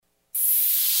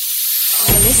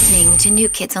listening to New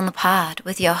Kids on the Pod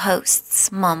with your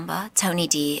hosts, Mamba, Tony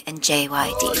D, and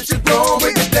JYD.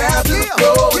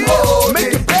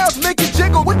 Make it bounce, make it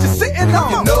jiggle, what you sitting on?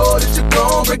 You know that you're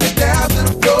gon' break it down to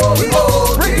the floor.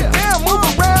 Break it down, move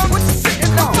around, what you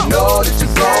sitting on? You know that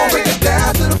you're gon' break it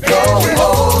down to the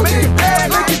floor. Make it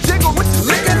bounce, make it jiggle, what you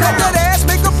sitting on? That ass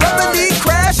make a brother need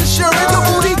crash, insurance, the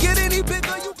booty get any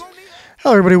bigger, you gon' need.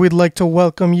 Hello, everybody. We'd like to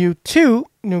welcome you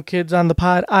to New Kids on the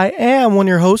Pod. I am one of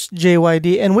your hosts,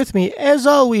 JYD, and with me, as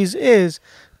always, is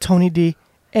Tony D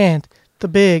and the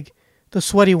big, the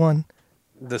sweaty one,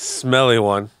 the smelly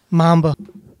one, Mamba.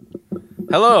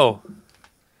 Hello.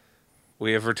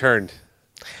 We have returned.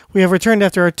 We have returned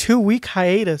after a 2-week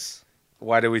hiatus.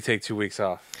 Why did we take 2 weeks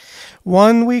off?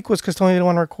 1 week was because Tony didn't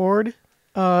want to record.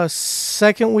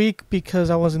 Second week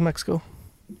because I was in Mexico.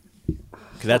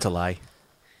 That's a lie.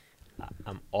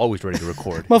 I'm always ready to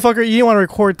record. Motherfucker, you didn't want to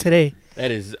record today.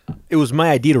 It was my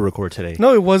idea to record today.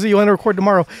 No, it wasn't. You want to record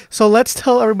tomorrow. So let's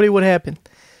tell everybody what happened.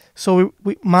 So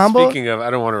we Mamba. Speaking of, I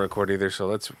don't want to record either, so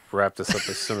let's wrap this up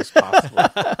as soon as possible.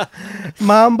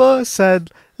 Mamba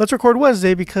said, let's record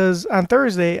Wednesday because on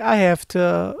Thursday I have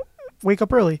to wake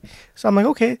up early. So I'm like,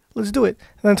 okay, let's do it.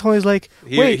 And then Tony's like,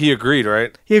 wait. He agreed,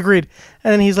 right? He agreed.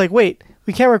 And then he's like, wait,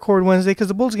 we can't record Wednesday because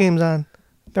the Bulls game's on.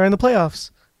 They're in the playoffs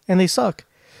and they suck.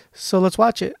 So let's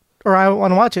watch it. Or I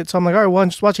want to watch it. So I'm like, all right, well,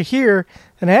 just watch it here.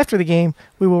 And after the game,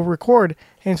 we will record.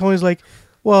 And Tony's like,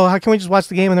 well, how can we just watch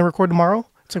the game and then record tomorrow?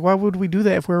 It's like, why would we do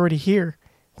that if we're already here?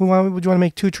 Why would you want to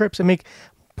make 2 trips and make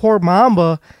poor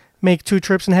Mamba make 2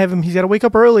 trips and have him? He's got to wake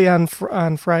up early on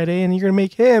Friday, and you're going to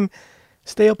make him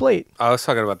stay up late. I was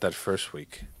talking about that first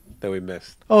week that we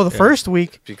missed. Oh, the first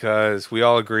week? Because we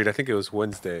all agreed, I think it was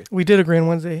Wednesday. We did agree on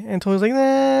Wednesday. And Tony's like,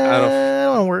 nah, I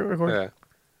don't want to record. Yeah.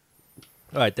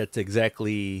 All right, that's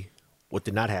exactly what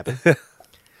did not happen.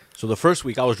 So the first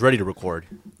week I was ready to record.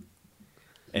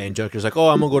 And Junker's like, oh,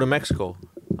 I'm going to go to Mexico.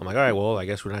 I'm like, all right, well, I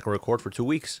guess we're not going to record for 2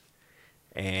 weeks.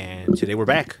 And today we're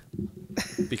back.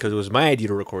 Because it was my idea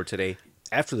to record today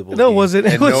after the Bulls No, game. was it?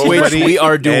 And Which we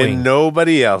are doing. And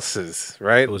nobody else's,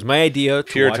 right? It was my idea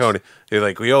to Pure watch. Tony. They're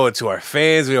like, we owe it to our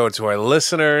fans. We owe it to our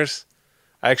listeners.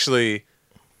 Actually,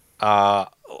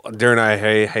 during our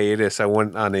hiatus, I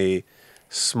went on a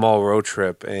small road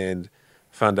trip and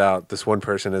found out this one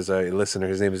person is a listener.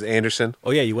 His name is Anderson.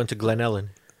 Oh, yeah, you went to Glen Ellen.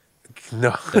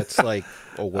 No. That's like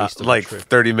a waste of like a trip.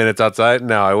 30 minutes outside.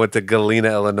 No, I went to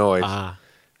Galena, Illinois. Ah.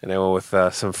 And I went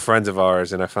with some friends of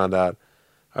ours, and I found out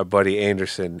our buddy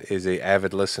Anderson is a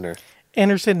avid listener.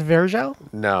 Anderson Verjao?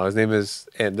 No, his name is,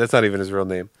 and that's not even his real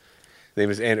name. His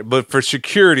name is Anderson. But for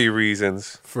security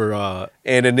reasons, For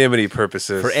anonymity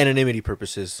purposes. For anonymity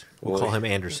purposes, we'll call him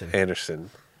Anderson. Anderson.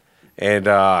 And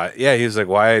yeah, he was like,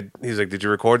 why? He's like, did you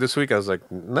record this week? I was like,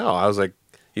 no. I was like,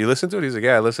 you listen to it? He's like,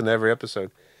 yeah, I listen to every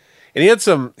episode. And he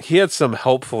had some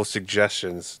helpful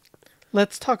suggestions.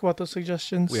 Let's talk about those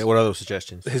suggestions. Yeah, what are those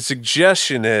suggestions? His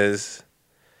suggestion is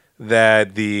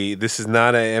that this is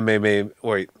not an MMA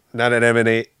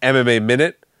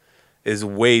minute is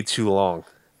way too long.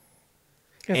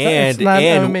 It's not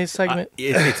an MMA segment.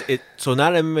 So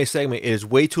not an MMA segment. It is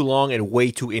way too long and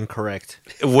way too incorrect.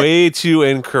 Way too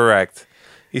incorrect.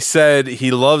 He said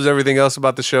he loves everything else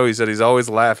about the show. He said he's always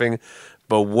laughing,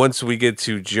 but once we get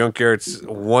to Junkyard's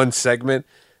one segment,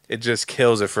 it just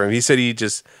kills it for him. He said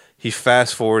he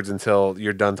fast forwards until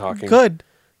you're done talking. Good,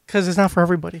 because it's not for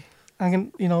everybody.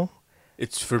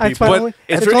 It's for It's people.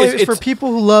 for people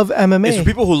who love MMA. It's for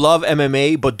people who love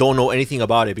MMA but don't know anything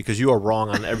about it because you are wrong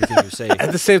on everything you say.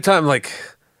 At the same time, like,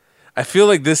 I feel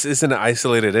like this isn't an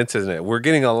isolated incident. We're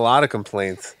getting a lot of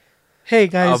complaints Hey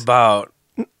guys, about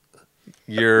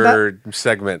your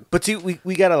segment. But see,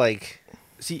 we gotta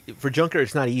see for Junker.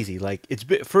 It's not easy. Like it's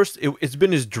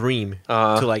been his dream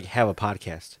to have a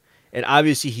podcast, and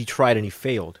obviously he tried and he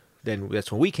failed. Then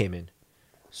that's when we came in,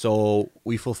 so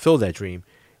we fulfilled that dream.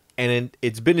 And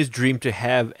it's been his dream to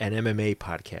have an MMA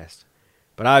podcast.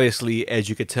 But obviously, as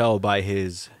you could tell by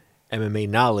his MMA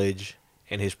knowledge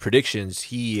and his predictions,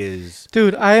 he has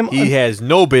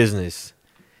no business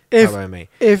if about MMA.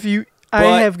 I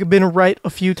have been right a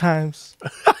few times.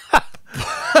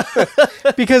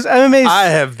 Because MMA I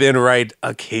have been right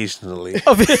occasionally.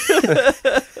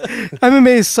 MMA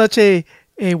is such a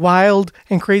wild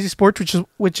and crazy sport,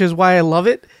 which is why I love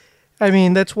it. I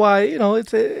mean, that's why,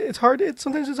 it's hard.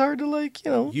 Sometimes it's hard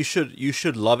to You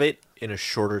should love it in a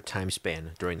shorter time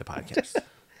span during the podcast.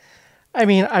 I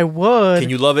mean, I would. Can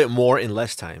you love it more in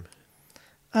less time?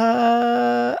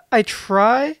 I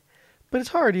try, but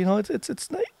it's hard.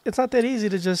 It's not that easy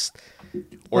to just.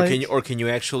 Or can you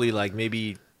actually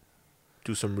maybe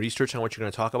do some research on what you're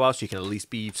going to talk about so you can at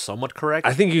least be somewhat correct?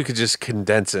 I think you could just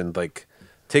condense in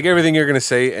Take everything you're going to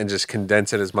say and just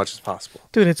condense it as much as possible.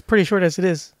 Dude, it's pretty short as it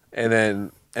is. And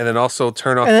then also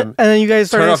turn off And then you guys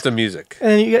start turn off the music.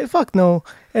 And then you guys, fuck no.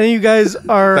 And then you guys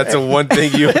are. That's the one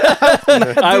thing you.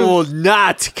 I will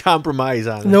not compromise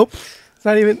on it. Nope. It's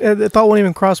not even. The thought won't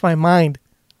even cross my mind.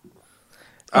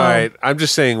 All right, I'm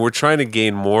just saying we're trying to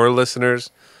gain more listeners,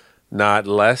 not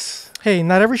less. Hey,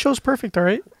 not every show's perfect. All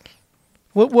right.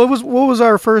 What was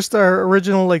our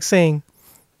original like saying?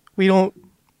 We don't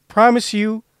promise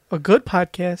you a good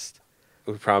podcast.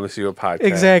 We promise you a podcast.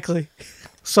 Exactly.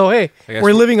 So hey, I guess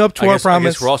we're living up to our I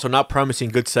promise. guess we're also not promising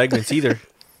good segments either.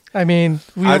 I mean,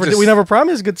 we I never just- we never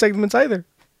promised good segments either.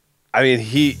 I mean,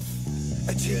 he.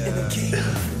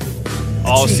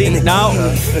 Oh, see now,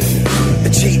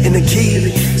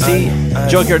 see,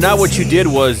 Junkyard. Now what you did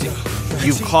was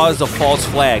you've caused a false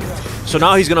flag. So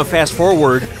now he's gonna fast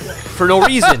forward for no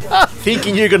reason,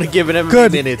 thinking you're gonna give it every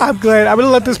Good. minute. I'm glad. I'm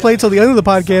gonna let this play till the end of the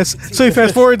podcast, so he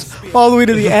fast forwards all the way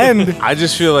to the end. I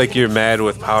just feel like you're mad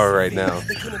with power right now.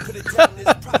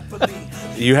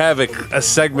 You have a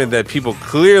segment that people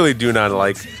clearly do not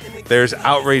like. There's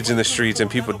outrage in the streets and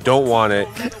people don't want it.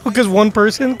 Because one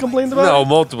person complained about No, it.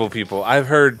 multiple people. I've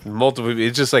heard multiple people.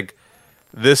 It's just like,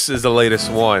 this is the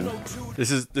latest one.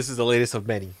 This is the latest of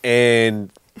many. And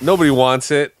nobody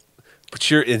wants it, but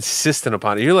you're insistent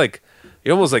upon it.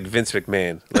 You're almost like Vince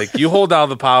McMahon. Like, you hold out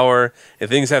the power and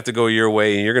things have to go your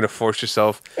way and you're going to force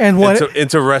yourself And what-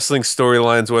 into wrestling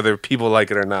storylines, whether people like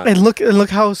it or not. And look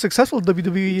how successful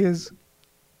WWE is.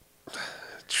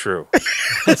 True.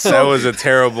 That was a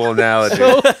terrible analogy.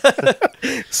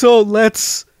 So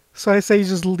I say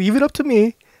just leave it up to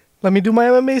me. Let me do my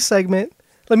MMA segment.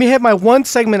 Let me have my one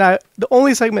segment, the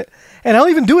only segment, and I don't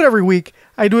even do it every week.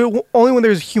 I do it only when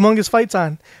there's humongous fights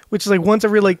on, which is like once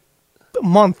every like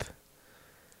month.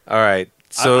 All right.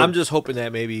 So I'm just hoping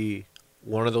that maybe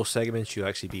one of those segments you'll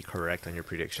actually be correct on your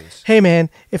predictions. Hey man,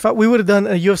 if we would have done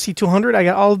a UFC 200, I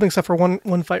got all of them except for one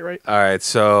fight right. all right.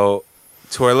 So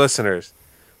to our listeners,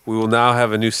 we will now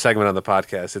have a new segment on the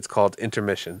podcast. It's called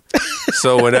Intermission.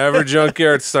 So whenever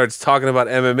Junkyard starts talking about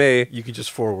MMA, You can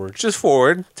just forward. just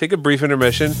forward, take a brief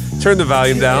intermission, turn the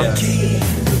volume down,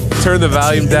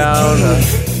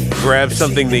 grab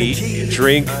something to eat,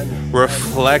 drink,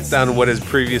 reflect on what has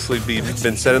previously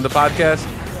been said in the podcast,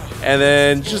 and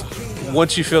then just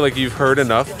once you feel like you've heard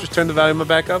enough, just turn the volume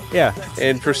back up. Yeah.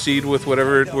 And proceed with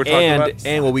whatever we're talking about.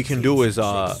 And what we can do is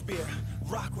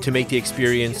to make the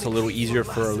experience a little easier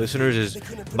for our listeners is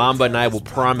Mamba and I will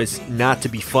promise not to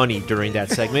be funny during that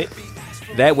segment.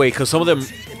 That way, because some of them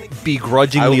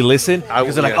begrudgingly listen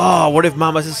because they're like, yeah. oh, what if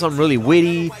Mamba says something really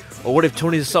witty? Or what if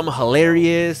Tony says something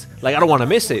hilarious? Like, I don't want to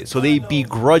miss it. So they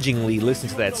begrudgingly listen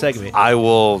to that segment. I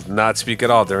will not speak at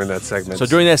all during that segment. So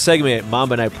during that segment,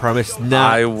 Mamba and I promise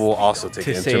not. I will also take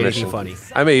to an say intermission. anything funny.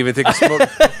 I may even take a smoke.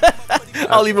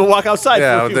 I'll even walk outside.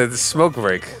 Yeah, for you. the smoke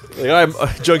break. Like, all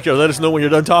right, Junkyard, let us know when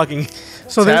you're done talking.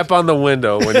 So there's, Tap on the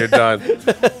window when you're done.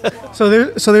 so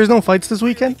there's no fights this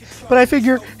weekend. But I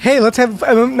figure, hey, let's have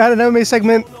not an MMA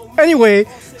segment anyway,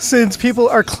 since people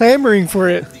are clamoring for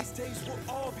it.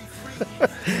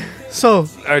 So All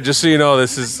right, just so you know,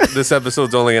 this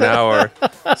episode's only an hour,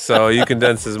 so you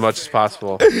condense as much as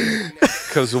possible.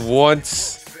 Because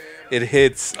once it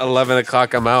hits 11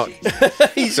 o'clock, I'm out.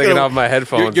 Taking off my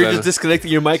headphones. You're just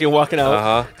disconnecting your mic and walking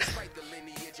out.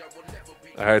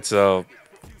 All right, so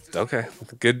okay,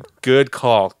 good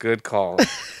call.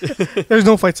 there's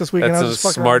no fights this weekend. That's I'll a just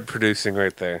fuck smart around. producing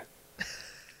right there.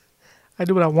 I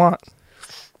do what I want.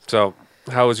 So,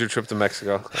 how was your trip to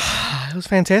Mexico? It was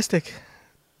fantastic.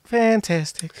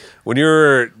 Fantastic. When you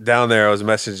were down there, I was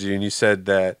messaging you, and you said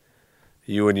that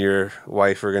you and your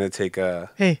wife were going to take a...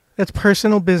 Hey, that's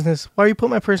personal business. Why are you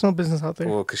putting my personal business out there?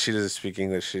 Well, because she doesn't speak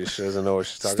English. She doesn't know what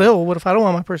she's talking Still, what if I don't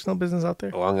want my personal business out there?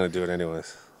 about. Well, I'm going to do it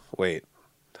anyways. Wait,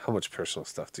 how much personal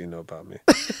stuff do you know about me?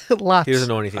 Lots. He doesn't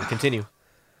know anything. Continue.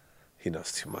 He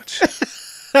knows too much.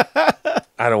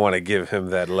 I don't want to give him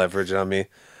that leverage on me.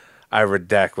 I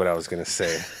redact what I was going to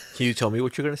say. Can you tell me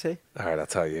what you're going to say? All right, I'll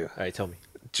tell you. All right, tell me.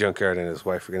 Junkyard and his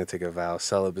wife are going to take a vow of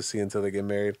celibacy until they get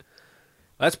married.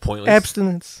 That's pointless.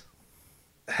 Abstinence.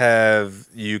 Have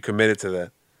you committed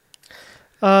to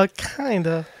that?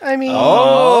 Kinda. I mean,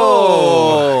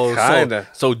 Oh, kinda.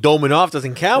 So doming off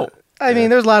doesn't count. I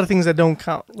mean, there's a lot of things that don't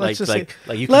count. Let's just say.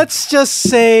 you can, Let's just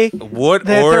say What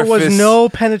that there was orifice- no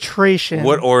penetration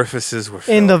What orifices were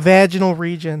filled? in the vaginal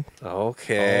region.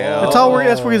 Okay. That's all we're.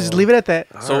 That's where we just leave it at that.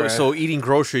 so Alright. so eating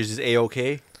groceries is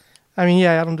a-okay. I mean,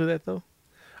 yeah, I don't do that though.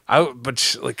 All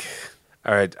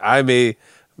right, I may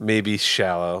be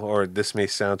shallow, or this may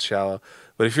sound shallow,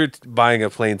 but if you're buying a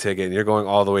plane ticket and you're going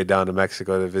all the way down to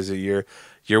Mexico to visit your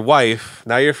your wife,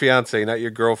 not your fiance, not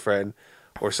your girlfriend,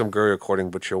 or some girl you're courting,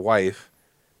 but your wife,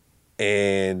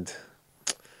 and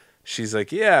she's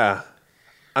like, "Yeah,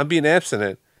 I'm being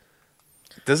abstinent."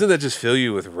 Doesn't that just fill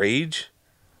you with rage?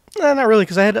 No, not really,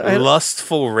 because I had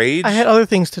Lustful rage? I had other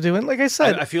things to do, and like I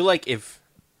said, I feel like if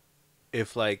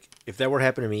that were to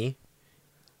happen to me,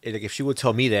 like if she would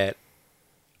tell me that,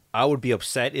 I would be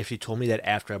upset if she told me that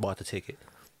after I bought the ticket.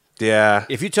 Yeah.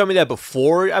 If you tell me that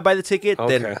before I buy the ticket,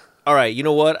 Okay. then all right, you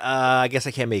know what? I guess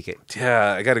I can't make it.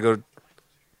 Yeah, I got to go.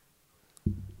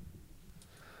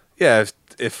 Yeah,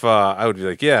 if I would be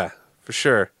like, yeah, for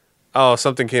sure. Oh,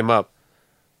 something came up.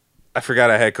 I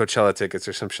forgot I had Coachella tickets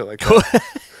or some shit like that.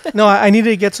 no, I needed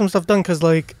to get some stuff done because,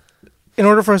 like, in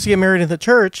order for us to get married in the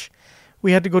church,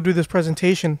 we had to go do this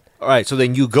presentation. All right, so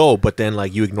then you go, but then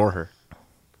like you ignore her.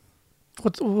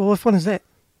 What fun is that?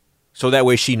 So that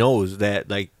way she knows that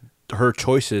like her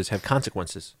choices have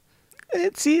consequences.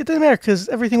 It doesn't matter because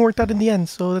everything worked out in the end,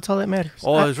 so that's all that matters.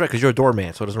 Oh, that's right, because you're a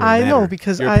doorman, so it doesn't really I matter. know,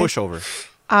 because you're a pushover.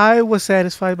 I was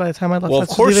satisfied by the time I left. Well, of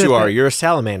Let's course leave it you at are. that. You're a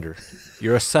salamander.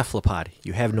 You're a cephalopod.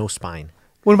 You have no spine.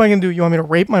 What am I gonna do? You want me to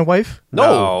rape my wife? No.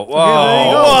 there you go.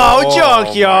 Whoa, Oh,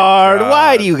 junkyard. my God.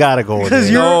 Why do you gotta go Because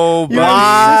there? you're Nobody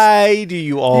Why do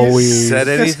you always said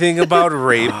anything about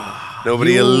rape.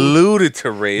 Nobody alluded to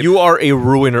rape. You are a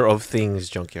ruiner of things,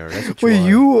 junkyard. That's what you Well, are.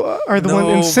 you are the one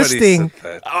Nobody insisting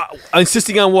said that.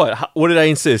 Insisting on what? What did I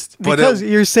insist? But because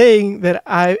you're saying that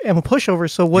I am a pushover.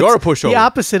 So what's You're a pushover. the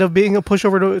opposite of being a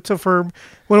pushover to for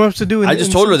what am I supposed to do? I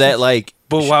just told her that, like,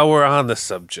 But while we're on the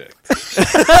subject,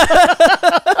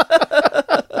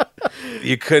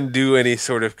 you couldn't do any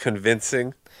sort of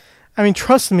convincing. I mean,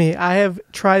 trust me, I have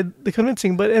tried the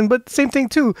convincing, but same thing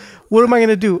too. What am I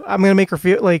gonna do? I'm gonna make her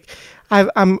feel like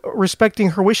I'm respecting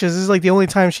her wishes. This is like the only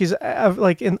time she's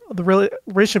like in the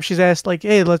relationship she's asked like,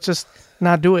 hey, let's just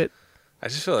not do it. I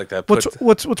just feel like that.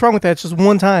 What's wrong with that? It's just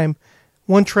one time,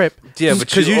 one trip. Yeah, but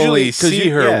 'cause you usually- only 'cause see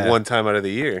you- her yeah. one time out of the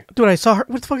year. Dude, I saw her.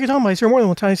 What the fuck are you talking about? I see her more than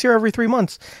one time. I see her every 3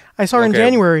 months. I saw her in Okay,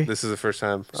 January. This is the first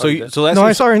time. so last No, time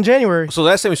I saw her in January. So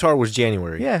last time we saw her was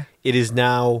January. Yeah. It is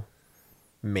now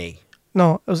May.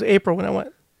 No, it was April when I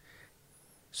went.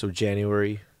 So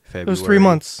January, February. It was 3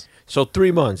 months. So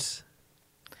 3 months.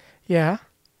 Yeah.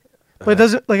 But it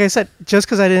doesn't, like I said, just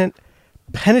because I didn't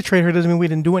penetrate her doesn't mean we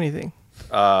didn't do anything.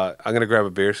 I'm gonna grab a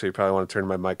beer, so you probably want to turn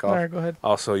my mic off. All right, go ahead.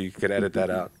 Also, you could edit that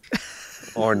out,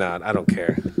 or not. I don't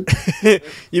care.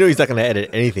 You know he's not going to edit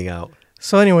anything out.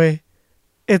 So anyway,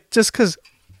 it just because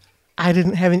I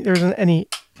didn't have any, there wasn't any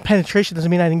penetration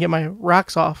doesn't mean I didn't get my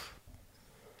rocks off.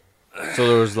 So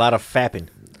there was a lot of fapping.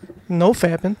 No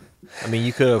fapping. I mean,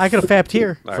 you could have. I could have fapped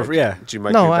here. All right, yeah. Did you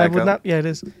mic No, me I back would up? not. Yeah, it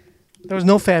is. There was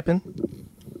no fapping.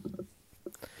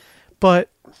 But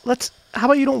how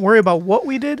about you don't worry about what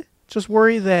we did? Just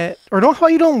worry that, or don't. How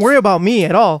about you don't worry about me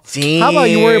at all? How about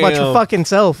you worry about your Damn. fucking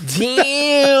self?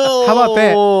 Damn. How about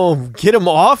that? Get him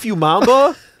off, you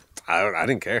mamba. I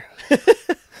didn't care.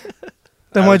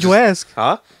 Then I why'd you was ask?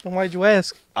 Huh? Then why'd you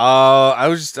ask? I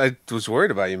was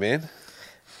worried about you, man.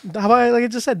 How about, like I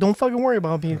just said, don't fucking worry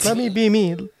about me. Let me be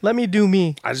me. Let me do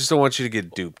me. I just don't want you to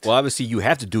get duped. Well, obviously you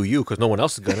have to do you because no one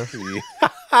else is gonna.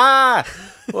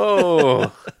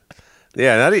 Whoa.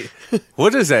 Yeah.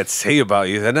 What does that say about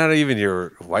you? That not even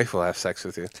your wife will have sex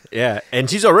with you. Yeah, and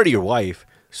she's already your wife.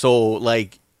 So,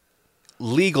 like,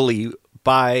 legally,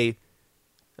 I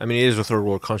mean, it is a third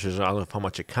world country, so I don't know how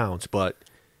much it counts, but,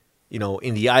 you know,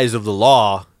 in the eyes of the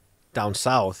law down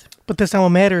south, But that's not what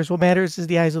matters. What matters is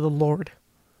the eyes of the Lord.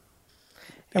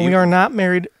 And we You- are not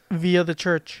married via the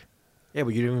church. yeah,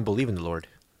 but you don't even believe in the Lord.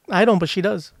 I don't, but she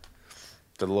does.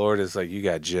 The Lord is like, you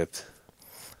got gypped.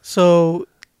 So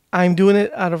I'm doing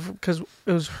it because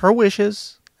it was her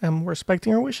wishes. I'm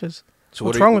respecting her wishes. So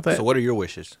What's what are wrong you- with that? So what are your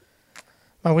wishes?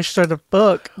 My wishes are to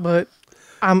fuck, but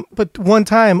one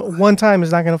time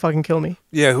is not gonna fucking kill me.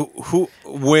 Yeah.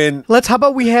 When How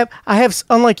about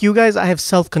unlike you guys, I have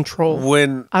self-control.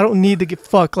 when I don't need to get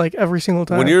fucked like every single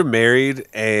time. when you're married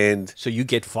and So you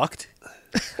get fucked?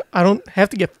 I don't have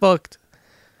to get fucked.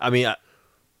 I mean,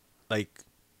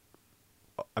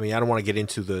 I don't want to get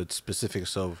into the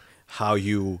specifics of how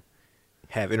you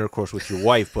have intercourse with your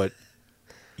wife, but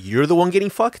you're the one getting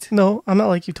fucked? No, I'm not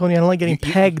like you, Tony. I don't like getting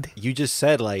pegged. You just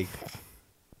said, like,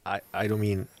 I don't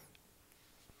mean,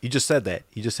 you just said that.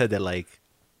 You just said that, like,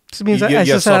 This means you, I you have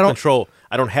just said I don't. self-control.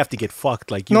 I don't have to get fucked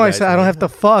like you No, I guys, said I don't man. have to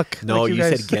fuck. No, like you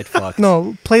guys. said get fucked.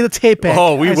 No, play the tape back.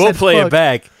 Oh, we I will said play fuck. it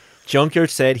back. Junkyard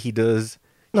said he does.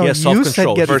 No, he has you said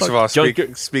self-control. get first of all,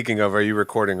 Junkyard- speaking of, are you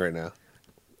recording right now?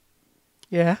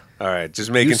 Yeah. All right, just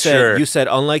you making said, sure. You said,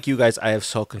 unlike you guys, I have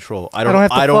self-control. I don't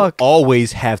have to I don't fuck.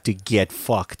 always have to get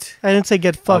fucked. I didn't say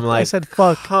get fucked. I'm like, I said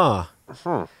fuck. Huh.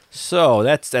 So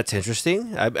that's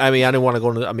interesting. I mean, I didn't want to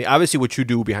go into. I mean, obviously, what you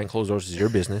do behind closed doors is your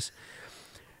business.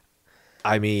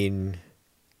 I mean,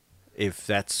 if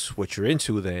that's what you're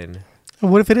into, then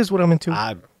And what if it is what I'm into?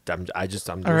 I'm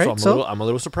All right, so- a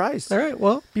little surprised. All right,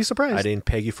 well, be surprised. I didn't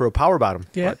peg you for a power bottom.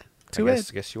 Yeah, but too I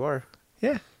bad. guess you are.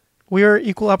 Yeah. We are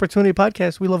equal opportunity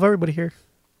podcast. We love everybody here.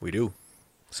 We do.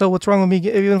 So what's wrong with me?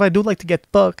 Even if I do like to get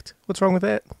fucked, what's wrong with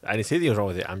that? I didn't say anything was wrong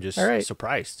with it. I'm just All right.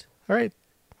 surprised. All right.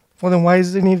 Well, then why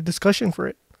does there need a discussion for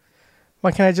it?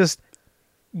 Why can't I just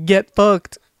get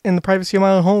fucked in the privacy of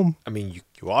my own home? I mean,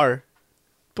 you are.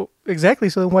 But exactly.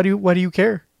 So then why do you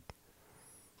care?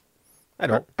 I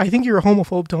don't. I think you're a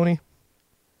homophobe, Tony.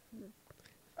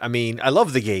 I mean, I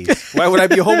love the gays. Why would I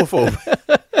be a homophobe?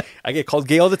 I get called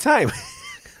gay all the time.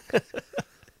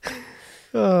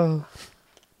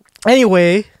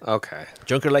 Anyway, Okay.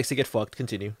 Junker likes to get fucked.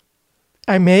 Continue.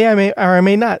 I may, or I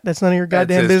may not. That's none of your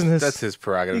goddamn business. That's his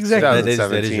prerogative. Exactly. That is your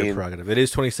 2017. prerogative. It is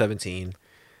 2017.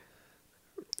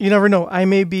 You never know. I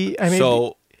may be.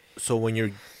 So when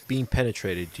you're being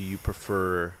penetrated, do you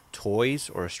prefer toys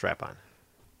or a strap-on?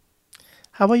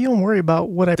 How about you don't worry about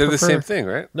what I They're prefer? the same thing,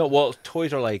 right? No, well,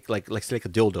 toys are like say like a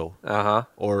dildo,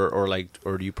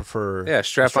 or do you prefer? Yeah, a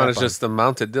strap-on is just the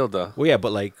mounted dildo. Well, yeah,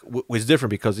 but like it's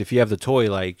different because if you have the toy,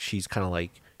 like she's kind of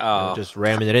like just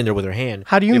ramming it in there with her hand.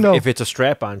 How do you if, know? if it's a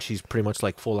strap-on? She's pretty much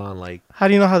like full on like. How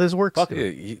do you know how this works? Fuck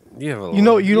it. Yeah, you have a You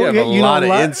know- you have know- a you know lot a of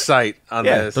lot- insight on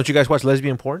Yeah, this. don't you guys watch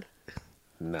lesbian porn?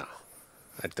 No,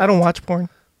 I don't watch porn.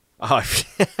 Oh,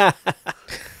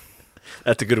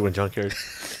 that's a good one, Junkyard.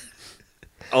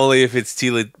 Only if it's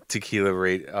tequila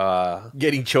rate.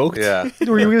 Getting choked. Yeah.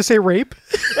 Were you going to say rape?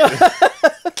 I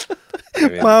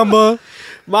mean, Mama,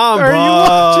 Mom, are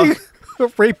you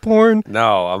watching rape porn?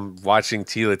 no, I'm watching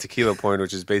tequila porn,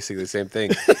 which is basically the same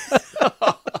thing.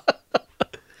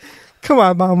 Come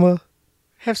on, Mama.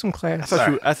 Have some class.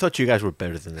 I thought you guys were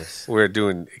better than this. We're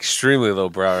doing extremely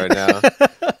lowbrow right now.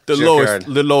 The Junkyard.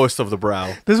 lowest of the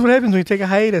brow. This is what happens when you take a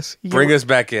hiatus. Bring us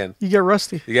back in. You get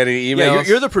rusty. You got any Yeah, emails?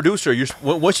 you're the producer.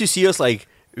 Once you see us like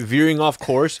veering off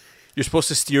course, you're supposed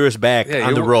to steer us back Yeah,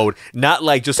 on the you're- road, not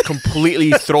like just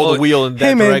completely throw the Look, wheel in that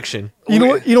Hey, man. direction. You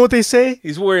know what they say?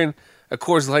 He's wearing a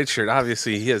Coors Light shirt.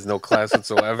 Obviously, he has no class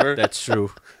whatsoever. That's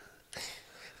true.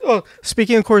 Oh,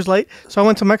 speaking of Coors Light, so I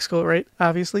went to Mexico, right?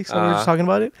 Obviously, so we were just talking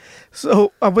about it.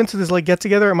 So I went to this like get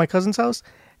together at my cousin's house,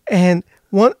 and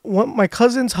one my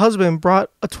cousin's husband brought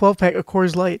a 12-pack of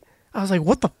Coors Light. I was like,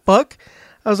 what the fuck?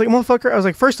 I was like, motherfucker. I was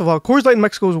like, first of all, Coors Light in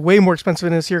Mexico is way more expensive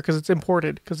than it is here because it's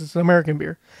imported, because it's an American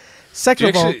beer. Second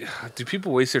of all, Do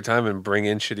people waste their time and bring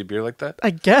in shitty beer like that? I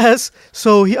guess.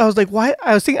 So I was like, why?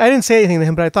 I was thinking, I didn't say anything to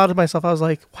him, but I thought to myself, I was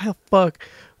like, why the fuck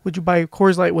would you buy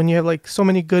Coors Light when you have like so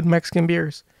many good Mexican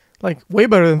beers? Like way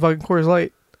better than fucking Coors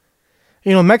Light.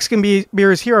 You know, Mexican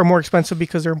beers here are more expensive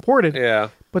because they're imported. Yeah.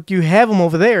 But you have them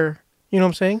over there. You know what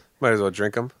I'm saying? Might as well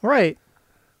drink them. Right.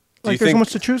 Do you Like there's so think-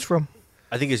 much to choose from.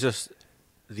 I think it's just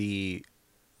the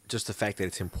fact that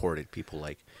it's imported. People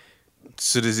like.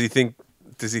 So does he think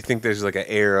there's like an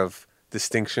air of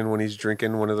distinction when he's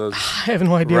drinking one of those I have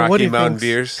no idea what Rocky he Mountain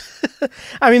thinks. beers?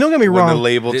 I mean, don't get me When the wrong.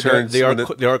 label turns, They when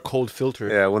the- are cold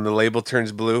filtered. yeah, when the label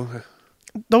turns blue.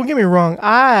 Don't get me wrong.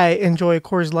 I enjoy a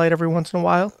Coors Light every once in a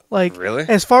while. Like, Really?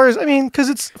 as far as, I mean, because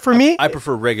it's, for me, I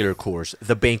prefer regular Coors,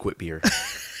 the banquet beer.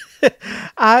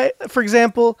 for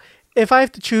example, if I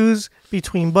have to choose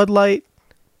between Bud Light,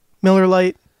 Miller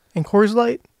Light, and Coors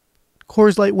Light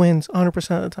wins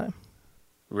 100% of the time.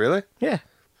 Really? Yeah.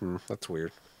 That's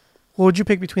weird. What would you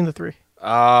pick between the three? Do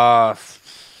I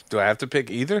have to pick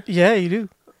either? Yeah, you do.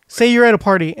 Say you're at a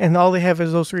party and all they have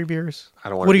is those three beers. I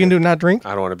don't wanna What are you be- going to do? Not drink?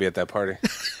 I don't want to be at that party.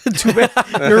 Too bad.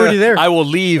 You're already there. I will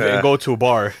leave and go to a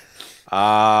bar.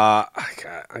 I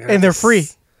gotta And they're free.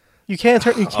 You can't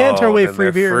turn away then free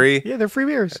they're beer. free? Yeah, they're free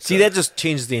beers. See, that just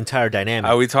changes the entire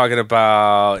dynamic. Are we talking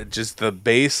about just the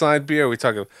baseline beer? Or are we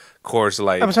talking Coors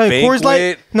Light? I'm telling you, Coors Light.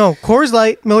 Banquet, No, Coors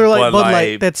Light, Miller Light, Bud Bud Light,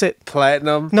 Light. That's it.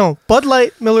 Platinum, No, Bud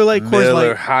Light, Miller Light, Coors Miller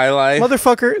Light. High Life.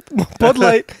 Motherfucker, Bud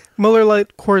Light, Miller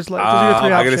Light, Coors Light. Those are your three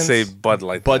I'm options. gonna say Bud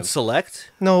Light. Bud then.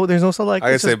 Select. No, there's no select. I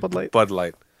gotta It's say just Bud Light. Bud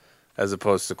Light, as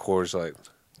opposed to Coors Light.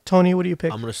 Tony, what do you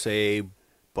pick? I'm gonna say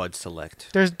Bud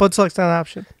Select. There's Bud Select's not an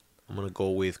option. I'm gonna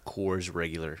go with Coors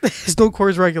Regular. There's no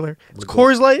Coors regular. It's go-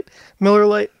 Coors Light, Miller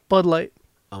Light, Bud Light.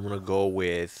 I'm gonna go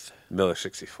with Miller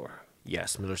 64.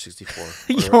 yes, Miller 64.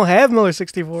 You don't have Miller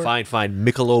 64. Fine.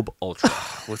 Michelob Ultra.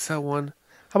 What's that one?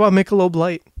 How about Michelob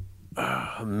Light?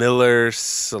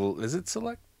 Is it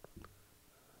Select?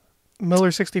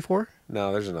 Miller 64?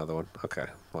 No, there's another one. Okay.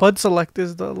 Well, Bud Select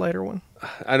is the lighter one.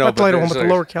 I know, Not the but lighter one, there's but the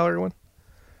like- lower calorie one.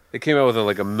 They came out with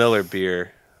like a Miller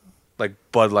beer, like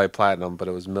Bud Light Platinum, but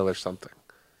it was Miller something.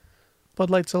 Bud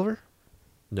Light Silver.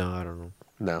 No, I don't know.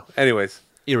 No. Anyways,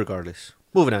 Irregardless.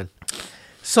 Moving on.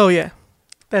 So yeah,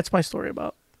 that's my story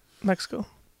about Mexico,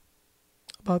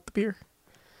 about the beer.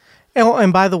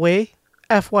 And by the way,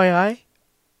 FYI,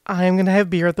 I am gonna have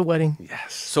beer at the wedding.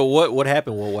 yes. So what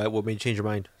happened? What made you change your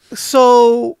mind?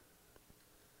 So,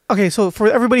 okay, so for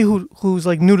everybody who's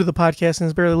like new to the podcast and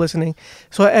is barely listening,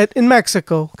 so in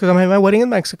Mexico, because I'm having my wedding in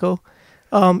Mexico,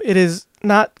 it is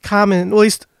not common, at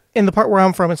least in the part where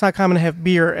I'm from, it's not common to have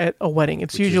beer at a wedding.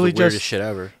 It's Which is usually the weirdest just shit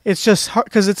ever. It's just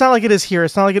because it's not like it is here.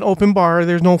 It's not like an open bar.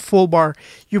 There's no full bar.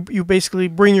 You basically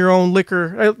bring your own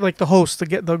liquor, like the host, to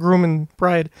get the groom and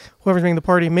bride, whoever's making the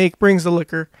party, brings the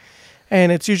liquor,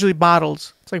 and it's usually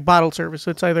bottles. It's like bottled service.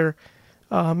 So it's either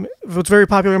what's very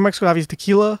popular in Mexico, obviously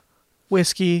tequila,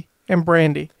 whiskey, and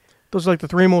brandy. Those are like the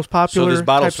three most So popular. this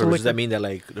bottle types of service, does liquor. that mean that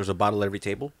like there's a bottle at every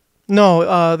table?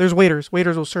 No, there's waiters.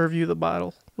 Waiters will serve you the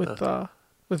bottle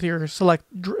with your select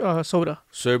soda.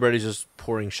 So everybody's just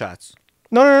pouring shots.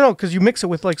 No, because you mix it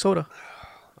with like soda.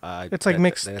 It's like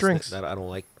mixed that's- drinks. I don't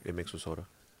like it mixed with soda.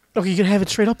 Okay, you can have it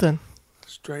straight up then.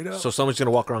 Straight up. So someone's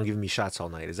gonna walk around giving me shots all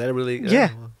night. Is that really? Yeah.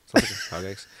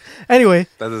 Okay. Anyway,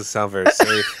 That doesn't sound very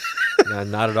safe. No,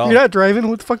 not at all. you're not driving.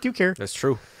 What the fuck do you care? That's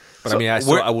true. But So I mean,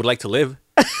 where- I would like to live.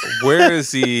 Where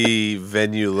is the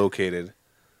venue located?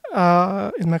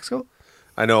 In Mexico,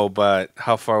 I know, but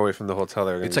how far away from the hotel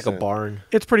they're going It's to like a barn.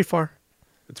 it's pretty far.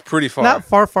 It's pretty far. Not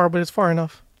far, but it's far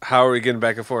enough. How are we getting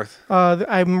back and forth?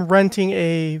 I'm renting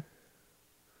a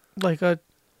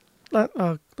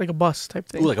bus type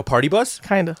thing. Ooh, like a party bus?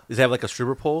 Kinda. Does it have like a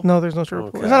stripper pole? No, there's no stripper pole.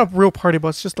 Okay. It's not a real party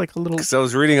bus. It's just like a little. Because I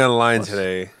was reading online Bus.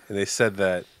 today, and they said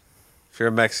that if you're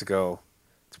in Mexico,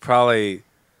 it's probably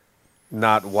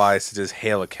not wise to just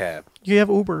hail a cab. You have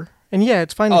Uber, and yeah,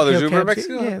 it's fine. Oh, if you there's have Uber in cabs.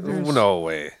 Mexico? Yeah, there's, No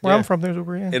way. where Yeah. I'm from, there's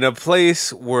Uber. Yeah. In a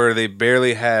place where they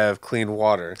barely have clean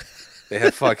water, they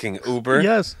have fucking Uber.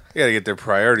 Yes. You gotta get their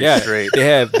priorities Yeah, straight.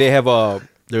 they have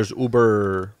there's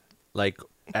Uber like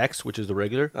X, which is the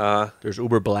regular. There's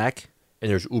Uber Black,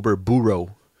 and there's Uber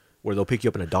Burro, where they'll pick you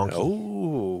up in a donkey.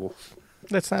 Oh.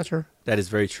 That's not true. That is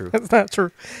very true. That's not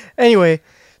true. Anyway,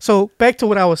 so back to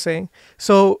what I was saying.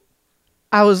 So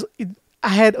I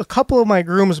had a couple of my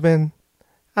groomsmen,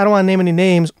 I don't want to name any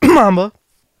names, Mamba,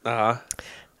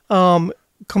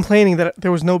 complaining that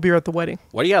there was no beer at the wedding.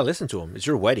 Why do you gotta listen to them? It's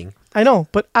your wedding. I know,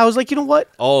 but I was like, you know what?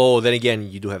 Oh, then again,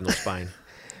 you do have no spine.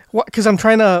 Because I'm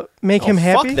trying to make him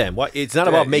happy. Fuck them. What? It's not Yeah,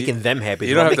 about you- making them happy. It's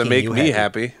You don't about have to making make you me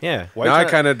happy. Yeah. Why Now you I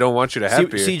trying- kind of don't want you to have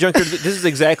beer. See, Junker, this is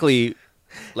exactly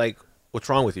like what's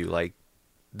wrong with you. Like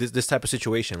this type of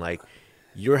situation. Like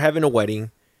you're having a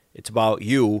wedding. It's about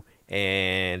you,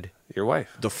 and Your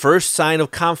wife. the first sign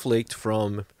of conflict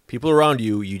from people around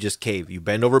you, you just cave. You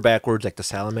bend over backwards like the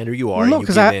salamander you are. No, and you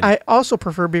because give in. I also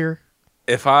prefer beer.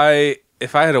 If I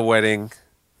had a wedding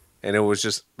and it was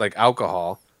just like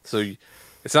alcohol,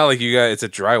 it's not like you guys. It's a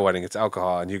dry wedding. It's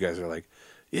alcohol, and you guys are like,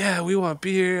 "Yeah, we want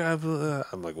beer."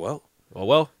 I'm like, "Well, Oh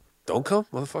well, don't come,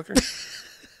 motherfucker.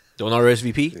 don't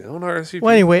RSVP. You don't RSVP."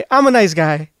 Well, anyway, I'm a nice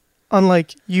guy,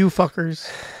 unlike you fuckers.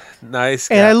 Nice.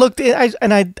 And guy. I looked in,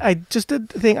 I just did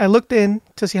the thing. I looked in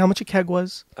to see how much a keg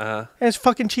was, and it's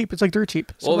fucking cheap. It's like dirt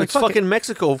cheap. So Well, I'm like, it's fuck it. fucking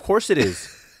Mexico. Of course it is.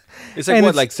 It's like And what,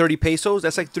 it's- like 30 pesos?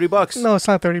 That's like $3. No, it's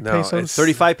not 30 No, pesos. it's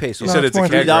 35 pesos. You said No, it's a more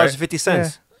than keg, that. right?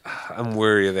 $3.50. I'm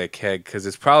wary of that keg because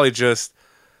it's probably just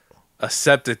a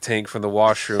septic tank from the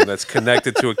washroom that's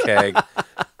connected to a keg,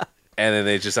 and then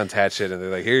they just attach it and they're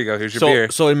like, "Here you go, here's your beer."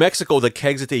 So in Mexico, the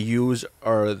kegs that they use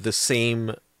are the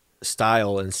same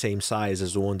style and same size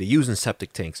as the one they use in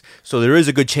septic tanks. So there is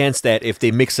a good chance that if they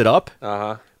mix it up,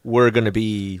 we're gonna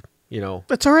be,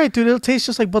 That's all right, dude. It'll taste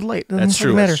just like Bud Light. It That's doesn't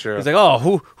true. Matter. That's true. It's like, oh,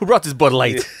 who brought this Bud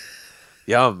Light?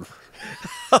 Yum.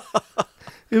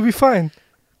 It'll be fine.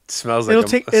 It smells It'll like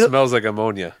take- it it'll- smells like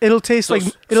ammonia. It'll taste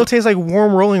So- taste like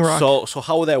warm Rolling Rock. So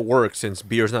how will that work since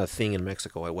beer is not a thing in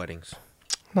Mexico at weddings?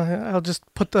 No, I'll just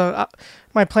put the.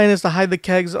 My plan is to hide the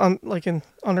kegs on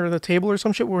under the table or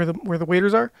some shit where the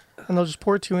waiters are, and they'll just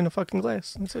pour it to you in a fucking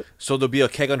glass. That's it. So there'll be a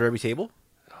keg under every table?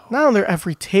 Not on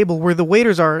every table where the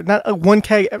waiters are. Not one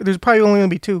keg. There's probably only gonna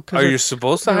be two. Are you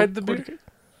supposed to hide the beer?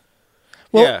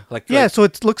 Well, Yeah, like- so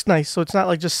it looks nice. So it's not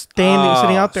like just standing,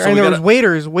 sitting out there. so and we there's gotta-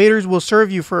 waiters. Waiters will serve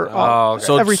you for okay.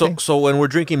 So everything. so when we're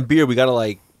drinking beer, we gotta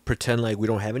like pretend like we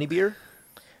don't have any beer?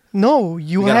 No,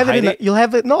 you We gotta have it. hide it? You'll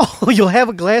have it. No, you'll have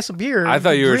a glass of beer. I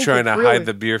thought you were Drink trying it to freely. hide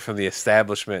the beer from the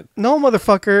establishment. No,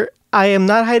 motherfucker. I am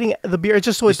not hiding the beer. It's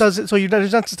just so it doesn't. So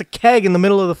there's not just a keg in the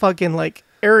middle of the fucking like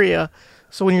area.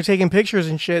 So when you're taking pictures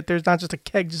and shit, there's not just a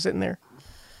keg just sitting there.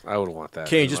 I would want that.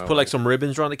 Can't you in just my put like wedding. some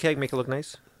ribbons around the keg, make it look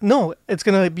nice? No, it's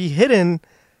gonna be hidden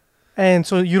And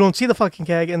so you don't see the fucking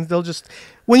keg, and they'll just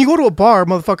when you go to a bar,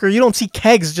 motherfucker, you don't see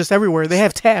kegs just everywhere. They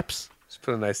have taps. Just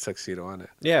put a nice tuxedo on it.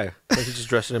 Yeah. Can't you just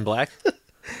dress it in black?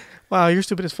 Wow, you're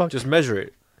stupid as fuck. Just measure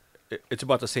it. It's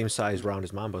about the same size round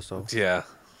as Mamba, so. Yeah.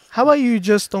 How about you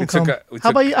just don't come? How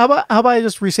about I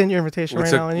just resend your invitation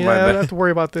right now, and you don't have to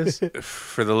worry about this.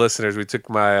 For the listeners, we took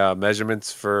my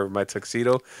measurements for my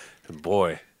tuxedo, and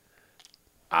boy,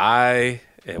 I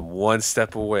am one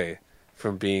step away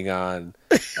from being on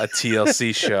a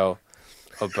TLC show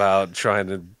about trying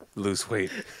to lose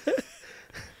weight.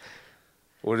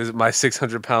 What is it? My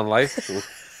 600-pound life?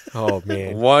 Oh,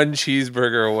 man. One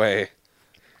cheeseburger away.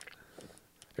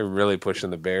 They're really pushing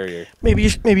the barrier. Maybe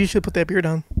you should put that beer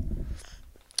down.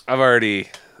 I've already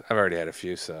had a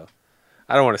few, so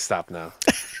I don't want to stop now.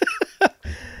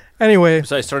 Anyway,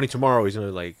 Besides, starting tomorrow, he's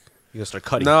gonna start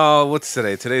cutting. No, what's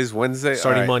today? Today's Wednesday.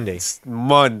 Starting All right, Monday. It's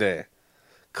Monday,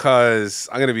 cause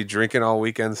I'm gonna be drinking all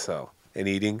weekend, and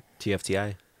eating.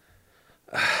 TFTI.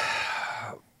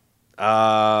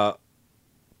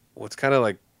 What's kind of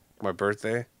like my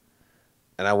birthday,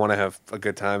 and I want to have a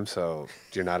good time. So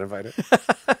you're not invited.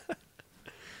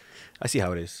 I see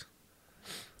how it is.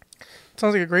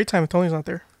 sounds like a great time if Tony's not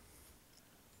there.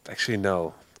 Actually,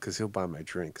 no, because he'll buy my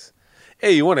drinks.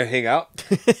 Hey, you want to hang out?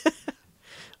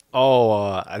 Oh,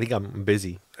 I think I'm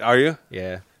busy. Are you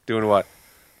Yeah. doing what?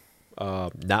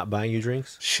 Not buying you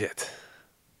drinks. Shit.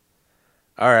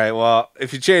 All right. Well,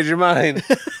 if you change your mind,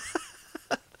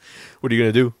 What are you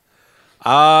gonna do?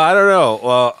 I don't know.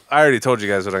 Well, I already told you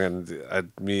guys what I'm gonna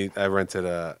do. I rented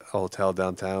a hotel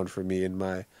downtown for me and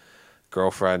my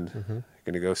girlfriend. Mm-hmm.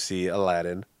 Gonna go see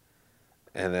Aladdin,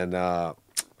 and then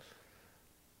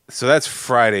so that's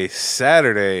Friday.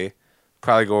 Saturday,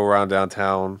 probably go around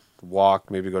downtown,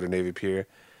 walk, maybe go to Navy Pier,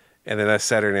 and then that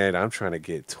Saturday night, I'm trying to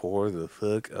get tore the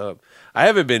fuck up. I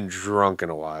haven't been drunk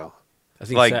in a while. I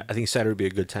think Like- I think Saturday would be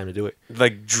a good time to do it.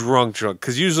 Like drunk,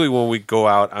 because usually when we go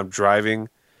out, I'm driving,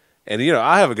 and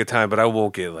I have a good time, but I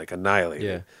won't get like annihilated.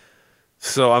 Yeah.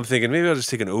 So I'm thinking maybe I'll just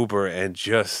take an Uber and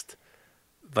just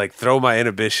like throw my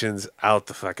inhibitions out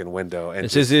the fucking window. And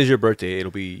And since it is your birthday, you'll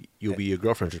be your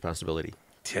girlfriend's responsibility.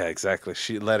 yeah, exactly.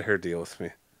 She let her deal with me.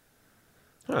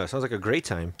 Oh, that sounds like a great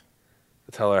time.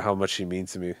 I tell her how much she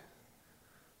means to me.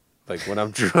 Like when I'm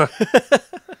drunk.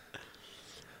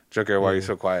 Junker, why are you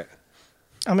so quiet?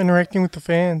 I'm interacting with the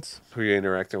fans. Who are you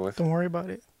interacting with? Don't worry about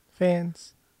it.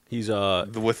 Fans. He's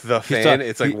With the He's fan? talk-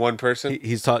 It's like he- one person?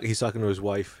 he's talking to his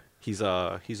wife. He's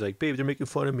like, babe, they're making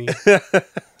fun of me.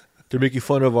 They're making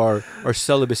fun of our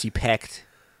celibacy pact.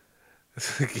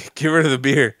 Get rid of the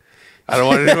beer. I don't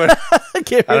want anyone.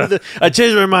 Get rid of the. I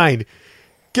changed my mind.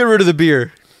 Get rid of the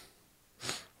beer.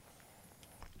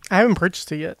 I haven't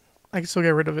purchased it yet. I can still get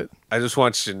rid of it. I just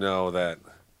want you to know that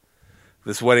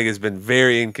this wedding has been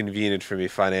very inconvenient for me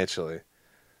financially.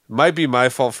 Might be my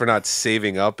fault for not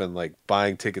saving up and like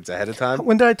buying tickets ahead of time.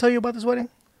 When did I tell you about this wedding?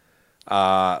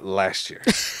 Last year.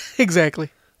 Exactly.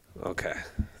 Okay.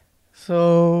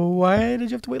 So why did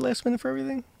you have to wait last minute for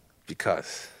everything?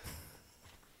 Because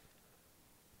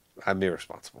I'm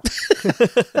irresponsible.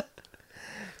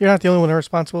 You're not the only one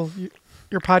irresponsible.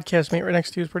 Your podcast mate right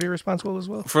next to you is pretty irresponsible as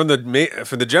well. From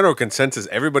the general consensus,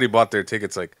 everybody bought their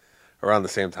tickets like around the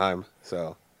same time.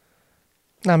 So,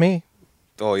 Not me.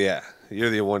 oh yeah, you're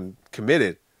the one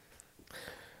committed.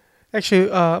 Actually,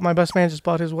 my best man just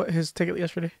bought his ticket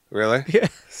yesterday. Really? Yeah.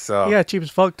 So Yeah, cheap as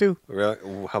fuck too. really,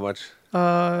 how much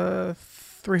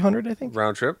 300 I think.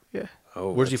 round trip? Yeah.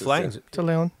 Oh, Where's he that's flying? insane. To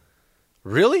Leon.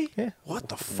 Really? Yeah. What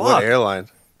the fuck? What airline?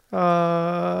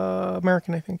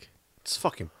 American I think. It's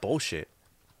fucking bullshit.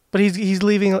 But he's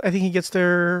leaving. I think he gets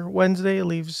there Wednesday.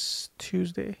 Leaves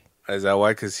Tuesday. Is that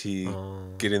why? Because he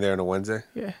getting there on a Wednesday?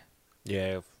 Yeah.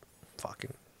 Yeah.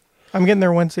 Fucking. I'm getting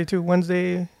there Wednesday too.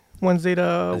 Wednesday to Wednesday.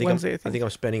 I think I'm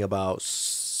spending about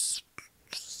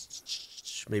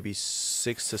maybe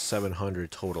 600 to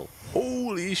 700 total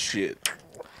Holy shit!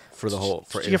 for the whole.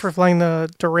 Did you get for flying the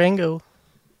Durango?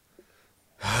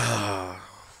 I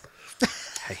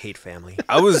hate family.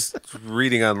 I was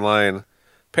reading online.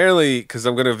 Apparently, because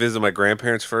I'm going to visit my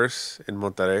grandparents first in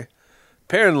Monterrey.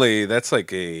 Apparently, that's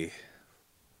like a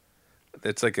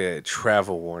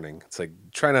travel warning. It's like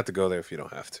try not to go there if you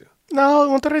don't have to. No,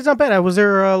 Monterrey's not bad. I was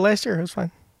there last year. It was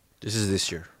fine. This is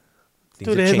this year. Things Dude,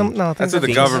 have they had changed. no, That's things what the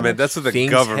have government. changed. That's what the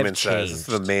Things have government says. That's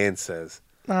what the man says.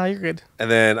 Nah, you're good. And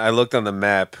then I looked on the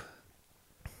map.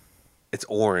 It's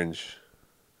orange.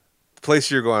 The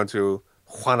place you're going to,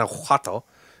 Guanajuato,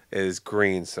 is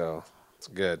green, so it's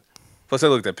good. Plus, I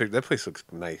looked at that place looks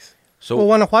nice. So Well,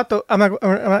 Guanajuato.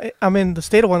 I'm in the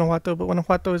state of Guanajuato, but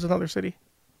Guanajuato is another city.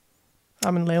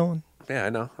 I'm in Leon. Yeah, I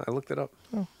know. I looked it up.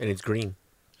 and it's green.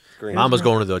 screen. Mama's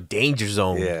going to the danger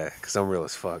zone. Yeah, because I'm real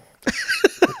as fuck.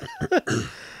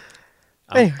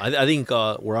 I think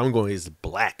where I'm going is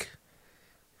black.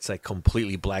 It's like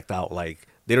completely blacked out. Like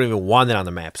they don't even want it on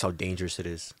the maps. How dangerous it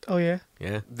is. Oh yeah.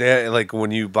 Yeah. They like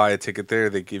when you buy a ticket there,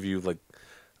 they give you like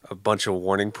a bunch of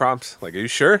warning prompts. Like, are you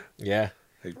sure? Yeah.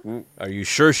 Like, Are you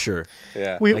sure? Sure.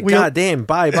 yeah. We Like, we, God damn.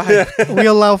 Bye. we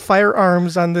allow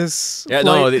firearms on this. Yeah.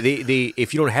 No. flight. They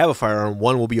if you don't have a firearm,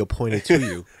 one will be appointed to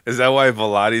you. Is that why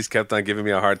Velati's kept on giving me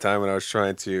a hard time when I was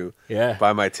trying to Yeah.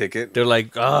 buy my ticket? They're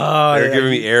like, oh. They were giving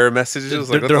me error messages. They're,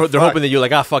 Like, what they're, the they're fuck? hoping that you're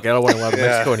like, fuck it, I don't want to go to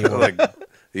Mexico anymore. Like,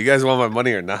 you guys want my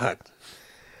money or not?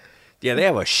 Yeah, they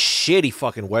have a shitty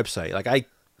fucking website. Like I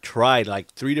tried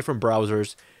like 3 different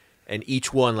browsers, and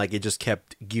each one like it just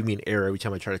kept giving me an error every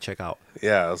time I try to check out.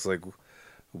 Yeah, I was like,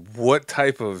 what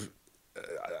type of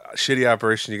shitty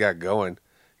operation you got going?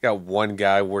 You got one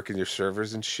guy working your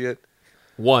servers and shit?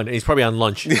 One, and he's probably on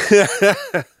lunch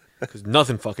because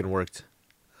nothing fucking worked.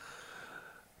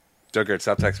 Junkyard,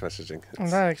 stop text messaging. I'm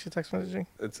not actually text messaging.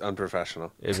 It's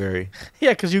unprofessional. It very. Yeah,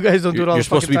 because you guys don't do it all You're the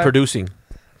supposed to fucking be time. producing.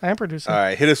 I am producing. All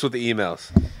right, hit us with the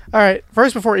emails. All right.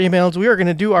 First, before emails, we are going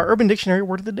to do our Urban Dictionary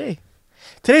word of the day.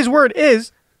 Today's word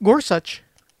is Gorsuch.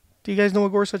 Do you guys know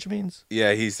what Gorsuch means?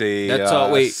 Yeah, he's a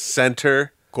That's, wait.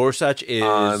 center Gorsuch is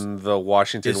on the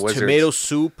Washington is Wizards. tomato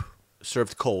soup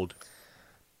served cold.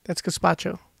 That's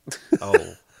gazpacho.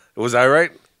 Oh, Was I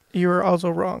right? You are also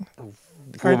wrong.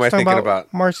 Who am I thinking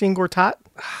about? Marcin Gortat.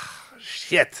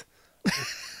 Shit.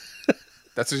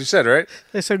 That's what you said, right?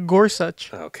 They said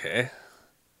Gorsuch. Okay.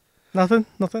 Nothing?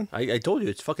 Nothing? I told you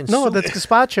it's fucking No, soup. that's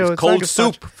gazpacho. It's cold not gazpacho.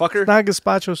 soup, fucker. It's not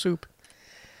gazpacho soup.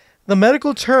 The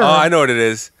medical term. Oh, I know what it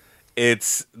is.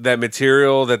 It's that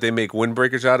material that they make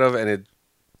windbreakers out of, and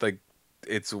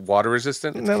it's water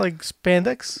resistant. Isn't that like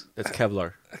spandex? That's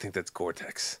Kevlar. I think that's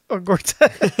Gore-Tex. Or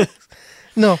Gore-Tex?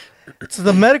 No. It's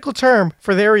the medical term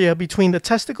for the area between the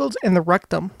testicles and the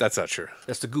rectum. That's not true.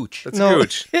 That's the gooch. That's No,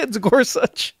 gooch. it's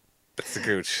Gorsuch. That's the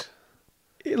gooch.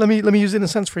 Let me use it in a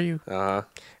sense for you. Uh-huh.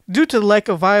 Due to the lack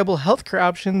of viable healthcare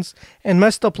options and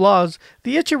messed up laws,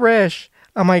 the itchy rash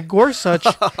on my Gorsuch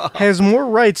has more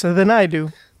rights than I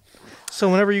do. So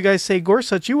whenever you guys say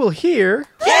Gorsuch, you will hear.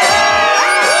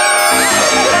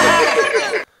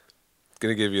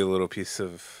 Gonna give you a little piece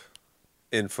of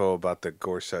info about the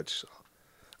Gorsuch,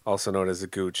 also known as the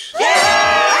gooch.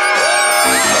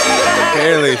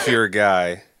 Apparently, if you're a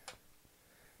guy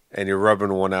and you're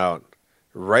rubbing one out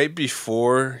right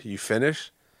before you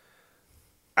finish,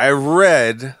 I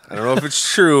read, I don't know if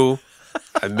it's true,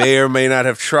 I may or may not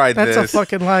have tried That's this. a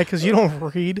fucking lie because you don't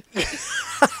read.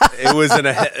 It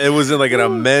was in like in a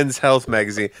men's health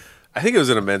magazine. I think it was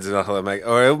in a men's health magazine,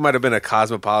 or it might have been a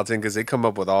Cosmopolitan because they come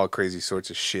up with all crazy sorts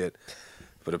of shit.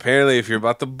 But apparently, if you're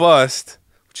about to bust,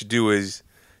 what you do is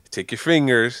you take your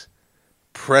fingers,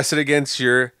 press it against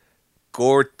your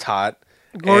Gortat,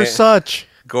 Gorsuch.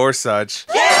 Gorsuch,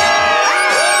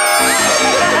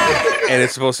 and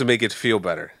it's supposed to make it feel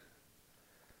better.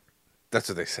 That's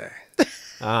what they say.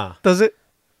 Ah. Does it?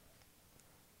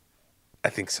 I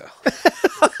think so.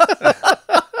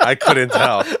 I couldn't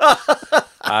tell.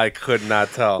 I could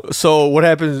not tell. So what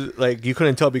happens? Like you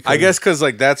couldn't tell because I guess because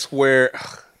like that's where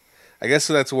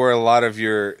a lot of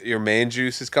your man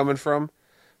juice is coming from.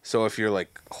 So if you're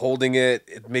like holding it,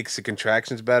 it makes the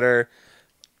contractions better.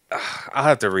 I'll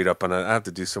have to read up on it. I have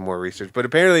to do some more research, but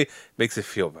apparently it makes it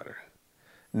feel better.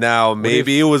 Now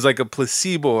maybe it was like a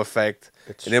placebo effect,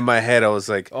 and in my head I was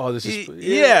like, Oh, this is-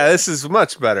 yeah, this is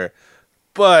much better.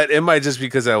 But it might just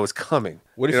because I was coming.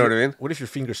 What if you know what I mean? What if your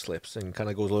finger slips and kind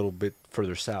of goes a little bit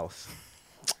further south?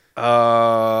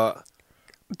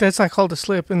 That's not called a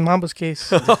slip in Mamba's case.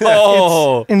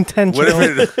 Oh, Intentional.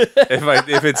 What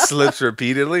if it slips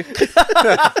repeatedly?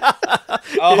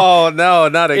 Oh no,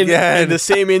 not again! in the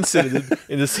same incident,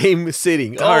 in the same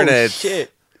sitting. Darn Oh, it.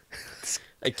 shit!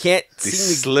 I can't These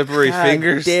see slippery God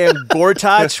fingers. Damn,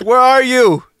 Gortach, where are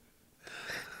you?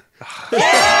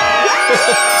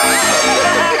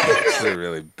 This is a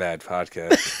really bad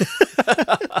podcast.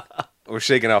 We're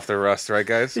shaking off the rust, right,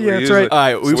 guys? Yeah, We're that's usually, right. All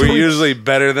right, we're usually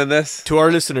better than this. To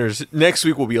our listeners, next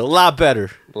week will be a lot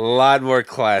better. A lot more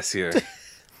classier.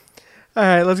 All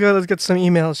right, let's go. Let's get some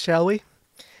emails, shall we?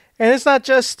 And it's not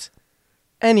just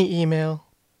any email,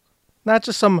 not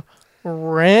just some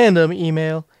random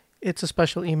email. It's a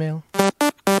special email.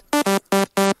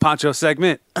 Poncho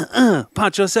segment.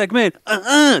 Poncho segment.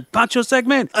 Poncho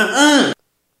segment.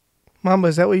 Mamba,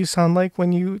 is that what you sound like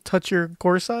when you touch your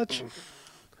Gorsuch?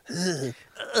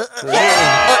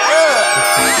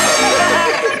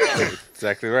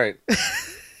 Exactly right.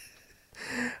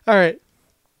 All right.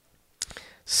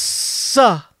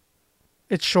 Suh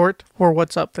It's short for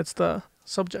what's up. That's the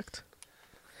subject.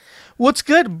 What's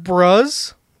good,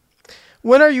 bruz?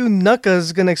 When are you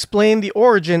knuckas gonna explain the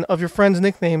origin of your friends'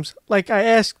 nicknames like I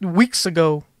asked weeks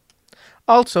ago?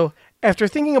 Also, after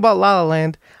thinking about La La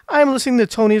Land, I am listening to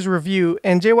Tony's review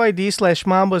and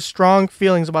JYD/Mamba's strong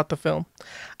feelings about the film.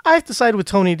 I've decided with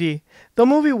Tony D. The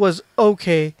movie was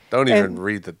okay. Don't even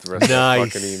read the rest of the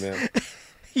fucking email.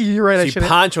 You're right. I See, should.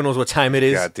 Pancho knows what time it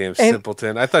is. Goddamn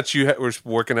simpleton. I thought you were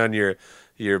working on your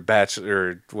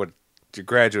bachelor, your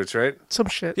graduates, right? Some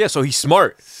shit. Yeah, so he's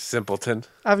smart. Simpleton.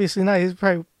 Obviously not. He's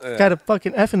probably got a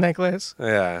fucking F in that class.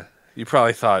 Yeah. You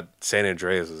probably thought San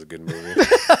Andreas was a good movie.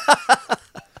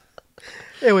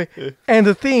 Anyway, and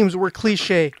the themes were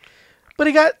cliche. But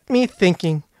it got me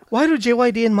thinking, why do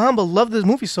JYD and Mamba love this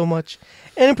movie so much?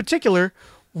 And in particular,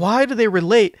 why do they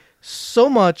relate so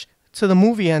much to the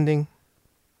movie ending?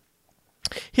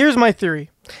 Here's my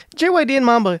theory. JYD and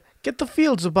Mamba get the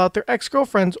feels about their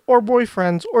ex-girlfriends or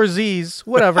boyfriends or Z's,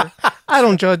 whatever. I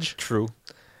don't judge. True.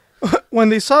 When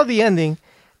they saw the ending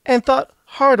and thought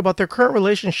hard about their current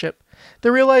relationship,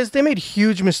 they realized they made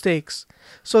huge mistakes.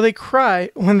 So they cry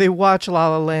when they watch La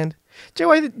La Land.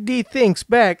 JYD thinks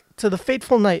back to the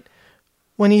fateful night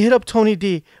when he hit up Tony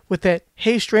D with that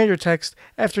 "Hey Stranger" text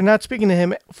after not speaking to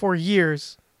him for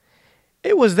years.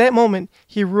 It was that moment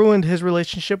he ruined his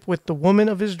relationship with the woman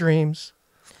of his dreams.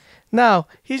 Now,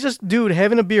 he's just a dude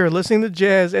having a beer listening to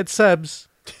jazz at Seb's.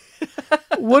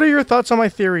 What are your thoughts on my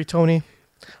theory, Tony?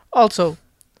 Also,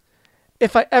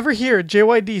 if I ever hear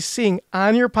JYD sing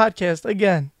on your podcast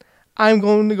again, I'm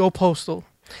going to go postal.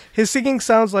 His singing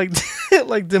sounds like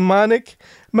like demonic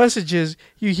messages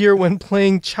you hear when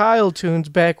playing child tunes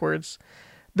backwards.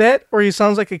 That, or he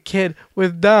sounds like a kid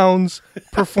with Downs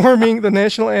performing the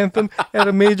national anthem at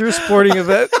a major sporting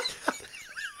event.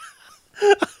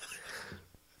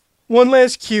 One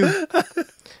last cue.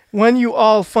 When you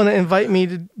all fun to invite me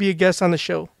to be a guest on the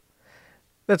show.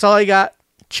 That's all I got.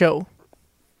 Cho.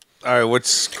 All right, what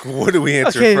do we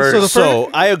answer Okay, so first? the So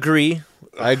I agree.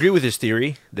 I agree with his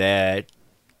theory that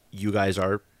you guys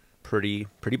are pretty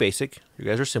basic. You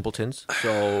guys are simpletons.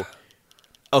 So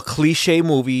a cliche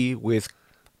movie with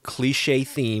cliche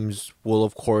themes will,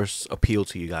 of course, appeal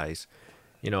to you guys.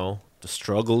 You know, the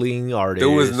struggling artist. There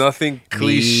was nothing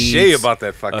cliche meets about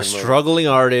that fucking a movie. struggling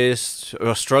artist,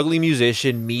 a struggling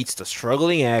musician meets the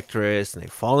struggling actress, and they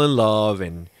fall in love,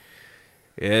 and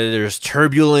there's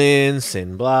turbulence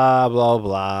and blah blah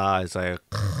blah. It's like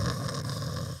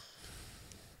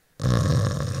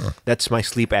that's my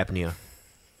sleep apnea.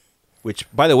 Which,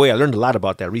 by the way, I learned a lot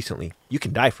about that recently. You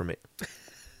can die from it.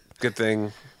 Good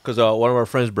thing. Because one of our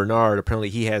friends, Bernard, apparently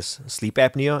he has sleep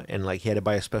apnea, and like he had to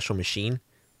buy a special machine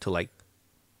to like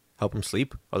help him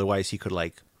sleep. Otherwise, he could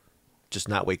like just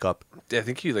not wake up. I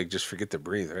think you like just forget to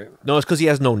breathe, right? No, it's because he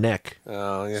has no neck.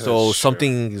 Oh, yeah. So that's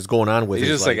something true. is going on with He's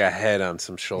his, just like a head on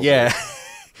some shoulder. yeah.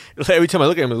 Every time I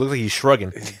look at him, it looks like he's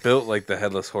shrugging. He's built like the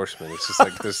Headless Horseman. It's just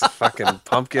like this fucking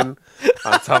pumpkin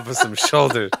on top of some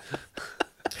shoulders.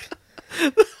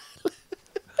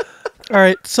 All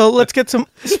right, so let's get some.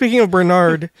 Speaking of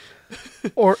Bernard,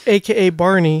 or AKA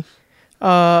Barney,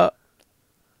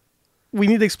 we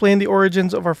need to explain the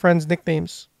origins of our friends'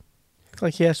 nicknames,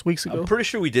 like he asked weeks ago. I'm pretty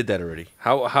sure we did that already.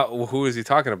 Who is he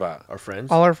talking about? Our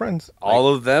friends, All our friends, All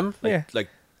of them? yeah, like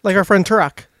like our friend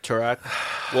Turok. Turok.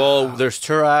 Well, there's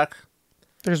Turok,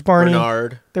 There's Barney.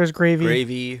 Bernard, There's Gravy.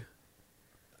 Gravy.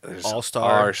 There's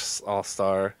All-Star.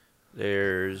 All-Star.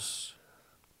 There's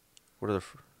what are the?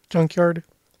 Junkyard.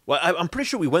 Well, I'm pretty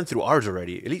sure we went through ours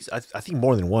already. At least I think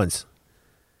more than once.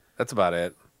 That's about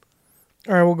it.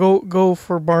 All right, we'll go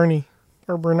for Barney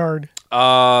or Bernard. The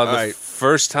right.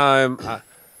 first time...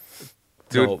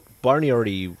 dude. No, Barney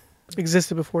already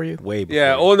Existed before you. way before.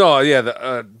 Yeah, oh no,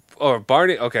 yeah.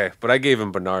 Barney, okay. But I gave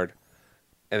him Bernard.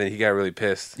 And then he got really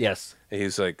pissed. Yes. And he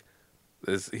was like,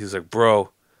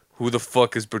 bro, who the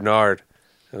fuck is Bernard?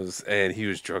 And he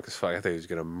was drunk as fuck. I thought he was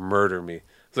going to murder me.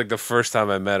 It's like the first time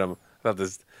I met him. I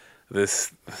thought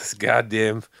this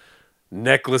goddamn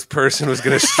necklace person was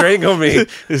going to strangle me.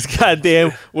 This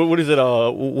goddamn what is it?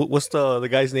 What's the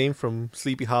guy's name from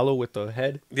Sleepy Hollow with the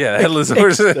head? Yeah, the Headless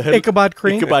Horseman. Ichabod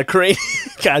Crane. Ichabod Crane.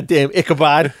 Goddamn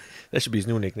Ichabod. That should be his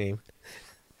new nickname.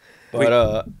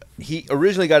 But he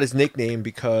originally got his nickname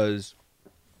because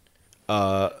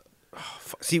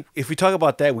see, if we talk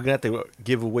about that, we're gonna have to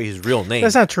give away his real name.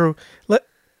 That's not true. Let's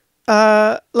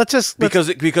because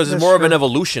it's that's more of an true.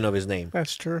 evolution of his name.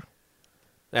 That's true.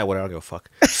 Yeah, whatever. I don't give a fuck.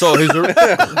 So his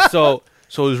so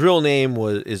his real name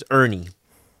is Ernie.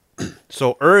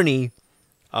 So Ernie,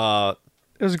 It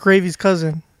was Gravy's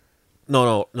cousin.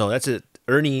 no, that's it.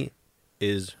 Ernie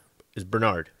is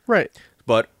Bernard. Right.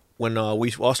 But when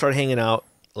we all started hanging out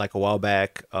like a while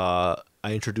back, I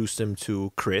introduced him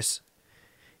to Chris,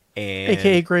 and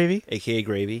AKA Gravy. AKA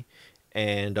Gravy,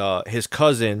 and his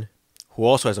cousin, who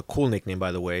also has a cool nickname,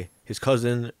 by the way. His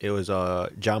cousin, it was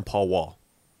John Paul Wall.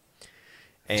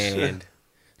 And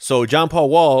so John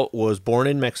Paul Wall was born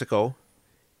in Mexico,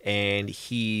 and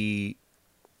he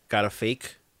got a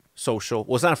fake social.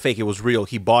 Well, it's not fake. It was real.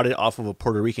 He bought it off of a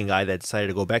Puerto Rican guy that decided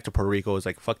to go back to Puerto Rico. It was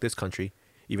like, fuck this country,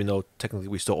 even though technically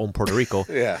we still own Puerto Rico.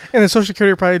 Yeah. And the Social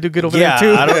Security will probably do good over Yeah,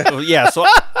 there, too. I don't, yeah. So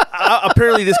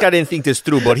apparently this guy didn't think this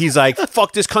through, but he's like,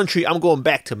 fuck this country. I'm going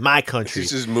back to my country.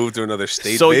 He's just moved to another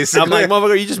state, So basically. I'm like,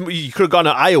 motherfucker, you could have gone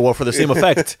to Iowa for the same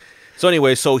effect. So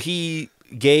anyway, so he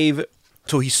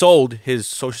sold his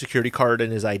Social Security card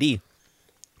and his ID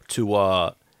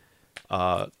to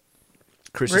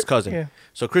Chris's cousin. Yeah.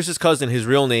 So Chris's cousin, his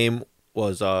real name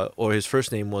was, or his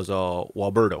first name was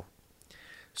Walberto.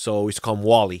 So we used to call him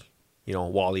Wally. You know,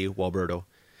 Wally Walberto.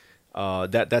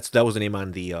 That was the name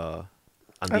on the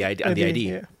ID.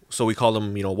 Yeah. So we called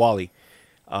him, Wally.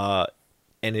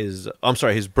 And his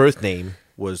birth name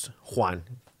was Juan.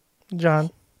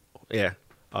 John. Yeah.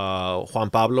 Juan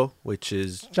Pablo, which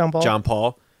is John Paul. John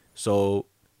Paul. So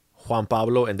Juan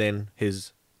Pablo, and then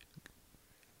his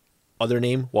other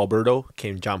name, Walberto,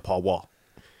 came John Paul Wall.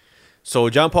 So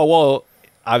John Paul Wall,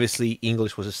 obviously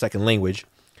English was his second language.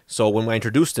 So when I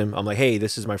introduced him, I'm like, hey,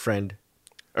 this is my friend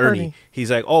Ernie. He's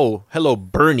like, oh, hello,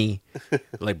 Bernie.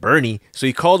 Like, Bernie. So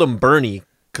he called him Bernie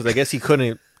because I guess he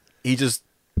just,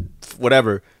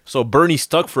 whatever. So Bernie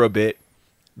stuck for a bit.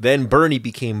 Then Bernie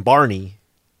became Barney.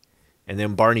 And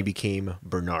then Barney became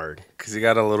Bernard. Because he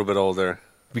got a little bit older.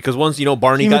 Because once,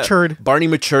 Barney matured. Barney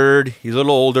matured. He's a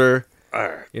little older. All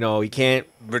right. He can't.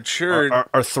 Matured.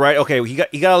 Arthritis. Okay, he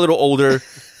got a little older.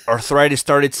 Arthritis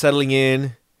started settling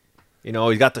in. He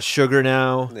got the sugar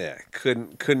now. Yeah,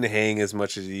 couldn't hang as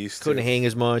much as he used to. Couldn't hang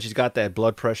as much. He's got that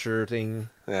blood pressure thing.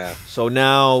 Yeah. So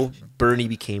now Bernie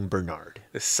became Bernard.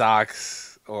 His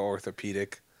socks are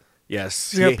orthopedic.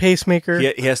 Yes. He's got a pacemaker.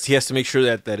 He has to make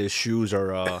sure that his shoes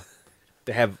are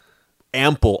they have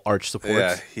ample arch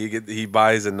supports. Yeah, he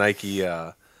buys a Nike.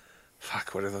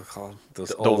 What are they called? Those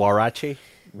The Warache.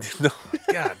 No,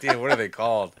 God damn, what are they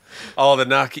called? Oh, the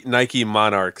Nike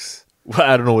Monarchs.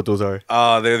 I don't know what those are.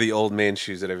 They're the old man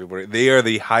shoes that everybody. They are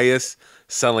the highest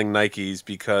selling Nikes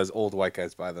because old white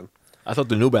guys buy them. I thought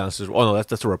the New Balances. Oh no,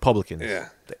 that's the Republicans. Yeah,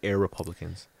 the Air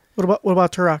Republicans. What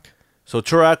about Turok? So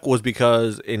Turok was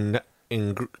because in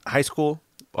high school,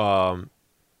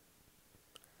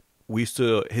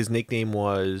 his nickname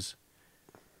was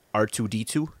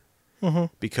R2D2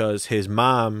 because his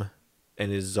mom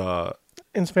and his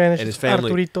In Spanish, and his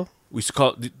family Arturito.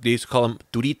 they used to call him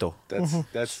Turito.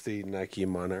 that's the Nike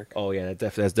Monarch. Oh yeah, that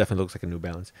definitely looks like a New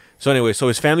Balance. So anyway, so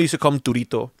his family used to call him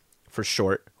Turito for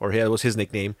short, or that was his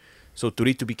nickname. So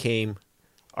Turito became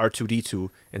R2D2,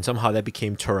 and somehow that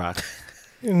became Turok.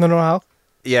 You don't know how?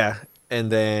 Yeah,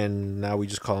 and then now we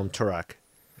just call him Turok,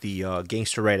 the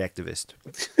gangster right activist.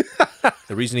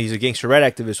 The reason he's a gangster right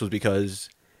activist was because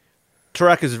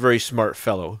Turok is a very smart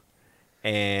fellow,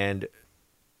 and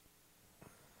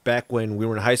back when we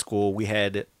were in high school, we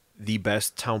had the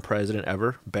best town president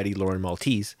ever, Betty Lauren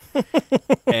Maltese,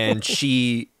 and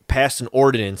she passed an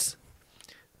ordinance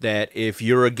that if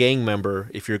you're a gang member,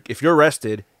 if you're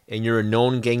arrested and you're a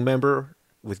known gang member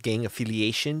with gang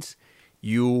affiliations,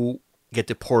 you get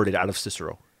deported out of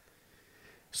Cicero.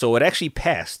 So it actually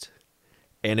passed,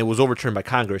 and it was overturned by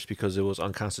Congress because it was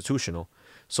unconstitutional.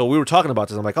 So we were talking about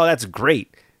this. I'm like, oh, that's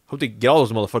great. Hope they get all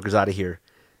those motherfuckers out of here,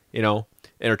 And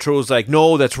Arturo was like,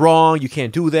 no, that's wrong. You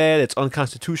can't do that. It's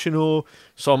unconstitutional.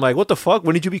 So I'm like, what the fuck?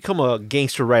 When did you become a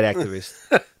gangster right activist?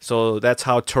 So that's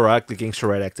how Turok, the gangster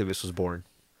right activist, was born.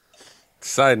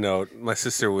 Side note, my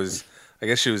sister I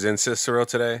guess she was in Cicero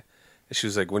today. And she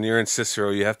was like, when you're in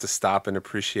Cicero, you have to stop and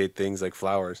appreciate things like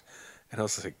flowers. And I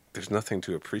was like, there's nothing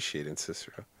to appreciate in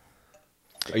Cicero.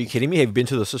 Are you kidding me? Have you been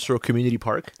to the Cicero Community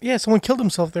Park? Yeah, someone killed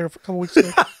himself there a couple weeks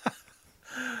ago.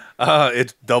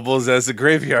 It doubles as a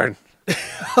graveyard.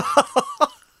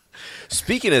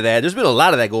 Speaking of that, there's been a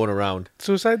lot of that going around.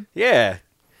 Suicide? Yeah.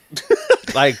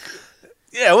 Like,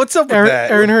 Yeah, what's up with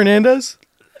that? Aaron Hernandez?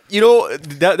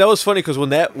 that was funny because when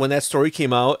that story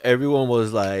came out, everyone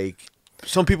was like,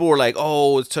 some people were like,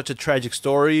 oh, it's such a tragic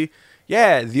story.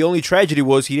 Yeah, the only tragedy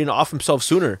was he didn't off himself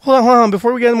sooner. Hold on.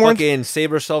 Before we get more, Fucking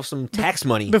save ourselves some tax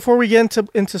money. before we get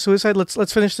into suicide,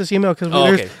 let's finish this email because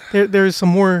okay. there's some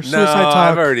more suicide No, talk.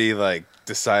 I've already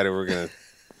decided we're gonna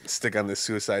stick on this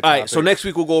suicide. All right, topic. so next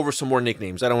week we'll go over some more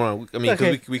nicknames. I don't want to. I mean,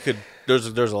 because Okay. we could. There's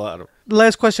a lot of.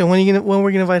 Last question: when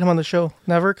we're gonna invite him on the show?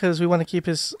 Never, because we want to keep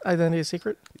his identity a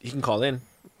secret. He can call in.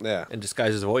 Yeah. and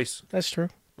disguise his voice. That's true.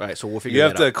 All right, so we'll figure You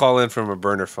have that to out. call in from a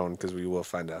burner phone because we will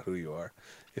find out who you are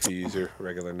if you use your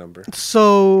regular number.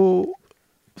 So,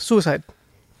 suicide.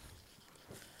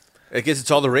 I guess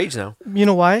it's all the rage now. You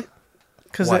know why?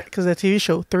 Because Why? that TV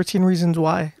show, 13 Reasons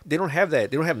Why. They don't have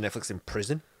that. They don't have Netflix in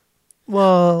prison.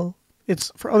 Well,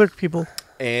 it's for other people.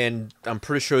 And I'm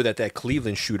pretty sure that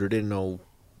Cleveland shooter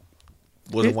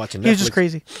wasn't watching Netflix. He was just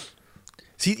crazy.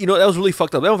 See, that was really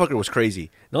fucked up. That motherfucker was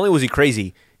crazy. Not only was he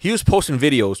crazy, he was posting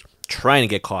videos trying to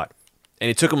get caught. And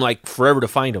it took him like forever to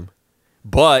find him.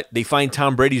 But they find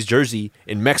Tom Brady's jersey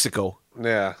in Mexico.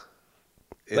 Yeah.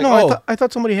 Like, No, I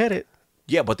thought somebody had it.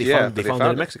 Yeah, but they Yeah, found but they it in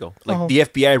found it. Mexico. Like Oh. the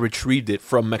FBI retrieved it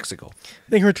from Mexico.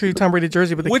 They can retrieve Tom Brady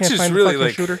jersey, but they Which can't is find really, the fucking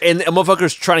like- shooter. And a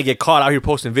motherfucker's trying to get caught out here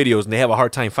posting videos, and they have a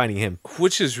hard time finding him.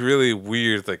 Which is really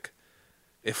weird. Like,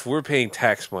 if we're paying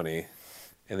tax money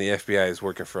and the FBI is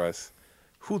working for us,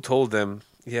 who told them,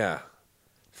 yeah,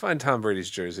 find Tom Brady's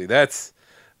jersey? That's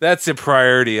a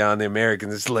priority on the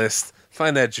Americans list.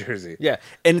 Find that jersey. Yeah,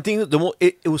 and the thing,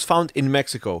 it was found in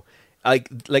Mexico, and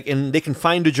they can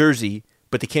find the jersey,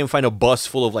 but they can't find a bus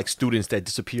full of like students that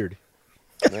disappeared.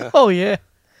 Oh, yeah.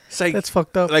 It's like That's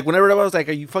fucked up. Like whenever I was like,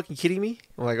 "Are you fucking kidding me?"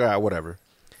 I'm like, "All right, whatever."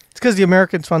 It's because the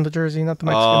Americans found the jersey, not the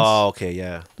Mexicans. Oh, okay,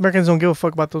 yeah. The Americans don't give a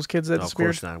fuck about those kids that No, of disappeared.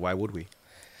 course not. Why would we?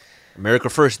 America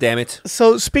first, damn it.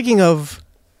 So, speaking of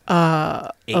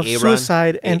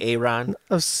suicide and Aaron.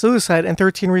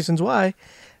 13 Reasons Why,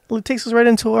 it takes us right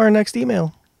into our next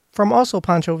email from also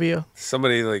Pancho Villa.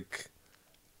 Somebody, like,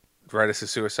 write us a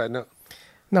suicide note.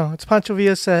 No, it's Pancho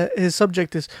Villa. His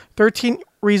subject is 13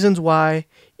 Reasons Why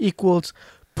equals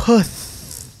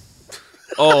puth.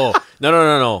 Oh,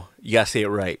 no. You gotta say it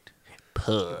right.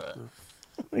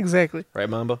 Exactly. Right,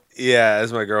 Mamba? Yeah,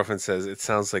 as my girlfriend says, it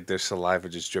sounds like there's saliva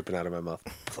just dripping out of my mouth.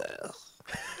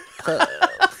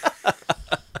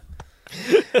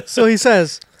 So he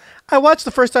says, I watched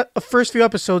the first few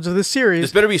episodes of this series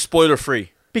This better be spoiler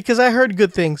free. because I heard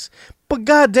good things. But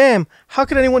goddamn, how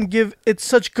could anyone give it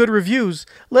such good reviews,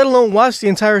 let alone watch the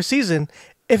entire season,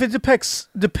 if it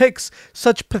depicts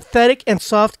such pathetic and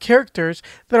soft characters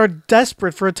that are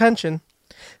desperate for attention?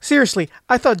 Seriously,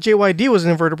 I thought JYD was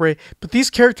an invertebrate, but these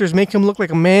characters make him look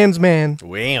like a man's man.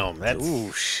 Wham, that's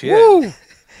Ooh, shit. Woo!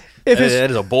 If his, that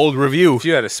is a bold review. If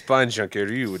you had a spine junkyard,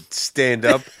 you would stand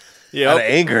up Yep. out of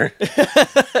anger.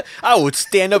 I would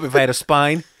stand up if I had a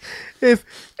spine. if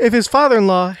his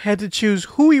father-in-law had to choose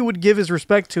who he would give his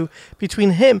respect to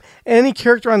between him and any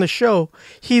character on the show,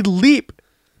 he'd leap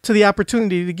to the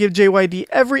opportunity to give JYD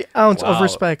every ounce of Wow.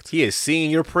 respect. He is singing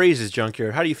your praises,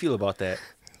 Junkyard. How do you feel about that?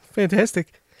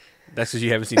 Fantastic. That's because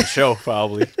you haven't seen the show,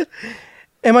 probably.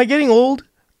 Am I getting old?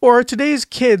 Or are today's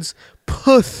kids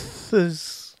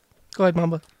puths? Go ahead,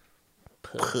 Mamba.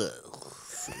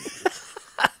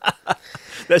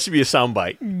 That should be a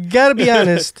soundbite. Gotta be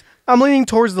honest, I'm leaning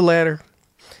towards the latter.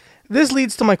 This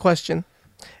leads to my question.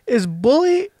 Is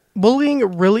bullying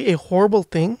really a horrible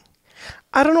thing?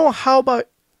 I don't know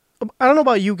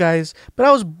about you guys, but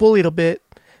I was bullied a bit,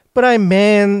 but I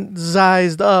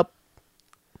man-sized up.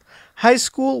 High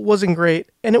school wasn't great,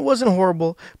 and it wasn't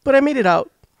horrible, but I made it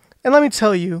out. And let me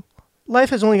tell you, life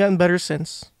has only gotten better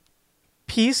since.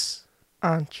 Peace,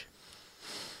 Anch.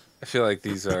 I feel like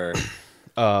these are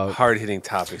hard-hitting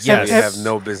topics. yes. that we have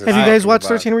no business. Have you guys talking watched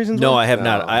about. 13 Reasons No, Why? I have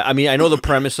not. I mean, I know the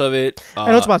premise of it.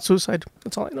 I know it's about suicide.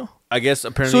 That's all I know. I guess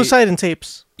apparently Suicide and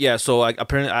tapes. Yeah, so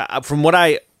apparently, from what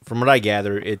I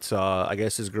gather, it's I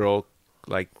guess this girl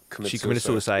she committed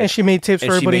suicide, And she made tapes and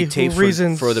for she everybody made tapes who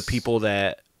reasons. for the people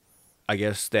that I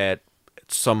guess that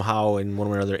somehow in one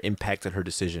way or another impacted her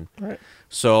decision. Right.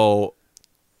 So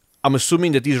I'm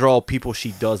assuming that these are all people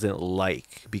she doesn't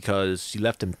like because she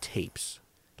left them tapes.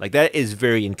 Like that is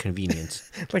very inconvenient.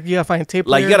 Like you gotta find a tape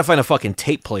Like player. you got to find a fucking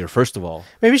tape player first of all.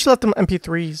 Maybe she left them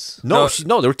MP3s. No,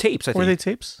 they were tapes. I think. Were they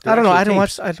tapes? They're I don't know. I actually didn't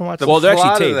tapes. watch. I didn't watch. The Well, they're actually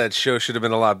plot taped. of that show should have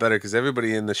been a lot better because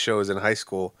everybody in the show is in high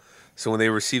school. So when they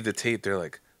receive the tape, they're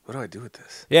like, "What do I do with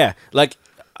this?" Yeah, like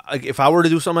if I were to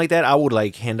do something like that, I would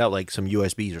like hand out like some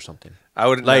USBs or something. I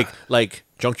would Like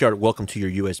Junkyard, welcome to your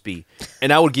USB,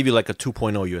 and I would give you like a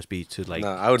 2.0 USB to like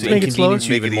I would to make it slower? inconvenience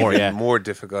you make it even more. Yeah, more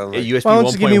difficult. Yeah, Like, USB Why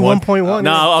don't you give me 1.1?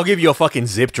 No, I'll give you a fucking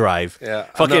zip drive. Yeah,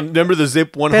 fucking I'm not- remember the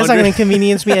zip 100? That's not gonna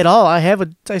inconvenience me at all. I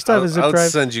still have a zip I'll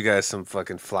drive. send you guys some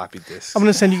fucking floppy disks. I'm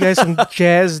gonna send you guys some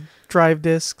jazz drive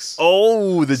discs.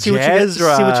 Oh, the jazz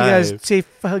drive. See what you guys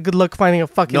say. Good luck finding a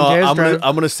fucking No, jazz I'm drive.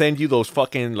 gonna send you those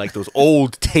fucking like those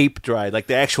old tape drive, like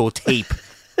the actual tape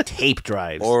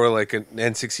drives. or like an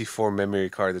N64 memory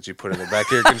card that you put in the back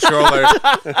of your controller.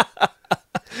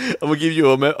 I'm gonna give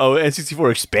you a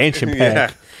N64 expansion Yeah.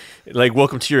 pack. Like,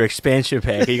 welcome to your expansion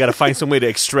pack. You got to find some way to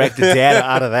extract the data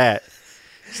out of that.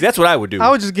 See, that's what I would do. I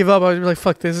would just give up. I would be like,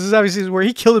 fuck this. This is obviously where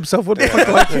he killed himself. What the fuck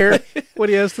do I care what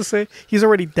he has to say? He's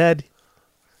already dead.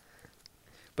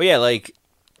 But yeah, like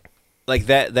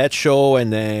that show,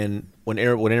 and then when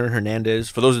Aaron Hernandez,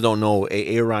 for those who don't know,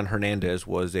 Aaron Hernandez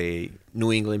was a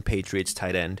New England Patriots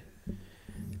tight end,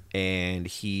 and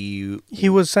he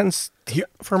was sentenced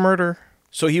for murder.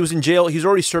 So he was in jail. He's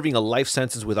already serving a life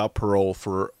sentence without parole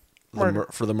for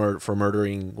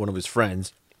murdering one of his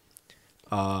friends,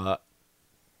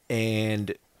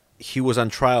 and he was on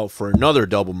trial for another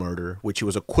double murder, which he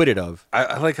was acquitted of.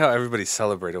 I like how everybody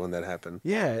celebrated when that happened.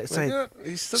 Yeah, it's like yeah,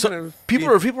 he's still so gonna people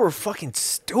were fucking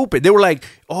stupid. They were like,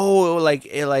 "Oh, like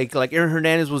Aaron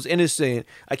Hernandez was innocent.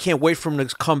 I can't wait for him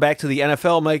to come back to the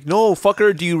NFL." I'm like, "No,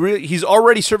 fucker. Do you really? He's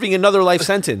already serving another life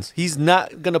sentence. He's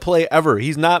not gonna play ever.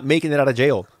 He's not making it out of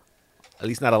jail. At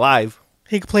least not alive."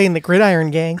 He could play in the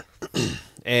Gridiron Gang.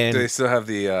 And Do they still have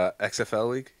the XFL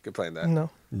league? Good playing that.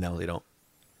 No. no, they don't.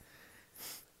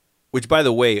 Which, by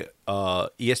the way,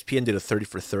 ESPN did a 30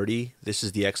 for 30. This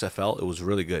is the XFL. It was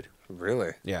really good.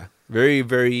 Really? Yeah, very,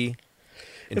 very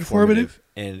Informative.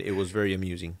 and it was very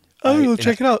amusing. Oh,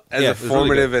 check it out. As Yeah, it was really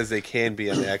informative as they can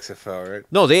be on the XFL, right?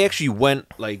 No, they actually went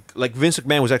like Vince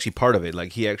McMahon was actually part of it.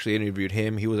 Like he actually interviewed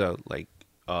him. He was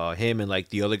him and like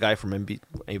the other guy from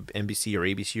NBC or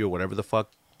ABC or whatever the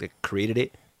fuck that created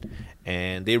it,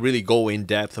 and they really go in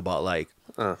depth about like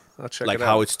I'll check like it out.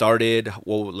 how it started,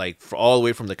 well, like for all the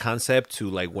way from the concept to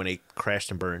like when it crashed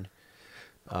and burned.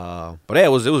 But yeah, it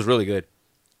was really good.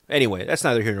 Anyway, that's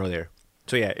neither here nor there.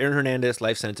 So yeah, Aaron Hernandez,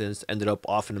 life sentence, ended up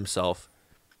offing himself.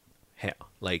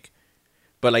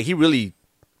 But he really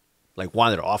like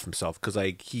wanted to off himself because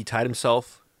like he tied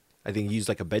himself. I think he used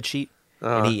like a bed sheet,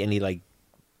 and he like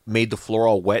made the floor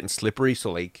all wet and slippery,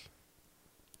 so like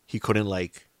he couldn't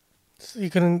like So he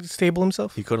couldn't stable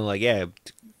himself.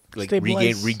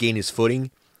 Stabilize. regain his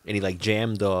footing, and he like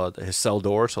jammed his cell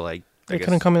door, so like They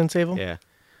couldn't come in and save him. Yeah.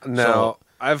 Now,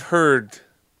 I've heard,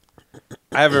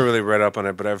 I haven't really read up on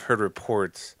it, but I've heard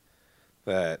reports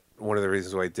that one of the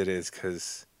reasons why he did it is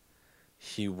because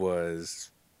he was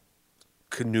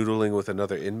canoodling with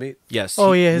another inmate. Yes.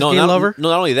 Oh, yeah, his gay lover? No,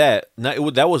 not only that.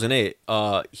 That wasn't it.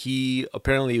 He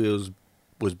apparently was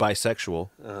bisexual,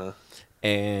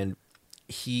 and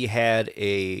he had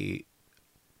a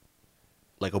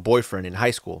boyfriend in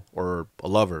high school or a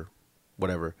lover,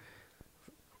 whatever,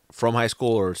 from high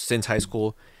school or since high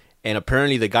school, and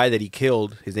apparently the guy that he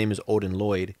killed, his name is Odin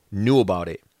Lloyd, knew about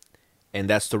it, and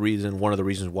that's one of the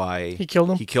reasons why He killed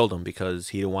him? He killed him because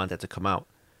he didn't want that to come out.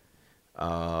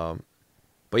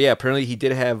 But yeah, apparently he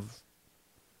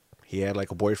had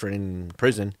like a boyfriend in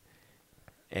prison,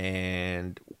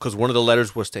 and because one of the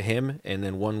letters was to him, and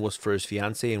then one was for his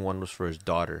fiance, and one was for his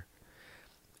daughter.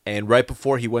 And right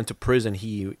before he went to prison,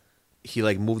 he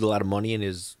like moved a lot of money in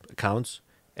his accounts,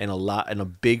 and a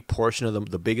big portion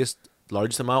of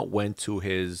largest amount went to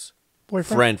his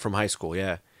Boyfriend? friend from high school.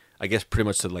 Yeah, I guess pretty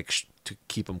much to to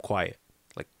keep him quiet,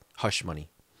 like hush money.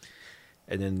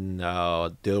 And then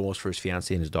the other one was for his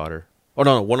fiance and his daughter. Oh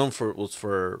no, one of them was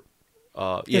for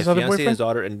His his other fiance and boyfriend? his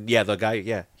daughter, and yeah, the guy.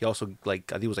 Yeah, he also I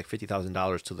think it was like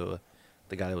 $50,000 to the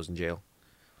guy that was in jail.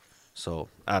 So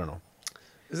I don't know.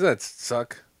 Doesn't that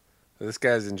suck? This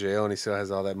guy's in jail and he still has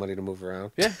all that money to move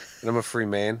around. Yeah. And I'm a free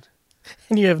man.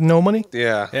 And you have no money.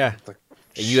 Yeah. Yeah. Like,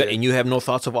 And you have no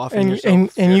thoughts of offing And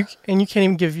yourself. you can't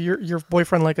even give your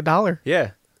boyfriend like $1.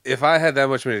 Yeah. if I had that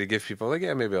much money to give people, like,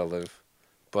 yeah, maybe I'll live.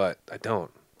 But I don't.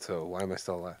 So why am I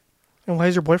still alive? And why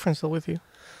is your boyfriend still with you?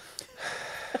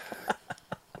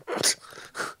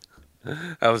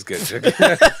 That was good, Chick.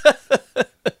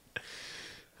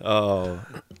 Oh.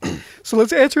 So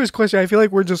let's answer his question. I feel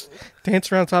like we're just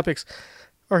dancing around topics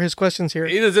or his questions here.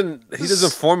 He doesn't All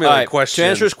formulate right, questions. to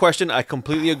answer his question, I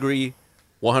completely agree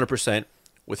 100%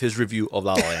 with his review of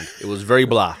La La Land. It was very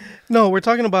blah. No, we're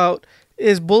talking about,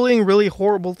 is bullying really a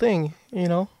horrible thing? You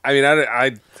know? I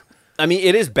mean, I mean,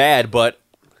 it is bad, but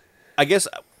I guess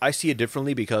I see it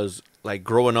differently because, like,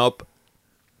 growing up,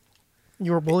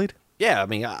 You were bullied? yeah, I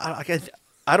mean, I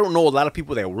don't know a lot of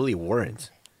people that really weren't.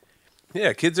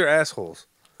 yeah, kids are assholes.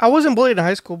 I wasn't bullied in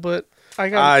high school, but I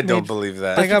got I don't believe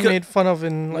that. I got because- made fun of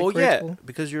in like grade school.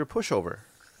 because you're a pushover.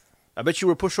 I bet you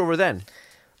were a pushover then.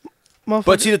 Motherfucker.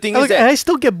 But see, the thing I is look, that- and I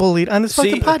still get bullied on this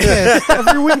See- fucking podcast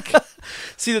every week.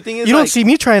 See, the thing is, You don't see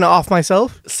me trying to off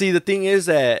myself. See, the thing is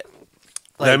that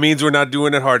that means we're not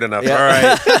doing it hard enough. Yeah.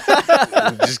 All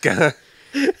right. Just gotta.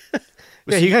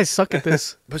 Yeah, you guys suck at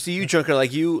this. But see, you Junker,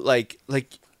 like you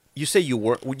say you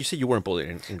weren't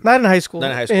bullied. Not in high school. Not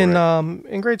in high school,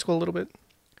 In grade school a little bit.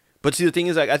 But see, the thing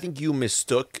is, like, I think you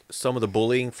mistook some of the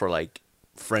bullying for like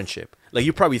friendship. Like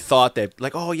you probably thought that,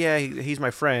 like, oh yeah, he's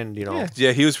my friend, you know. Yeah.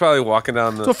 Yeah, he was probably walking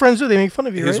down That's what friends do. They make fun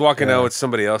of you, He was right? walking out with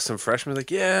somebody else, some freshman,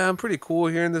 like, yeah, I'm pretty cool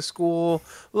here in the school.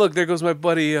 Look, there goes my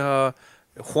buddy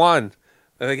Juan.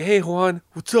 They're like, hey Juan,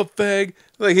 what's up, fag?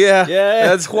 Like, yeah,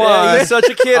 that's Juan. Yeah, he's such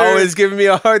a kidder. Always giving me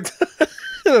a hard time.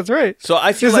 That's right. So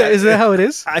I feel Is that how it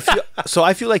is?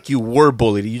 I feel like you were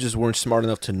bullied. You just weren't smart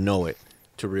enough to know it,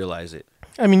 to realize it.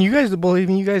 I mean, you guys believe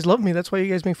me. You guys love me. That's why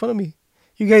you guys make fun of me.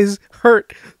 You guys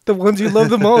hurt the ones you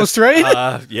love the most,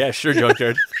 right? Yeah, sure,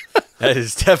 Junkyard. That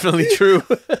is definitely true.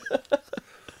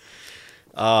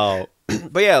 But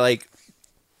yeah, like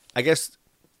I guess,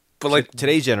 But like,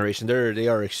 today's generation, they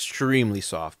are extremely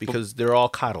soft because they're all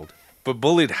coddled. but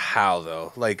bullied how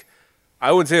though? Like,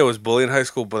 I wouldn't say I was bullied in high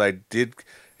school, but I did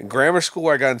in grammar school.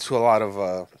 I got into a lot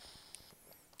of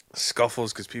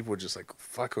scuffles because people would just like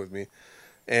fuck with me,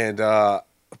 and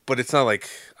but it's not like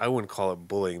I wouldn't call it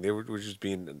bullying. They were just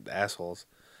being assholes.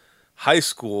 High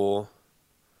school,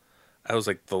 I was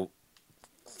like the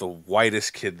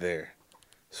whitest kid there,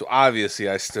 so obviously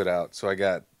I stood out. So I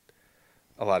got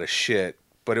a lot of shit,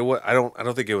 but I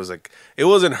don't think it was like, it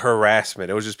wasn't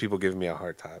harassment. It was just people giving me a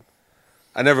hard time.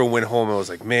 I never went home and was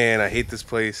like, man, I hate this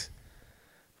place.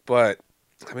 But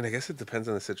I mean, I guess it depends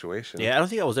on the situation. Yeah, I don't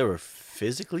think I was ever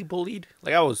physically bullied.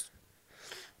 Like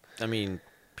I mean,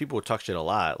 people would talk shit a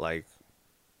lot, like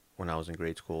when I was in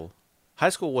grade school. High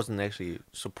school wasn't actually,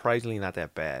 surprisingly, not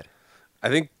that bad. I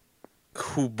think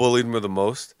who bullied me the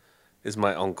most is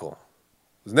my uncle.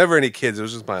 There's never any kids. It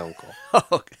was just my uncle.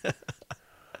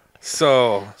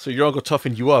 So your uncle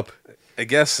toughened you up. I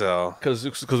guess so. Because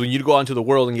when you go out into the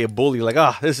world and get bullied,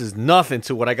 like, this is nothing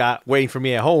to what I got waiting for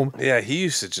me at home. Yeah, he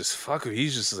used to just fuck with me. He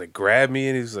used to just like grab me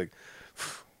and he was like,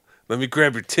 let me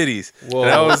grab your titties. Whoa.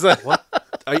 And I was like, What?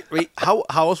 Wait, how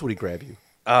else would he grab you?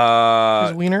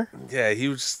 His wiener. Yeah, he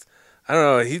was just, I don't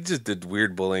know, he just did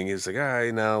weird bullying. He was like, all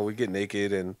right, now we get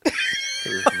naked and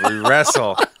we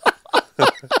wrestle. It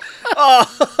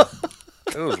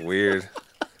was weird.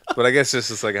 But I guess this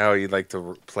is like how he'd like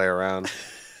to play around.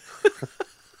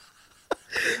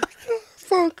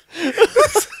 Fuck.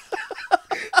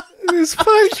 This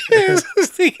podcast is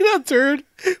taking a turn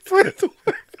for the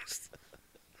worst.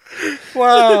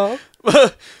 Wow.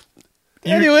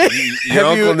 Anyway. Your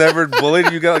uncle never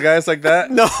bullied you guys like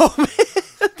that? No, man.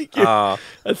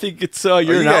 I think it's you're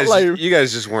you an guys, outlier. You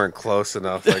guys just weren't close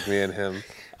enough like me and him.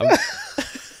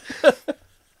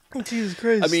 Jesus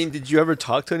Christ. I mean, did you ever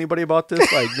talk to anybody about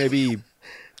this? Like maybe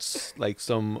like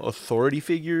some authority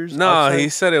figures? No, outside? he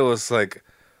said it was like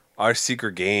our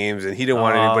secret games, and he didn't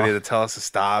want anybody to tell us to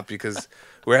stop because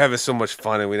we're having so much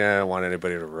fun, and we didn't want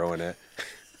anybody to ruin it.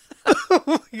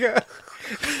 oh my God.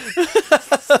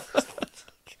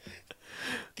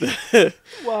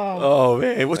 Wow. Oh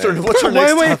man, what's our next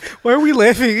topic? Why are we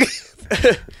laughing?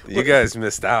 You guys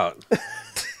missed out.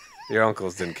 Your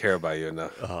uncles didn't care about you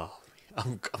enough.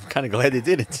 I'm kind of glad they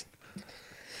didn't.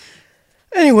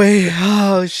 Anyway,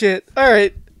 oh shit. All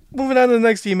right, moving on to the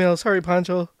next email. Sorry,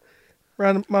 Pancho.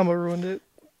 Mama ruined it.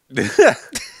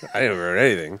 I didn't ruin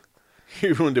anything.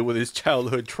 He ruined it with his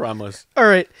childhood traumas. All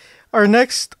right, our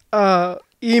next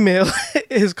email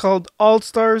is called All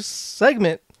Stars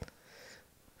Segment.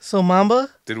 So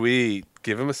Mamba? Did we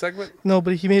give him a segment? No,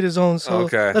 but he made his own. So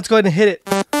Okay. let's go ahead and hit it.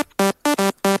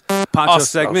 Poncho Oh,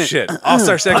 segment. shit.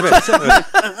 All-Star segment.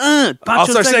 Poncho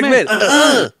All-Star segment.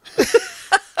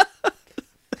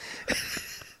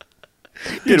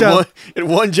 You had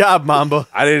one job, Mamba.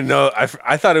 I didn't know.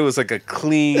 I thought it was like a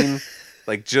clean,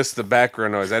 like just the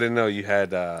background noise. I didn't know you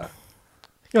had.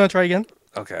 You want to try again?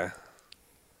 Okay.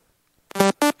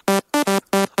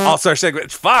 All-Star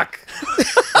segment. Fuck.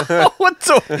 What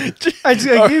the? I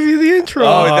gave you the intro.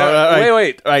 Oh, right.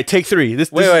 wait. All right, take three.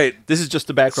 This is just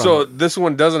the background. So this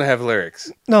one doesn't have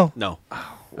lyrics. No. no.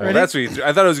 Well, Ready? that's what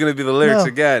I thought it was going to be the lyrics No.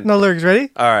 again. No lyrics. Ready?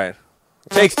 All right.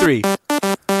 Take three.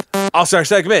 All-Star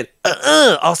segment.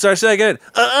 All-Star segment.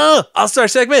 All-Star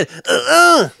segment.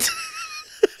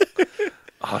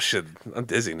 Oh shit! I'm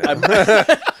dizzy now.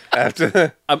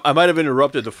 After I might have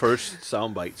interrupted the first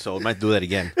soundbite, so I might do that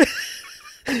again.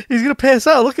 He's gonna pass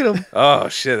out. Look at him. oh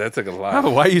shit, that took a lot.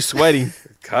 Why are you sweating?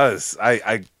 Cause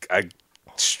I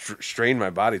strained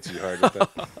my body too hard with that.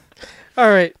 All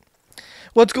right.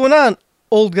 What's going on,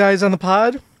 old guys on the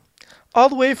pod? All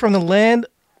the way from the land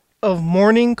of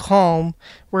morning calm,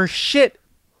 where shit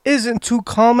isn't too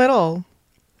calm at all.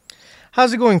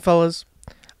 How's it going, fellas?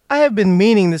 I have been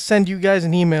meaning to send you guys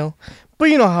an email, but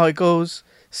you know how it goes.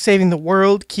 Saving the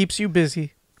world keeps you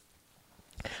busy.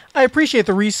 I appreciate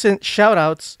the recent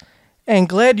shout-outs, and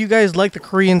glad you guys like the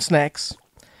Korean snacks.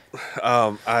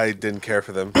 I didn't care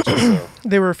for them. Just so.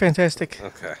 They were fantastic.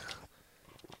 Okay.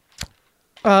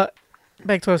 Back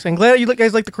to what I was saying. Glad you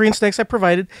guys like the Korean snacks I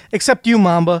provided, except you,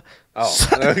 Mamba. Oh,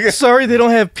 okay. Sorry they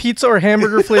don't have pizza or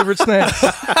hamburger flavored snacks.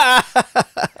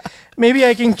 Maybe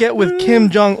I can get with Kim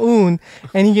Jong-un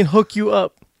and he can hook you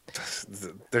up.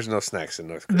 There's no snacks in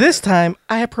North Korea. This time,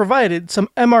 I have provided some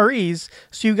MREs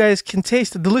so you guys can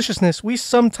taste the deliciousness we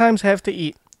sometimes have to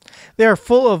eat. They are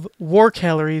full of war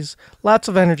calories, lots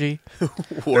of energy.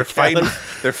 They're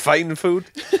fighting food.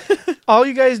 All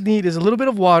you guys need is a little bit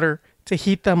of water to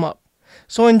heat them up.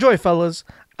 So enjoy, fellas.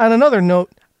 On another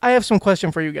note, I have some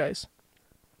question for you guys.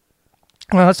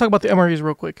 Let's talk about the MREs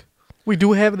real quick. We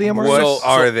do have the MREs. What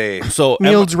are they? So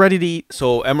Meals ready to eat.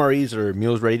 So MREs or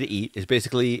meals ready to eat is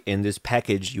basically in this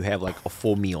package you have like a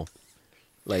full meal.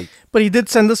 Like But he did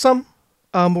send us some,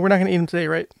 but we're not going to eat them today,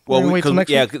 right? We're well, gonna wait till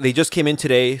next week? they just came in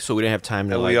today, so we didn't have time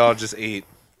to And like. we all just ate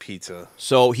pizza.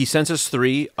 So he sent us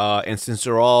 3, and since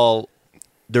I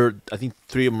think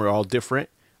 3 of them are all different.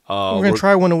 We're going to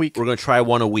try one a week. We're gonna try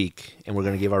one a week, and we're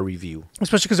gonna give our review.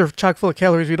 Especially because they're chock full of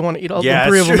calories. We don't want to eat all Yeah,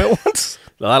 3 of that's them true. at once.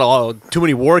 Too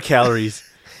many war calories.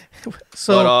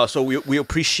 So, So we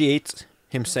appreciate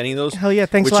him sending those. Hell yeah,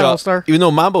 thanks a lot, All-Star. Even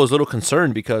though Mambo was a little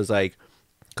concerned because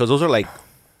those are like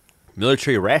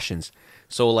military rations.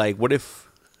 So like, what if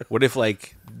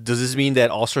like, does this mean that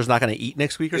All-Star's not gonna eat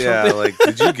next week or Yeah, something? like,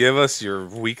 did you give us your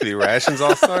weekly rations,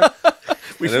 All Star?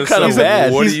 We feel kind of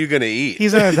bad. What are you gonna eat?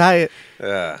 he's on a diet.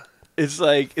 Yeah. It's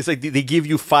like they give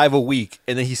you 5 a week,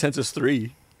 and then he sends us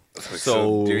 3.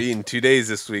 So you're eating 2 days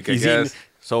this week, I He's guess. eating,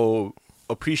 so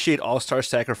appreciate All-Star's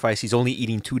sacrifice. He's only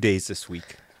eating 2 days this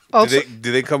week. Also,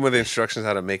 Do they come with instructions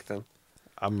how to make them?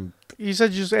 you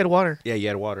said you just add water. Yeah, you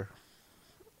had water.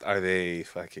 Are they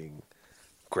fucking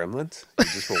gremlins? You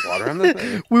just put water on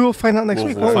them? We will find out next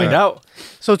week. We'll won't we? find out.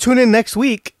 So tune in next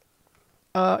week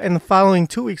and the following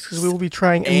 2 weeks because we will be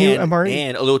trying a new MRE.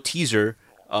 And a little teaser.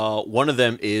 One of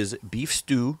them is beef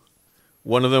stew.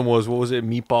 One of them was, what was it,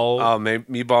 meatball? Oh,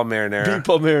 meatball marinara.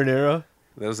 Meatball marinara.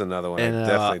 That was another one And, I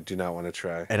definitely do not want to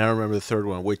try. And I don't remember the third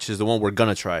one, which is the one we're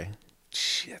gonna try.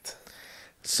 Shit.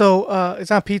 So it's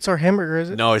not pizza or hamburger, is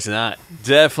it? No, it's not.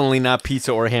 Definitely not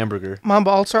pizza or hamburger.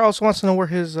 Mamba All-Star also wants to know where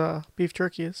his beef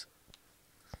jerky is.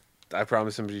 I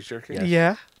promised him beef jerky.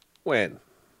 Yeah. When?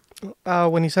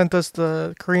 When he sent us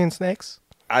the Korean snacks.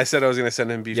 I said I was going to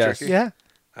send him beef Yes. jerky? Yeah,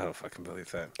 I don't fucking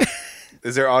believe that.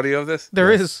 Is there audio of this?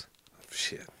 there is.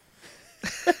 Shit.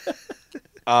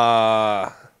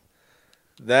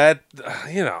 That,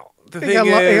 the It thing got,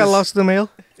 is... it got lost in the mail.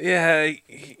 Yeah,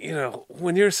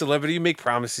 when you're a celebrity, you make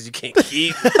promises you can't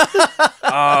keep.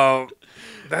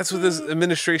 That's what this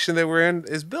administration that we're in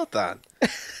is built on.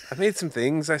 I made some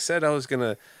things. I said I was going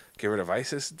to get rid of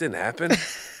ISIS. It didn't happen. I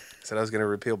said I was going to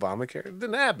repeal Obamacare. It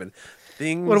didn't happen.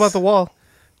 Things. What about the wall?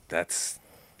 That's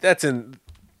in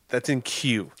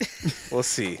queue. We'll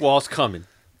see. Wall's coming.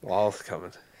 Wall's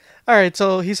coming. All right,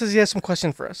 so he says he has some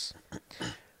question for us.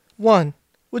 1,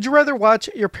 would you rather watch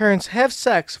your parents have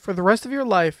sex for the rest of your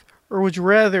life, or would you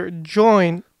rather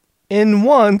join in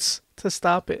once to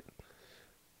stop it?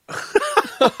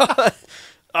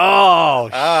 Oh,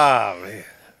 Ah, man.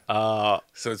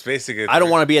 So it's basically I don't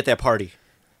want to be at that party.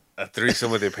 a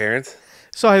threesome with your parents.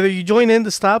 So either you join in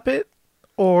to stop it,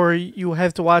 or you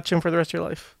have to watch him for the rest of your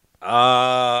life.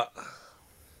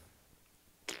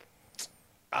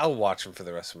 I'll watch them for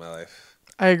the rest of my life.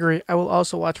 I agree. I will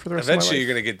also watch for the rest Eventually, of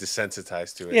you're my life. gonna get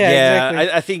desensitized to it. Yeah.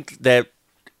 exactly. I think that.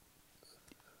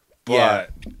 But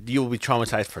You'll be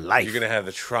traumatized for life. you're gonna have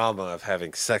the trauma of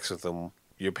having sex with them,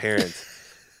 your parents,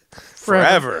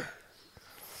 forever.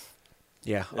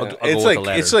 Yeah, Yeah. I'll go It's with the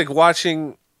latter. like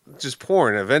watching just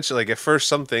porn. Eventually, like at first,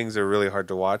 some things are really hard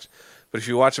to watch, but if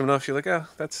you watch them enough, you're like, oh,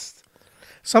 that's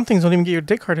Some things don't even get your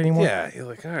dick hard anymore. yeah. You're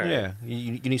like, all right, Yeah,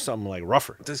 you need something like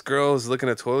rougher. This girl is looking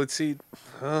at toilet seat.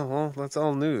 Oh well, that's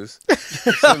all news.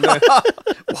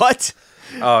 What?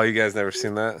 Oh, you guys never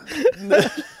seen that?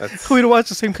 That's We don't watch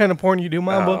the same kind of porn you do,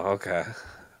 Mamba. oh, okay.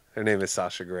 Her name is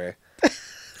Sasha Grey.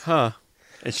 Huh?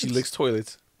 And she licks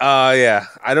toilets. Yeah.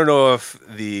 I don't know if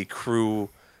the crew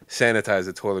sanitized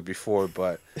the toilet before,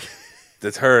 but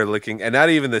that's her licking, and not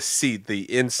even the seat, the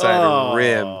inside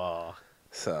rim.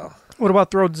 So What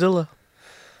about Throatzilla?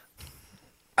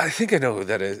 I think I know who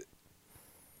that is.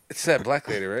 It's that black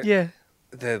lady, right? Yeah,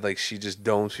 That like she just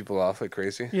domes people off like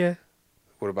crazy. yeah.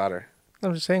 What about her?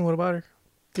 I'm just saying, what about her?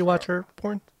 Do you watch her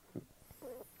porn?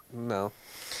 No.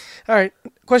 All right.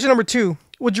 Question number 2.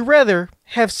 Would you rather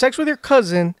have sex with your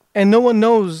cousin and no one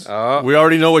knows? Oh, We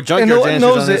already know what and Junkyard's no one answers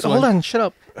knows on it. this one. Hold on, shut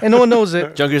up. And no one knows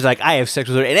it. Junkyard's like, I have sex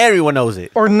with her, and everyone knows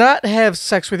it. Or not have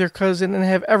sex with your cousin and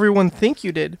have everyone think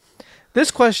you did.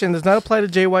 This question does not apply to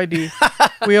JYD.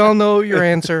 We all know your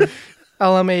answer.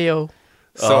 LMAO.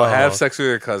 So Oh. have sex with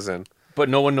your cousin. but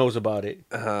no one knows about it.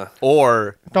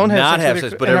 Or Don't have not sex have with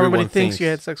sex, your, but and everyone everybody thinks you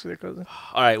had sex with your cousin.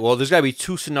 All right, well, there's got to be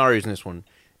two scenarios in this one.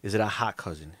 Is it a hot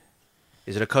cousin?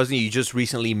 Is it a cousin you just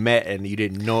recently met and you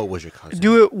didn't know it was your cousin?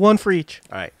 Do it one for each.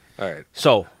 All right. All right.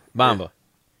 So, Mamba,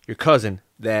 your cousin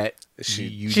that Is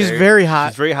she- She's very hot.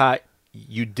 She's very hot.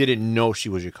 You didn't know she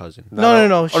was your cousin. No.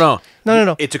 Oh, no.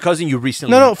 No. It's a cousin you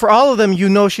recently No. For all of them, you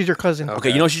know she's your cousin. Okay,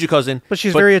 you know she's your cousin. But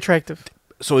she's very attractive.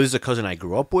 So is this a cousin I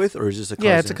grew up with, or is this a cousin?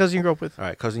 Yeah, it's a cousin you grew up with. All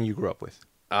right, cousin you grew up with.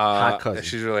 Hot cousin. If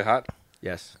she's really hot,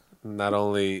 Yes. not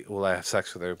only will I have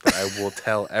sex with her, but I will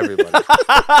tell everybody.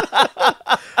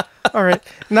 All right.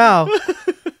 Now,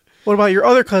 what about your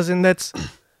other cousin that's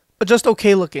just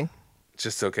okay looking?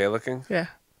 Just okay looking. Yeah.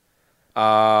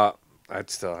 I'd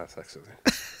still have sex with her.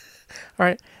 All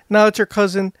right. Now it's your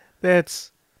cousin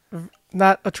that's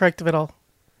not attractive at all.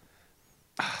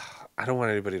 I don't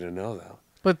want anybody to know though.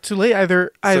 But too late.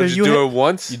 Either So just you do ha- it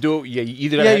once. You do. Yeah. You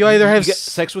either. Yeah, you either have get s-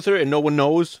 sex with her and no one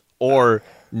knows, or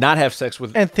not have sex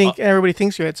with. and think everybody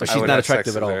thinks you had sex. But I she's would not have sex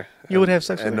attractive with at all. her, You would have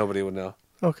sex with and her? nobody would know.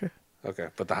 Okay. Okay,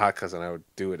 but the hot cousin, I would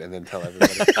do it and then tell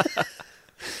everybody.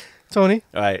 Tony?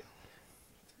 All right.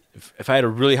 If I had a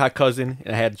really hot cousin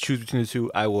and I had to choose between the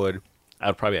two, I would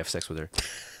probably have sex with her,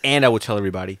 and I would tell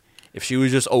everybody. If she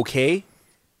was just okay,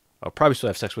 I'll probably still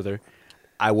have sex with her.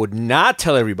 I would not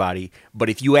tell everybody, but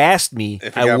if you asked me,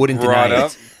 If it I got wouldn't deny brought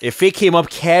up? it. If it came up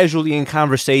casually in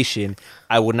conversation,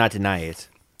 I would not deny it.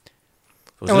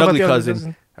 If it was And an what about ugly the other cousin,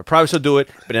 cousin? I'd probably still do it,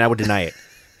 but then I would deny it.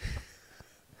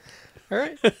 All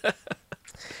right.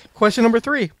 Question number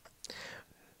 3.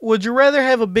 Would you rather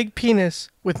have a big penis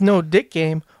with no dick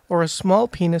game or a small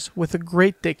penis with a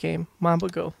great dick game? Mamba,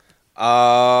 go.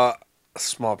 A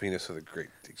small penis with a great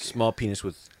dick. Small penis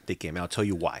with dick game. And I'll tell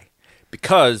you why.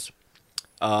 Because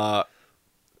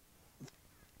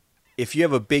if you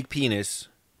have a big penis,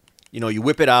 you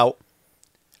whip it out.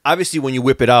 Obviously, when you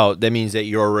whip it out, that means that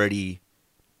you're already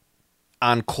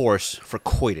on course for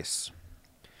coitus.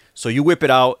 So you whip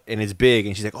it out, and it's big,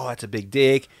 and she's like, oh, that's a big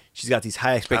dick. She's got these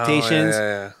high expectations.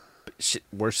 Oh, yeah.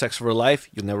 Worst sex of her life,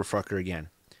 you'll never fuck her again.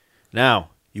 Now,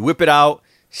 you whip it out,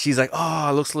 she's like, oh,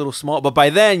 it looks a little small. But by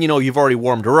then, you've already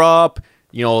warmed her up.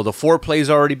 The foreplay's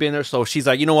already been there. So she's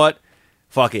like, you know what?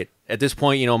 Fuck it. At this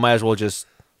point, might as well just...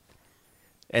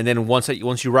 And then once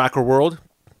you rock her world,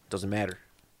 doesn't matter.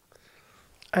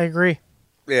 I agree.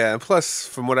 Yeah, and plus,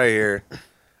 from what I hear,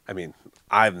 I mean,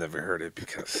 I've never heard it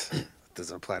because it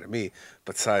doesn't apply to me,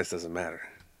 but size doesn't matter.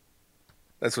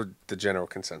 That's what the general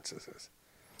consensus is.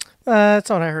 That's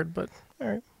not what I heard, but all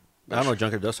right. I don't know,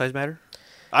 Junker, does size matter?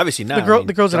 Obviously not.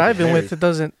 The girls that I've been with, it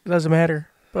doesn't matter.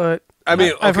 But I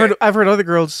mean, I've heard other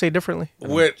girls say differently.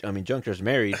 Junker's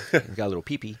married. He's got a little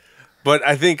pee-pee. But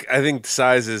I think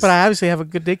size is. But I obviously have a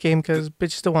good dick game because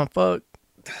bitches still want fuck,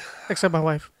 except my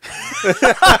wife. Woo,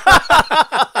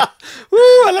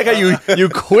 I like how you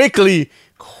quickly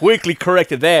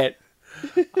corrected that.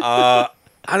 I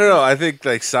don't know. I think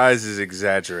like size is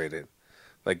exaggerated.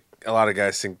 Like a lot of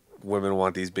guys think women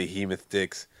want these behemoth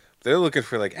dicks. They're looking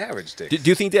for like average dicks. Do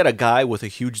you think that a guy with a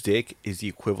huge dick is the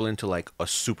equivalent to like a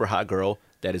super hot girl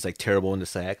that is like terrible in the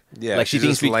sack? Yeah, like she she's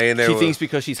thinks just laying there she with- thinks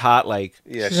because she's hot, like,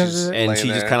 Yeah, She's she's just- and laying she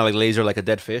just there. kind of like lays her like a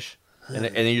dead fish, and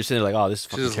then you're sitting there like, oh, this is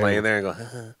fucking She's just terrible. laying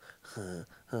there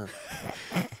and go.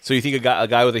 So you think a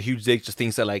guy with a huge dick just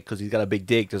thinks that like because he's got a big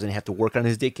dick doesn't have to work on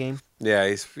his dick game, Yeah,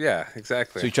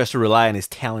 exactly. so he tries to rely on his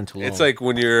talent alone. It's like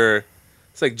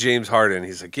it's like James Harden.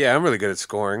 He's like, yeah, I'm really good at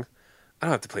scoring. I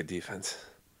don't have to play defense.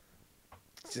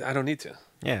 I don't need to.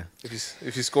 yeah.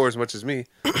 If you score as much as me,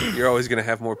 you're always going to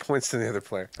have more points than the other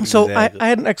player. So Exactly. I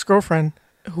had an ex-girlfriend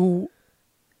who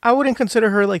I wouldn't consider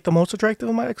her like the most attractive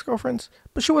of my ex-girlfriends,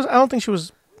 but I don't think she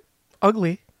was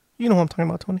ugly. You know who I'm talking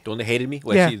about, Tony. The one that hated me?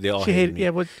 Well, Yeah, actually, they all she hated me.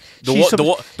 Yeah, but The she, one- sup- the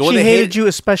one she that hated hated- you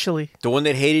especially. The one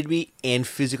that hated me and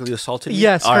physically assaulted me?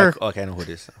 Yes, All right, her. okay, I know who it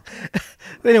is.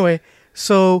 Anyway,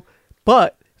 so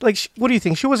but like, what do you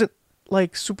think? She wasn't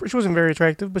like super. She wasn't very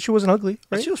attractive, but she wasn't ugly,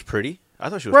 right? She was pretty. I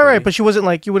thought she was Right, pretty. right. But she wasn't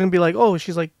like you wouldn't be like, oh,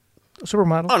 she's like a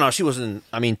supermodel. Oh, no, she wasn't.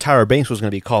 I mean, Tyra Banks was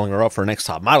going to be calling her up for next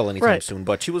top model anytime Right. soon,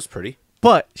 but she was pretty.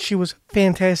 But she was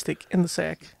fantastic in the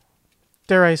sack.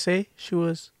 Dare I say, she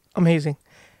was amazing.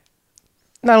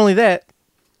 Not only that,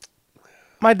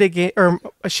 my dick game, or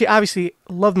she obviously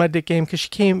loved my dick game because she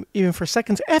came even for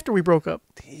seconds after we broke up.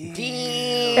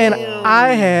 And I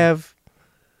have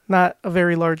not a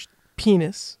very large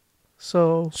penis,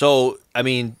 so So, I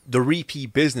mean, the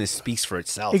repeat business speaks for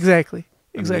itself. exactly,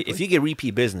 I mean, exactly. if you get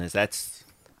repeat business, that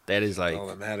is like All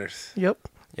that matters. Yep.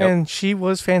 Yep. And she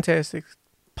was fantastic.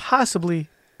 Possibly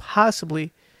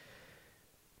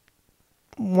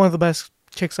one of the best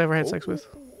chicks I ever had sex with.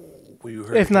 Well, you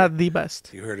heard if it not the best.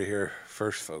 here. You heard it here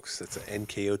first, folks. That's an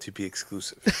NKOTP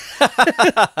exclusive.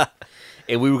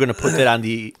 And we were going to put that on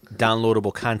the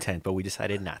downloadable content, but we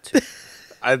decided not to.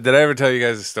 Did I ever tell you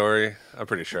guys a story? I'm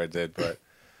pretty sure I did, but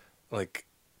like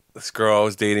this girl I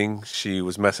was dating, she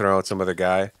was messing around with some other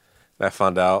guy, and I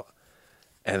found out,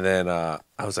 and then I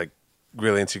was like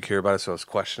really insecure about it, so I was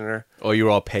questioning her. Oh, you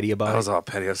were all petty about I it? was all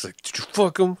petty. I was like, "Did you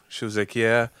fuck him?" She was like,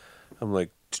 "Yeah." I'm like,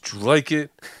 "Did you like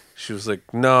it?" She was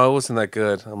like, "No, it wasn't that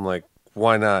good." I'm like,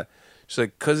 "Why not?" She's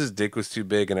like, "Cause his dick was too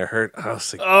big and it hurt." I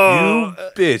was like, "You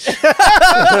bitch."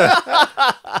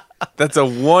 That's a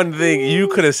one thing. You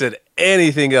could have said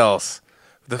anything else.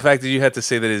 The fact that you had to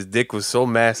say that his dick was so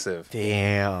massive.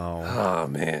 Damn. Oh,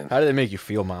 man. How did it make you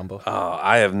feel, Mambo? Oh,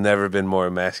 I have never been more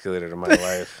emasculated in my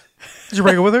life. Did you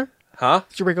break up with her? Huh?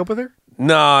 Did you break up with her?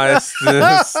 No, it's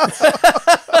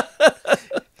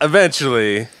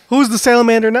eventually. Who's the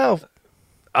salamander now?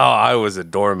 Oh, I was a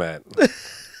doormat.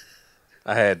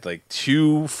 I had like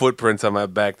 2 footprints on my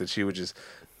back that she would just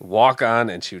walk on,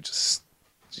 and she would just,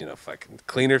 fucking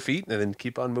clean her feet and then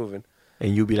keep on moving.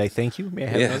 And you'd be like, thank you? May I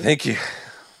have Yeah, another? thank you.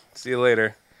 See you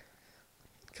later.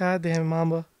 God damn,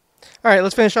 Mamba. All right,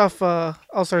 let's finish off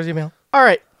All Stars email. All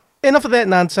right, enough of that Let's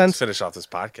nonsense. finish off this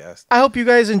podcast. I hope you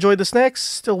guys enjoyed the snacks.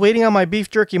 Still waiting on my beef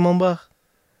jerky, Mumba.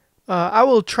 I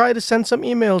will try to send some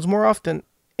emails more often.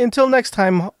 Until next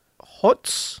time,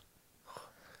 hots,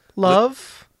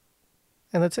 love,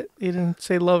 and that's it. He didn't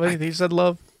say love anything. He said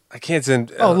love. I can't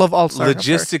send. Love All Star.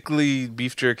 Logistically,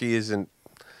 beef jerky isn't.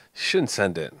 You shouldn't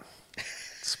send it. It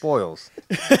spoils.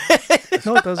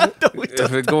 No, it doesn't.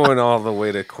 If it's going all the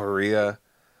way to Korea,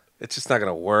 it's just not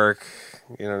gonna work.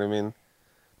 You know what I mean?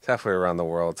 It's halfway around the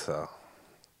world, so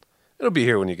it'll be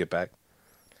here when you get back.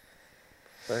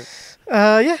 Right?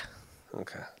 Yeah.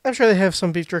 Okay. I'm sure they have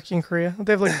some beef jerky in Korea.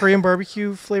 They have like Korean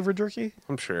barbecue flavored jerky.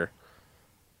 I'm sure.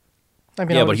 I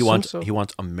mean, Yeah, I would but he assume wants so. he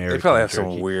wants American. They probably have jerky.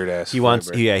 some weird ass. He wants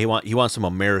flavor. he wants some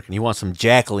American. He wants some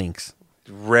Jack Links,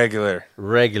 regular.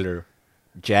 regular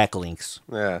Jack Links.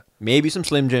 Yeah. Maybe some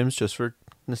Slim Jims just for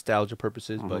nostalgia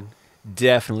purposes, but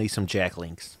definitely some Jack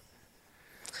Links.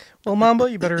 Well, Mamba,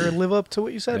 you better live up to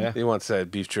what you said. Yeah. He wants that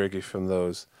beef jerky from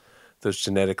those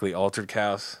genetically altered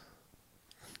cows.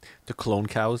 The clone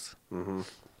cows. All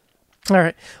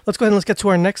right, let's go ahead and let's get to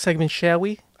our next segment, shall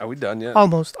we? Are we done yet?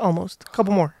 Almost. A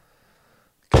couple more.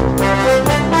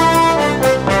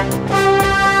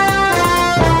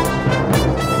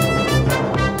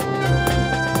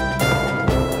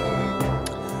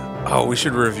 Oh, we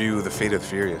should review The Fate of the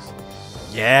Furious.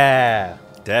 Yeah,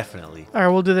 definitely. All right,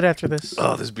 we'll do that after this.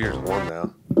 Oh, this beer's warm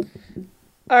now.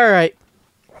 All right.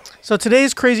 So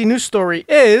today's crazy news story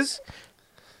is,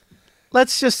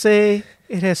 let's just say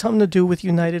it has something to do with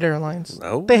United Airlines.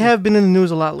 No. They have been in the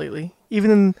news a lot lately, even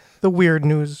in the weird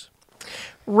news.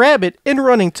 Rabbit in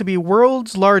running to be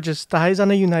world's largest dies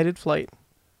on a United flight.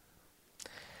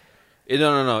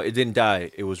 No. It didn't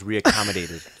die. It was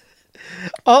reaccommodated.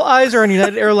 All eyes are on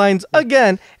United Airlines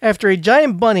again after a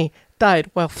giant bunny died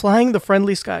while flying the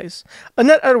friendly skies.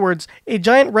 Annette Edwards, a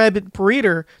giant rabbit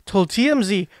breeder, told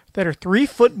TMZ that her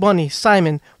 3-foot bunny,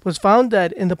 Simon, was found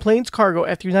dead in the plane's cargo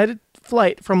after United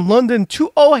flight from London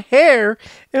to O'Hare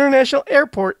International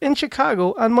Airport in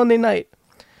Chicago on Monday night.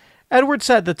 Edwards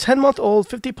said the 10-month-old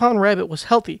 50-pound rabbit was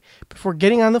healthy before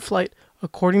getting on the flight,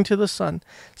 according to The Sun.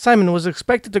 Simon was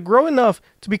expected to grow enough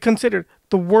to be considered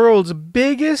the world's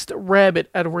biggest rabbit,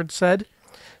 Edwards said.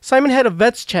 Simon had a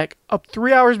vet's check up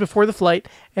 3 hours before the flight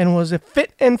and was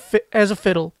fit as a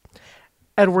fiddle.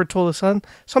 Edward told The Sun,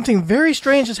 "Something very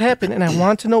strange has happened and I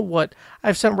want to know what.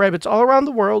 I've sent rabbits all around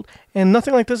the world and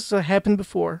nothing like this has happened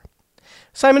before."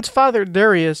 Simon's father,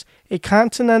 Darius, a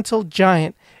continental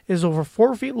giant, is over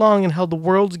 4 feet long and held the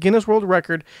world's Guinness World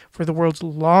Record for the world's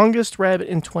longest rabbit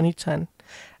in 2010.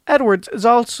 Edwards is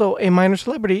also a minor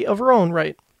celebrity of her own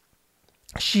right.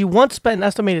 She once spent an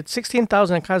estimated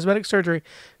 $16,000 on cosmetic surgery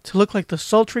to look like the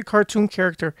sultry cartoon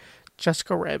character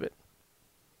Jessica Rabbit.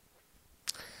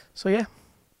 So yeah,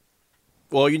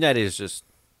 Well, United is just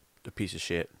a piece of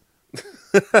shit.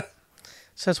 so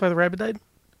that's why the rabbit died.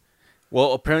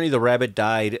 Well, apparently the rabbit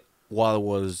died while it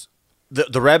was...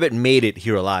 The rabbit made it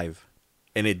here alive,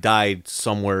 and it died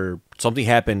somewhere. Something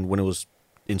happened when it was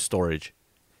in storage.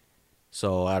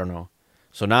 So, I don't know.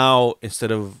 So now,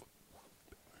 instead of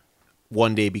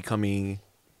one day becoming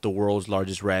the world's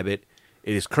largest rabbit,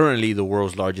 it is currently the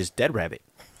world's largest dead rabbit.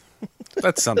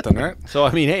 That's something, right? So,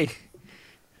 I mean, hey,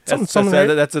 Something, right?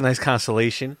 that's a nice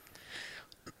consolation.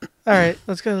 All right,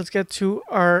 let's get to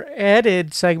our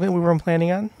added segment we weren't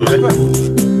planning on.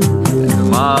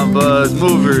 Mamba's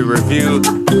movie review.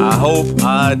 I hope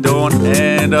I don't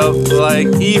end up like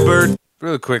Ebert.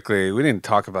 Really quickly, we didn't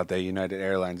talk about that United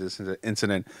Airlines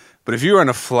incident, but if you were on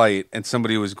a flight and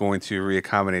somebody was going to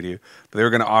reaccommodate you, but they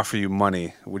were going to offer you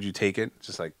money, would you take it?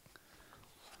 Just like,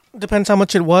 Depends how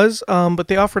much it was. But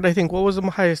they offered, I think, what was the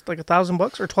highest? Like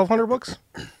 $1,000 or $1,200?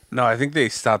 no, I think they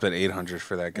stopped at 800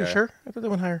 for that Are guy. you sure? I thought they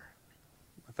went higher.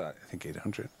 I think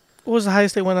 800 What was the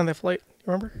highest they went on that flight?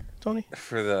 You remember, Tony?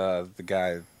 for the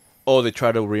guy. Oh, they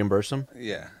tried to reimburse him.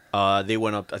 Yeah, They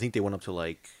went up. I think they went up to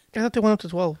like. I thought they went up to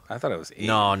 12. I thought it was 8.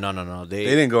 No. They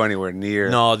didn't go anywhere near.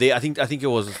 No, I think it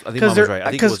was. I think 'Cause Mom they're- was right. I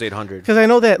think it was 800. Because I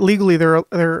know that legally they're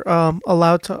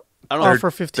allowed to I don't know.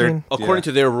 offer 15. According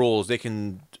to their rules, they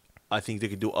can. I think they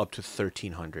could do up to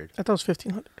 1,300 I thought it was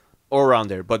 1,500. or around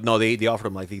there. But no, they offered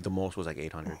him. I think the most was like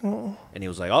 800, and he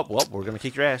was like, "Oh, well, we're gonna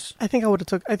kick your ass." I think I would have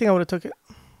took. I think I would have took it.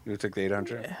 You took the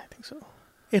 800. I think so.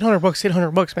 $800,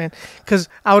 $800, man. Because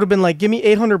I would have been like, give me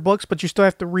 $800, but you still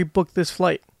have to rebook this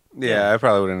flight. Yeah, I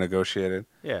probably would have negotiated.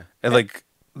 Yeah. And like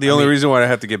the only reason why I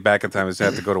have to get back in time is to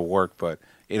have to go to work, but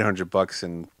 $800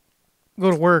 and Go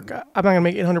to work. I'm not gonna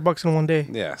make $800 in one day.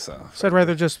 yeah, so So I'd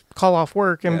rather just call off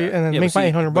work and Yeah. then Yeah, make but my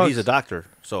see, $800. But he's a doctor,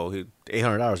 so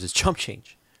 $800 is chump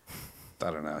change. I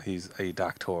don't know. He's a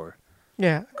doctor.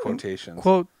 Yeah. Quotations.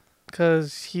 Quote,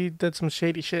 because he did some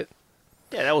shady shit.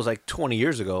 Yeah, that was like 20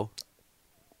 years ago.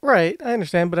 Right. I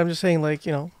understand, but I'm just saying, like,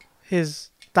 his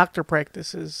doctor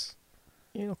practice is,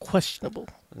 questionable.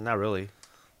 Not really.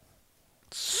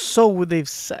 So would they've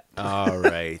said. All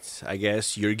right. I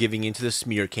guess you're giving into the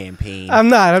smear campaign. I'm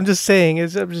not. I'm just saying. I'm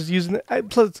just using it.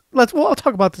 I'll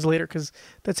talk about this later because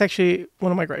that's actually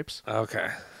one of my gripes. Okay.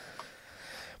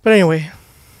 But anyway,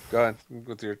 Go ahead.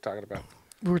 What you're talking about.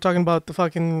 we were talking about the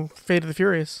fucking Fate of the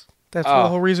Furious. That's Oh. the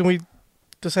whole reason we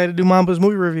decided to do Mamba's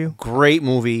movie review. Great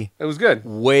movie. It was good.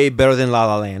 Way better than La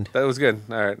La Land. That was good.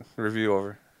 All right. Review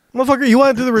over. Motherfucker, you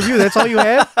want to do the review? That's all you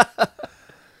had?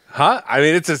 Huh? I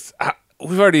mean,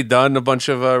 we've already done a bunch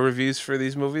of reviews for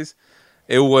these movies.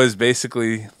 It was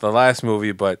basically the last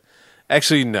movie, but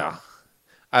actually, no.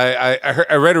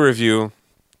 I read a review,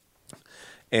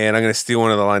 and I'm going to steal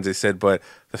one of the lines they said, but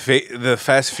the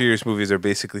Fast and Furious movies are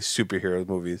basically superhero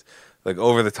movies, like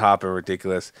over the top and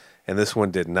ridiculous, and this one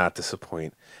did not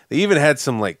disappoint. They even had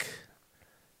some, like,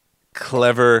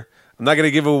 clever, I'm not going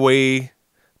to give away,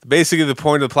 basically the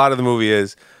point of the plot of the movie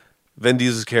is Vin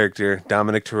Diesel's character,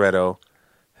 Dominic Toretto,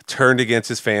 turned against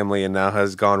his family and now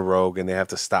has gone rogue, and they have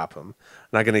to stop him.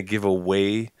 I'm not going to give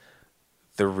away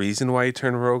the reason why he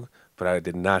turned rogue, but I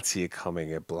did not see it coming.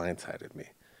 It blindsided me.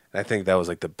 And I think that was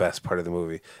like the best part of the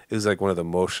movie. It was like one of the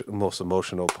most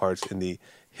emotional parts in the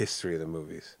history of the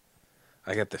movies.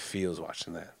 I got the feels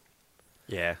watching that.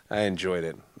 Yeah. I enjoyed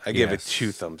it. I gave it Yes.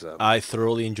 2 thumbs up. I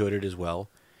thoroughly enjoyed it as well.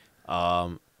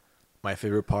 My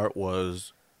favorite part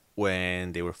was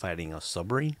when they were fighting a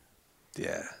submarine,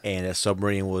 Yeah. and that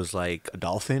submarine was like a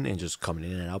dolphin and just coming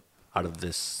in and out of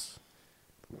this.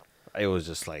 It was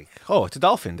just like, oh, it's a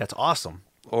dolphin. That's awesome.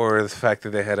 Or the fact that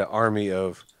they had an army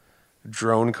of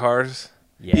drone cars.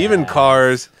 Yeah. Even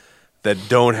cars that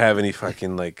don't have any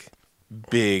fucking like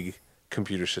big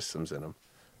computer systems in them.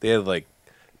 They had like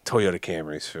Toyota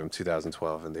Camrys from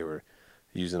 2012 and they were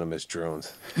using them as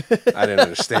drones. I didn't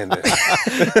understand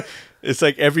it. It's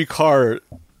like every car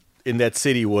in that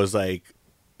city was like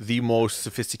the most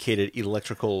sophisticated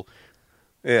electrical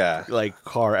Yeah. like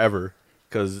car ever,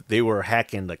 because they were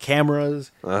hacking the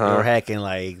cameras. They were hacking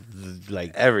like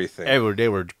Everything. They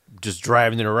were just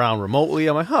driving it around remotely.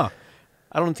 I'm like, huh.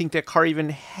 I don't think that car even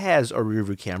has a rear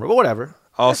view camera, but whatever.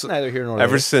 Also, That's neither here nor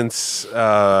ever there. since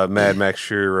Mad Max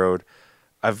Fury Road,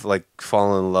 I've like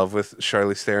fallen in love with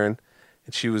Charlize Theron,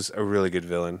 and she was a really good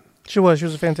villain. She was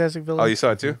a fantastic villain. Oh, you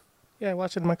saw it too? Yeah, I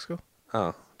watched it in Mexico.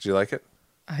 Oh, did you like it?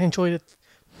 I enjoyed it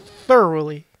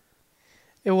thoroughly.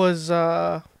 It was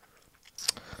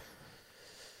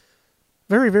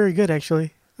very, very good,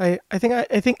 actually. I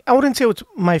think I wouldn't say it's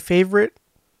my favorite,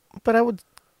 but I would.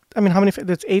 I mean, how many?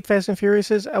 That's 8 Fast and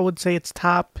Furiouses. I would say it's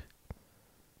top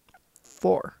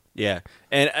 4. Yeah,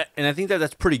 and I think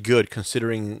that's pretty good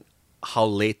considering how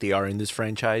late they are in this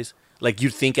franchise. Like,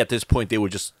 you'd think at this point they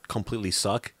would just completely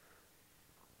suck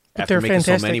But after they're making so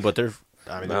fantastic. many, but they're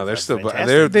No, they're still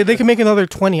fantastic. they're They can make another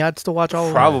 20. I'd still watch all of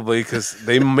them. probably because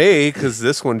they may because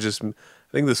this one just I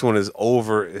think this one has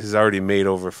already made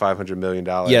over $500 million.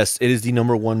 Yes, it is the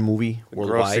 #1 movie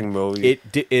worldwide. grossing movie.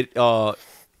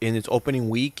 In its opening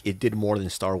week, it did more than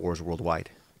Star Wars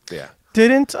worldwide. Yeah.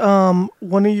 Didn't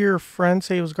one of your friends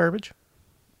say it was garbage?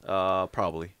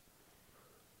 Probably,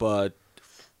 but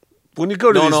When you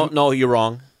go to no, you're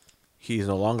wrong. He's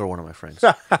no longer one of my friends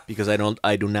because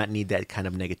I do not need that kind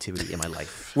of negativity in my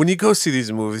life. When you go see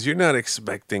these movies, you're not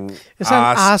expecting It's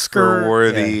not Oscar-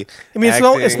 worthy. I mean,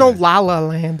 it's no La La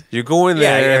Land. You go in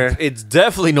there. Yeah, it's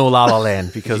definitely no La La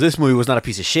Land because this movie was not a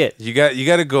piece of shit. You got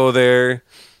to go there,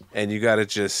 and you got to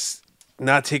just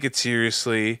not take it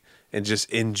seriously and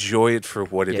just enjoy it for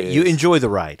what it is. You enjoy the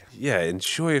ride. Yeah,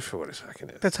 enjoy it for what it fucking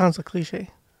is. That sounds like cliche.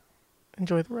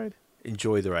 Enjoy the ride.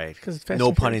 Enjoy the ride. 'Cause it's Fast No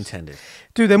and pun Furious. intended.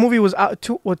 Dude, that movie was out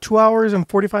 2 hours and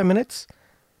 45 minutes.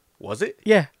 Was it?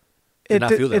 Yeah. Did not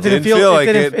feel that it way. didn't feel like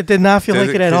it. It did not feel like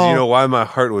it at all. You know why my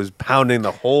heart was pounding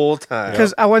the whole time?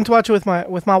 Because I went to watch it with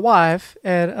my wife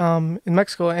at in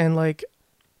Mexico, and like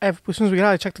as soon as we got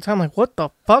out, I checked the time. Like, what the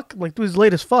fuck? Like, dude, it's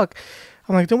late as fuck.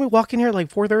 I'm like, don't we walk in here at like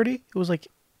 4:30? It was like,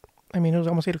 I mean, it was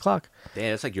almost 8 o'clock.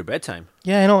 Damn, that's like your bedtime.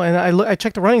 Yeah, I know. And I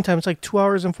checked the running time. It's like 2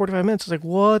 hours and 45 minutes. It's like,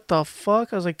 what the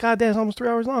fuck? I was like, God damn, it's almost 3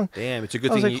 hours long. Damn, it's a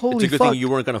good I was thing. like, holy It's a good fuck. thing you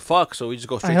weren't gonna fuck, so we just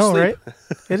go straight I know, to sleep.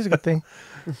 right? It is a good thing.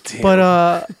 But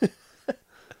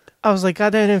I was like,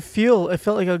 God damn, it felt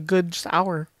like a good just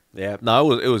hour. Yeah,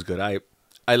 no, it was good.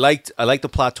 I liked the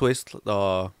plot twist.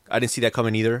 I didn't see that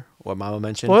coming either. What Mama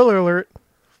mentioned. Spoiler alert.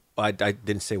 I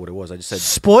didn't say what it was. I just said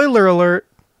Spoiler alert.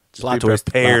 plot be twist.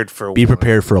 prepared for Be one.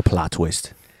 prepared for a plot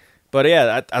twist. But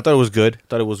yeah, I thought it was good.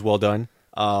 Thought it was well done.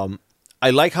 I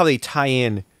like how they tie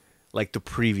in like the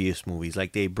previous movies.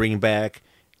 Like they bring back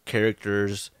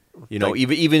characters. You know, Like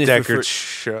even if you're Deckard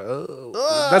show.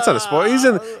 That's not a spoiler.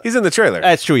 He's in the trailer.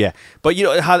 That's true, yeah. But you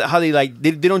know how they like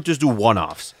they don't just do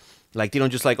one-offs. Like they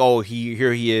don't just like, oh,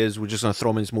 here he is. We're just gonna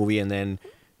throw him in this movie and then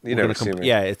You we're never gonna see him.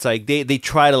 yeah. It's like they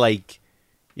try to like,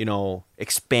 you know,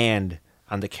 expand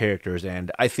on the characters,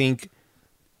 and I think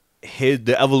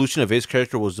the evolution of his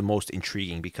character was the most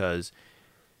intriguing because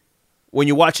when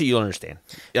you watch it, you'll understand.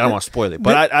 I don't want to spoil it,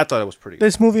 but I thought it was pretty good.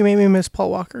 This movie made me miss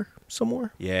Paul Walker some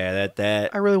more. Yeah,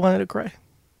 that I really wanted to cry.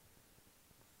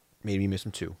 made me miss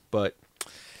him too. But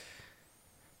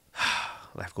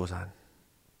life goes on.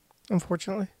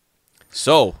 Unfortunately.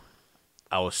 So,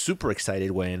 I was super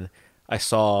excited when I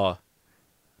saw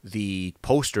the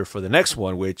poster for the next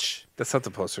one, which That's not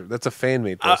the poster. That's a fan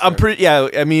made poster. I'm pretty. Yeah,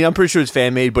 I mean, I'm pretty sure it's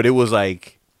fan made, but it was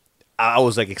like I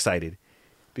was like excited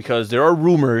because there are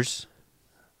rumors.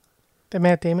 That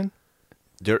Matt Damon.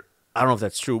 There, I don't know if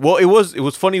that's true. Well, it was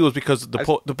funny. It was because the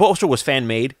poster was fan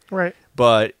made, Right.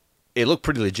 but it looked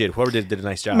pretty legit. Whoever did a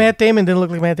nice job. Matt Damon didn't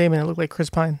look like Matt Damon. It looked like Chris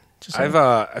Pine. Just saying.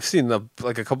 I've seen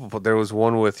like a couple. There was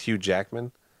one with Hugh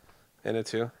Jackman in it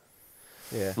too.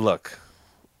 Yeah. Look,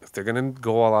 if they're gonna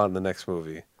go all out in the next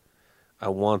movie, I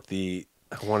want it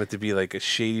to be like a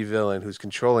shady villain who's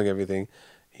controlling everything.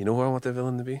 You know who I want the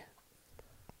villain to be?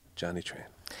 Johnny Tran.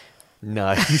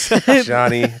 Nice.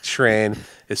 Johnny Tran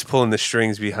is pulling the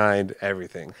strings behind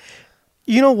everything.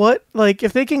 You know what? Like,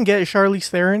 if they can get Charlize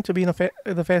Theron to be in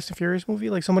the Fast and Furious movie,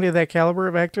 like somebody of that caliber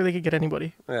of actor, they could get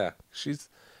anybody. Yeah, she's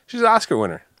an Oscar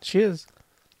winner. She is.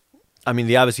 I mean,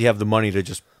 they obviously have the money to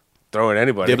just. Throw in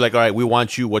anybody. They'd be like, all right, we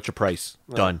want you. What's your price?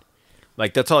 Done.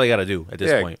 Like that's all they got to do at this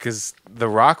yeah, point. because The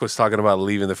Rock was talking about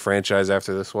leaving the franchise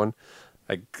after this one.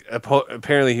 Like,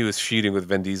 apparently he was feuding with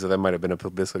Vin Diesel. That might have been a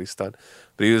publicity stunt,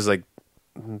 but he was like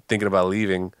thinking about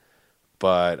leaving.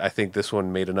 But I think this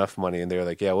one made enough money, and they were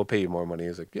like, "Yeah, we'll pay you more money." He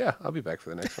was like, "Yeah, I'll be back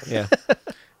for the next one." Yeah.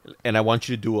 And I want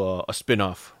you to do a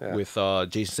spin-off Yeah. with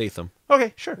Jason Statham.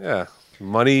 Okay, sure. Yeah,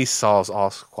 money solves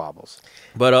all squabbles.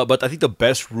 But I think the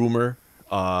best rumor,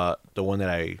 the one that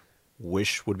I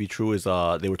wish would be true, is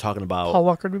they were talking about Paul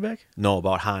Walker to be back.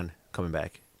 about Han coming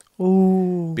back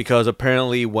Ooh. because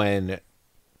apparently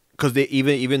because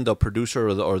even the producer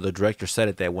or the director said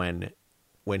it that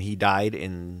when he died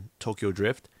in Tokyo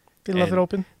Drift, They left and it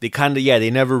open. They kind of they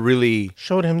never really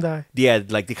Showed him die.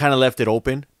 like they kind of left it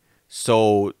open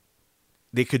so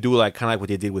they could do like kind of like what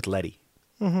they did with Letty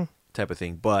type of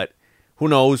thing. But who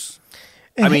knows?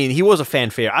 I mean, he was a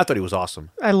fanfare. I thought he was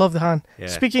awesome. I love the Han. Yeah.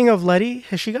 Speaking of Letty,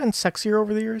 has she gotten sexier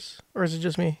over the years, or is it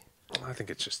just me? I think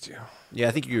it's just you. Yeah,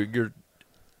 I think you're.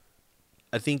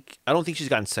 I don't think she's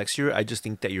gotten sexier. I just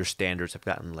think that your standards have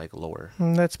gotten like lower.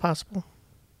 That's possible.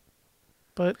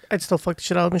 But I'd still fuck the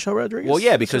shit out of Michelle Rodriguez. Well,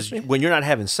 yeah, That's because just me. when you're not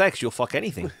having sex, you'll fuck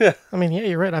anything. I mean, yeah,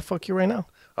 you're right. I fuck you right now.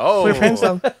 Oh, Put your hands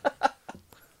down.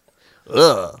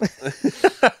 Ugh.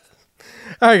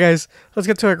 All right, guys, let's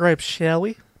get to our gripes, shall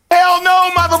we? Hell no,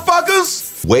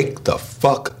 motherfuckers! Wake the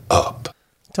fuck up.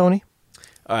 Tony?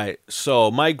 All right,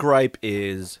 so my gripe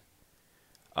is,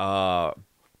 bad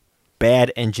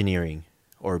engineering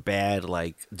or bad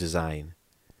like design.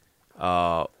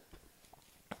 One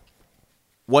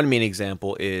main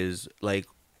example is like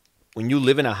when you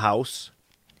live in a house,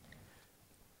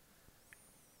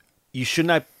 you should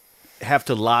not have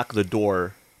to lock the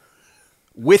door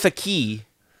with a key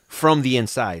from the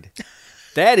inside.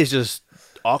 That is just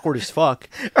awkward as fuck.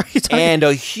 Are you talking? And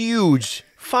a huge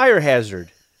fire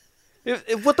hazard.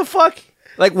 What the fuck?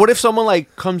 Like, what if someone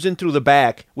like comes in through the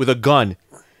back with a gun,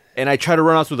 and I try to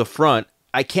run out through the front?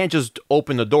 I can't just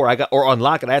open the door. Or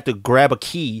unlock it. I have to grab a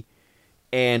key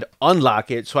and unlock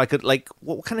it so I could like.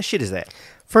 What kind of shit is that?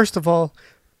 First of all,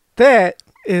 that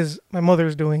is my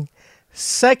mother's doing.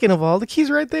 Second of all, the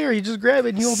key's right there. You just grab it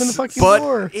and you open the fucking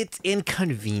door. But it's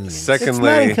inconvenient. It's not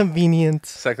Secondly, inconvenient.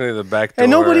 the back door.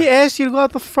 And nobody asked you to go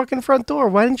out the fucking front door.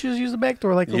 Why didn't you just use the back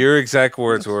door? Like Your exact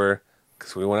words were,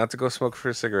 because we went out to go smoke for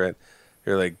a cigarette.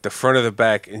 You're like, the front or the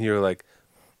back, and you're like,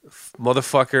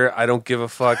 motherfucker, I don't give a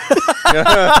fuck.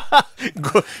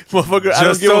 Motherfucker, I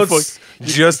don't give a fuck.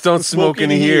 Just don't smoke in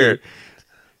here.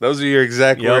 Those are your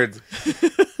exact words.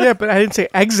 Yeah, but I didn't say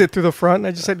exit through the front.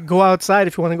 I just said go outside.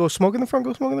 If you want to go smoke in the front,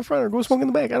 go smoke in the front, or go smoke in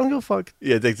the back. I don't give a fuck.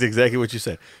 Yeah, that's exactly what you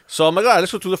said. So I'm like, all right,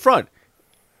 let's go through the front.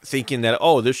 Thinking that,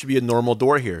 there should be a normal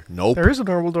door here. Nope. There is a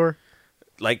normal door.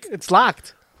 Like, It's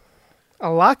locked. A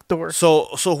locked door. so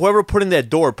whoever put in that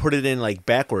door put it in like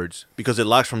backwards because it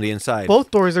locks from the inside.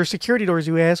 Both doors are security doors,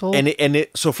 you asshole.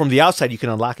 So from the outside you can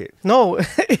unlock it. No,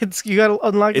 you got to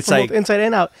unlock it It's from like- both inside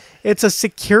and out. It's a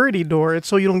security door. It's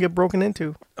so you don't get broken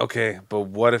into. Okay, but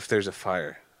what if there's a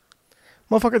fire?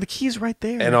 Motherfucker, the key's right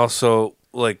there. And also,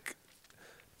 like,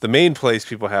 the main place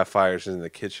people have fires is in the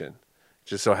kitchen.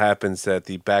 Just so happens that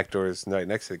the back door is right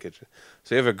next to the kitchen.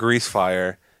 So you have a grease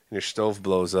fire and your stove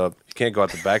blows up. You can't go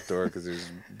out the back door because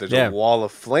there's Yeah. a wall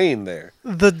of flame there.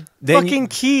 The Then fucking you-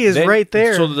 key is Then- right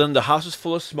there. So then the house is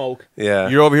full of smoke. Yeah.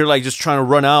 You're over here like just trying to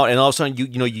run out, and all of a sudden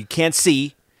you can't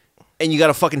see, and you got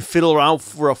to fucking fiddle around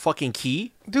for a fucking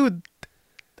key. Dude,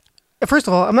 first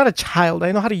of all, I'm not a child.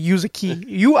 I know how to use a key.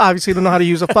 You obviously don't know how to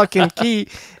use a fucking key,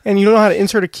 and you don't know how to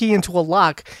insert a key into a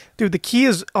lock. Dude, the key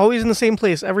is always in the same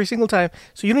place every single time,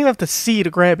 so you don't even have to see to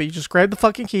grab it. You just grab the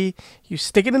fucking key, you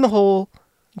stick it in the hole,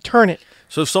 you turn it.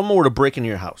 So if someone were to break into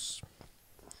your house,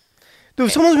 Dude,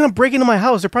 if someone's gonna break into my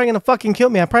house, they're probably gonna fucking kill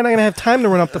me. I'm probably not gonna have time to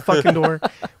run up the fucking door.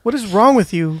 What is wrong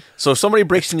with you? so if somebody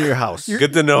breaks into your house,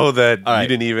 Good to know that you right.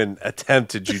 didn't even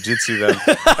attempt to jujitsu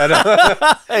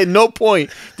them. at no point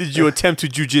did you attempt to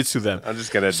jujitsu them. I'm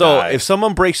just gonna So die. if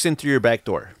someone breaks in through your back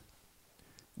door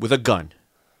with a gun,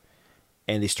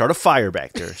 and they start a fire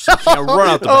back there, so you can't run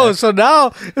out the Oh, back. so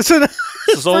now So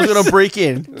someone's gonna break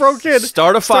in, broke in,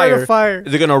 start a fire. fire.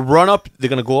 They're gonna run up. They're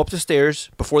gonna go up the stairs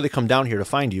before they come down here to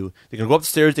find you. They're gonna go up the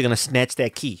stairs. They're gonna snatch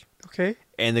that key, Okay.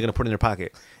 and they're gonna put it in their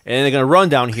pocket. And then they're gonna run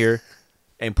down here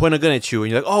and point a gun at you.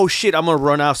 And you're like, "Oh shit, I'm gonna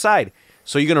run outside."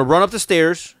 So you're gonna run up the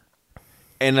stairs,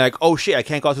 and like, "Oh shit, I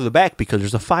can't go out through the back because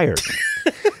there's a fire."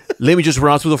 Let me just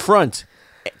run out through the front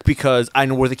because I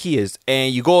know where the key is.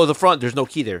 And you go to the front. There's no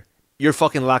key there. You're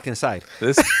fucking locked inside.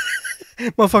 this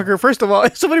Motherfucker, first of all,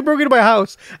 if somebody broke into my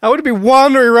house, I wouldn't be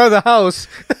wandering around the house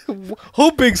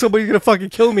hoping somebody's gonna fucking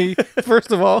kill me,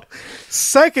 first of all.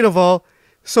 Second of all,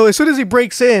 so as soon as he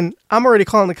breaks in, I'm already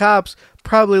calling the cops.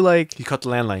 Probably like, He cut the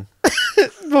landline.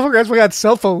 motherfucker, that's why I got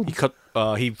cell phone. He cut.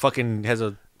 He fucking has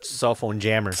a cell phone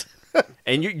jammer.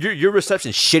 And your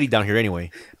reception's shitty down here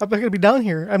anyway. I'm not gonna be down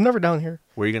here. I'm never down here.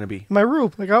 Where are you gonna be? In my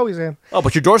room, like I always am. Oh,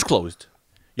 but your door's closed.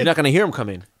 You're not gonna hear him come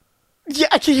in. Yeah,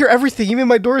 I can hear everything. Even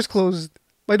my door's closed.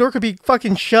 My door could be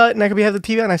fucking shut, and I could have the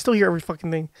TV on. I still hear every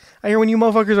fucking thing. I hear when you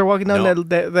motherfuckers are walking down No.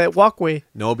 that walkway.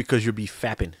 No, because you'll be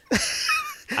fapping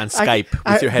on Skype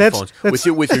I- with your that's- headphones, that's-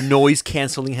 with your noise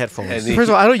canceling headphones. And First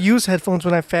of all, I don't use headphones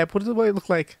when I fap. What does it look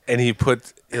like? and he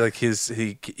put like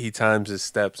he times his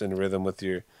steps in rhythm with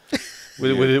your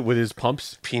with his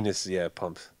pumps, penis,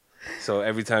 pumps. So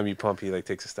every time you pump, he like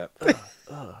takes a step.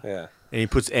 Yeah. and he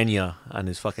puts Enya on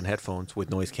his fucking headphones with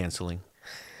noise canceling.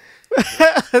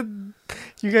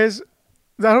 You guys,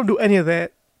 I don't do any of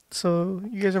that. So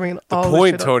you guys are making The all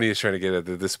point this shit Tony is trying to get at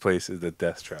that this place is the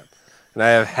death trap, and I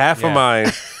have half Yeah. a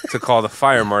mind to call the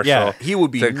fire marshal. Yeah, he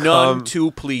would be to none come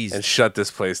too pleased. and shut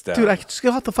this place down. up. Dude, I could just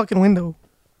go out the fucking window.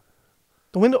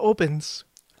 The window opens.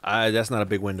 That's not a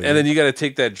big window. and then you got to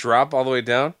take that drop all the way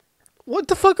down. What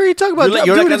the fuck are you talking about?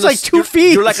 you're Dude, on it's the- like 2 you're-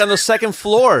 feet. You're like on the second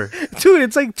floor. Dude,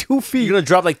 it's like 2 feet. You're gonna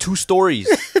drop like 2 stories.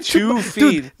 2 feet.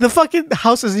 Dude, the fucking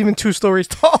house is even 2 stories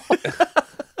tall.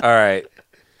 All right,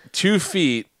 2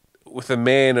 feet with a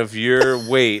man of your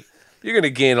weight, you're gonna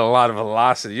gain a lot of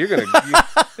velocity. You're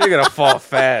gonna fall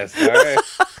fast. All right,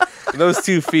 those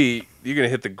 2 feet, you're gonna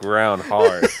hit the ground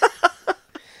hard.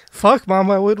 Fuck, mom,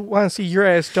 I would want to see your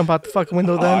ass jump out the fucking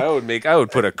window Oh, then. I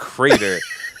would put a crater.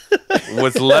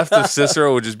 What's left of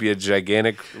Cicero would just be a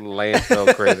gigantic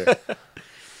landfill crater.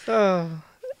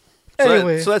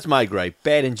 Anyway, So that's my gripe.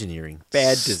 Bad engineering.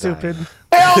 Bad design. stupid.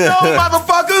 Hey, Hell no,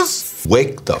 motherfuckers!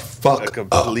 Wake the A fuck up.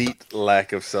 complete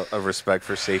lack of of respect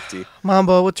for safety.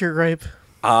 Mamba, what's your gripe?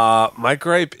 My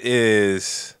gripe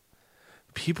is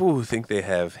people who think they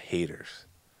have haters.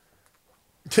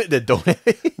 that don't have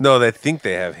any, No, that think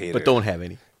they have haters. but don't have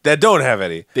any. That don't have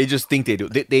any. They just think they do.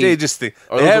 They just think.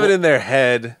 Are They those have the- it in their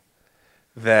head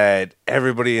that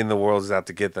everybody in the world is out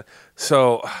to get them.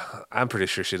 So I'm pretty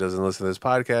sure she doesn't listen to this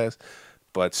podcast,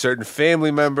 but certain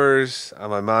family members on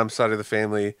my mom's side of the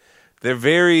family, they're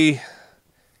very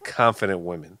confident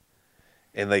women.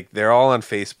 And like they're all on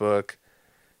Facebook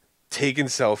taking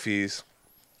selfies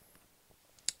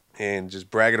and just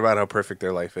bragging about how perfect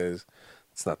their life is.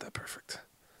 It's not that perfect.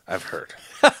 I've heard.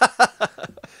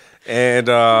 And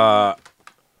then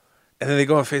they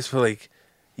go on Facebook like,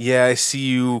 yeah, I see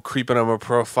you creeping on my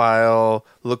profile.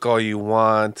 Look all you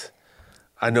want.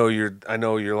 I know you're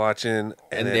watching. and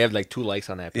then- they have like 2 likes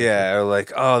on that. picture. yeah, or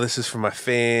like, oh, this is for my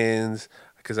fans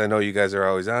because I know you guys are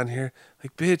always on here.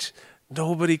 Like, bitch,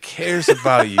 nobody cares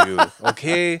about you,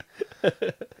 okay?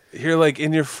 You're like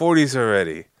in your 40s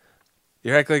already.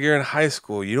 You act like you're in high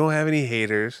school. You don't have any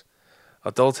haters.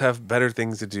 Adults have better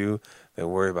things to do than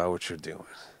worry about what you're doing.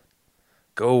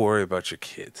 Go worry about your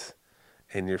kids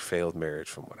and your failed marriage,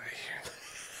 from what I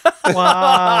hear.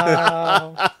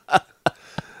 Wow.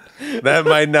 That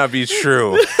might not be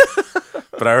true,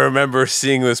 but I remember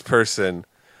seeing this person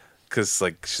because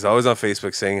like she's always on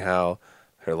Facebook saying how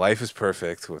her life is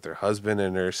perfect with her husband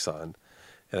and her son,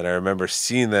 and I remember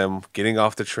seeing them getting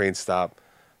off the train stop,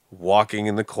 walking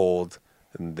in the cold,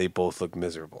 and they both look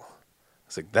miserable.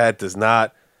 It's like that does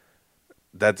not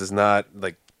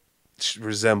like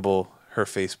resemble her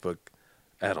Facebook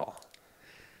at all.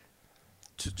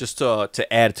 Just to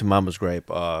add to Mama's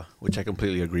gripe, which I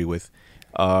completely agree with,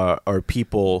 are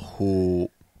people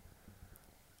who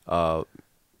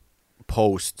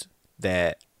post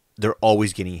that they're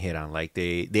always getting hit on. Like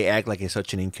they act like it's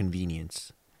such an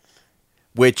inconvenience,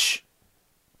 which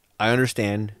I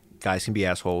understand. Guys can be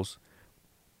assholes,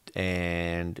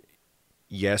 and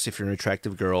yes, if you're an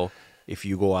attractive girl, if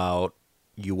you go out,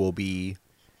 you will be.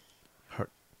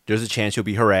 There's a chance you'll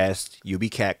be harassed. You'll be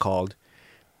catcalled.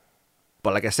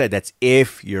 But like I said, that's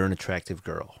if you're an attractive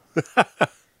girl.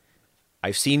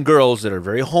 I've seen girls that are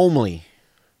very homely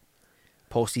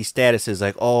post these statuses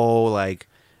like, oh, like,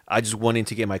 I just went in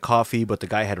to get my coffee, but the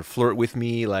guy had to flirt with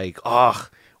me. Like, ugh,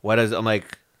 what is... I'm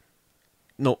like,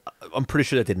 no, I'm pretty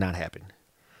sure that did not happen.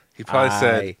 He probably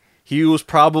said, He was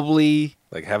probably...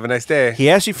 like, have a nice day. He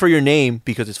asked you for your name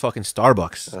because it's fucking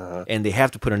Starbucks. And they have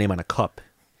to put a name on a cup.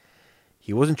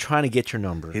 He wasn't trying to get your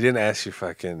number. He didn't ask you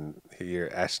fucking your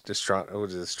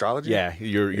astrology. Yeah,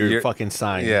 your fucking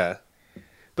sign. Yeah.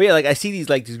 But yeah, like I see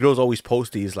these girls always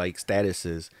post these like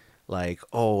statuses, like,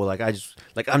 oh, like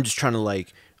I'm just trying to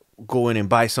like go in and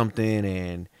buy something,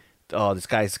 and oh, this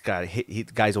guy's got a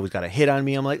hit. Guy's always got a hit on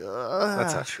me. I'm like,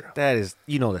 That's not true. That is,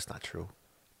 that's not true.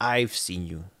 I've seen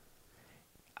you.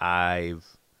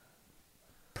 I've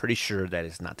pretty sure that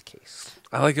is not the case.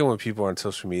 I like it when people are on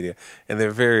social media and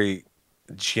they're very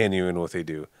genuine what they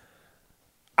do.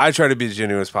 I try to be as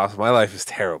genuine as possible. My life is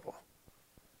terrible.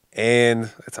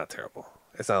 And it's not terrible.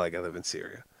 It's not like I live in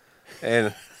Syria.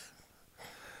 And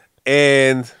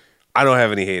I don't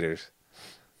have any haters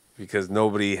because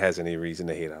nobody has any reason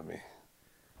to hate on me.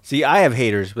 See, I have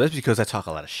haters, but that's because I talk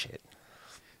a lot of shit.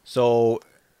 So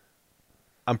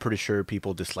I'm pretty sure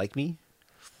people dislike me,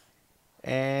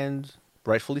 and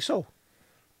rightfully so,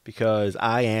 because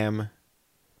I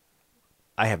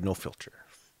have no filter.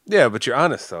 Yeah, but you're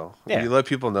honest though. Yeah. You let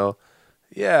people know,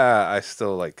 yeah, I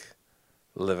still like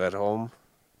live at home.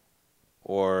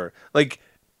 Or like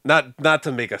not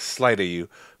to make a slight of you,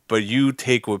 but you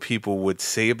take what people would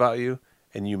say about you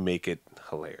and you make it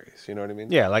hilarious. You know what I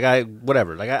mean? Yeah, like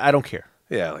whatever. Like I don't care.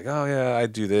 Yeah, like, oh yeah, I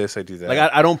do this, I do that. Like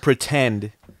I don't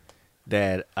pretend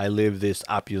that I live this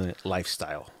opulent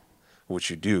lifestyle. Which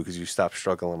you do because you stopped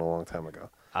struggling a long time ago.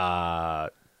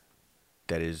 That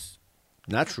is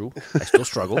not true. I still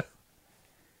struggle.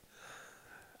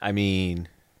 I mean,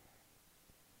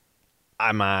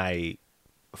 am I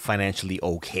financially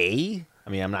okay? I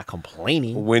mean, I'm not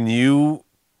complaining. When you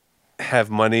have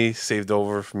money saved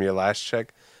over from your last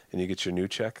check and you get your new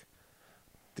check,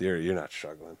 you're not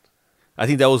struggling. I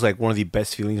think that was like one of the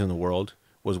best feelings in the world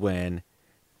was when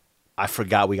I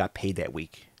forgot we got paid that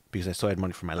week because I still had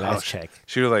money from my last check.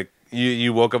 She was like,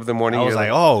 you woke up in the morning. I was you're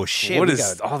like, oh shit! what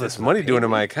is all this money doing in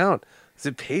my account? Is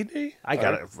it payday? I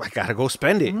gotta go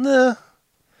spend it. Nah.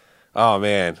 Oh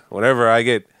man, whenever I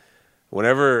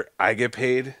get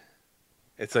paid,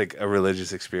 it's like a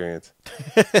religious experience.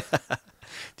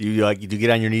 Do you get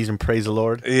on your knees and praise the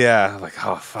Lord Yeah, like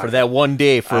oh fuck. for that one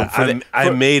day? I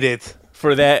made it.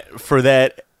 For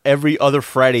that every other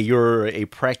Friday you're a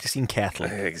practicing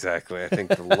Catholic. Exactly. I thank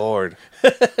the Lord.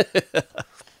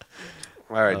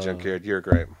 All right, Junkyard, you're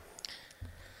great.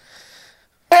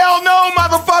 Hell no,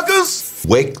 motherfuckers!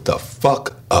 Wake the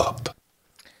fuck up.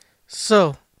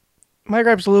 So, my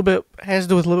gripe's has to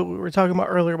do with a little bit what we were talking about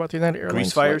earlier about the United Airlines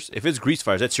Grease flight. fires? If it's grease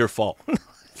fires, that's your fault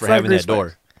for not having grease that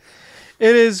door.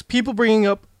 It is people bringing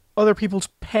up other people's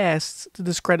pasts to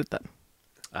discredit them.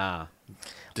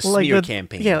 The Like smear the-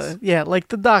 campaigns. Yeah, like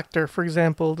the doctor, for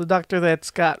example, the doctor that's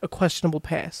got a questionable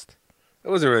past. It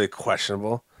wasn't really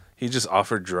questionable. He just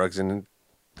offered drugs in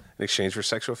exchange for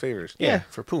sexual favors. Yeah,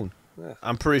 for Poon.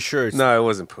 I'm pretty sure it's... No, it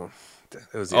wasn't poon.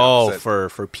 It was the Oh, opposite.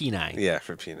 for P9. Yeah,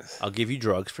 for penis, I'll give you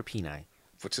drugs for P9.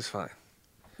 which is fine.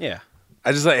 Yeah.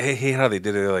 I just hate how they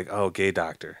did it. They're like, oh, gay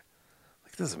doctor.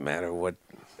 Like, it doesn't matter what.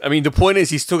 I mean, the point is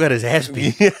he still got his ass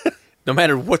beat. No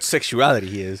matter what sexuality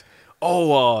he is.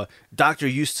 Oh, doctor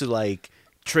used to, like,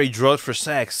 trade drugs for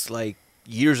sex, like,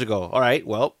 years ago. All right,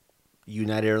 well,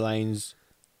 United Airlines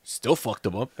still fucked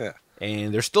them up. Yeah.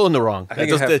 And they're still in the wrong. I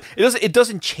think It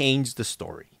doesn't change the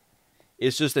story.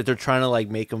 It's just that they're trying to, like,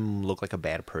 make him look like a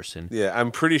bad person Yeah,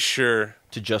 I'm pretty sure.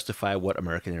 to justify what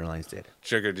American Airlines did.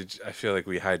 Jigger, I feel like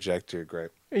we hijacked your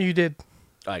gripe. You did.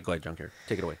 All right, go ahead, Junkyard.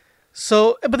 Take it away.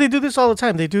 So, but they do this all the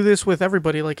time. They do this with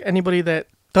everybody. Like anybody that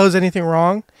does anything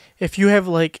wrong, if you have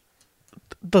like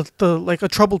the like a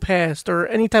troubled past or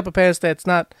any type of past that's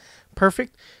not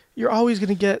perfect, you're always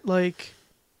gonna get like,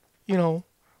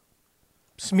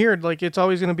 smeared. Like it's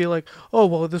always gonna be like, oh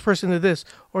well, this person did this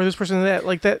or this person did that.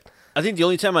 Like that. I think the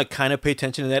only time I kind of pay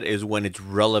attention to that is when it's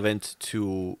relevant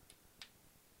to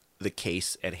the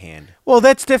case at hand. Well,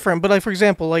 that's different. But like for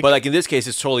example, like But like in this case,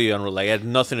 it's totally unrelated. Like, it had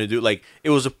nothing to do. Like it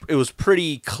was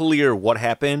pretty clear what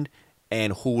happened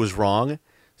and who was wrong.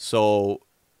 So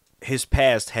his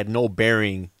past had no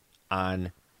bearing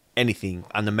on anything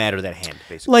on the matter at hand.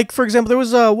 Basically, Like, for example, there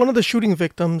was one of the shooting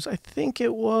victims. I think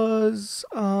it was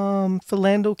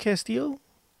Philando Castillo,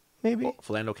 maybe.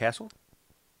 Philando Castle.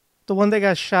 The one that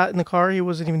got shot in the car. He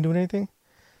wasn't even doing anything.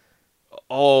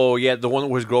 Oh yeah, the one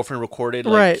where his girlfriend recorded.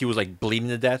 Like, Right. He was like bleeding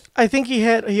to death. I think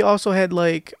he also had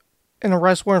like an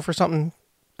arrest warrant for something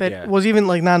that Yeah. was even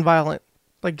like nonviolent,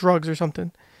 like drugs or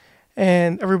something.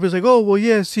 And everybody's like, "Oh, well,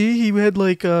 yeah, see, he had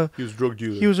like He was a drug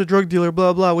dealer. he was a drug dealer,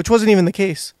 blah blah," which wasn't even the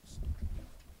case.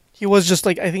 He was just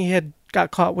like, I think he had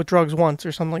got caught with drugs once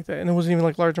or something like that, and it wasn't even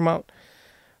like large amount.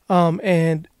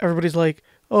 And everybody's like,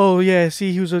 "Oh yeah,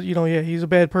 see, he was he's a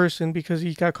bad person because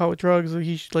he got caught with drugs.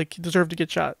 He deserved to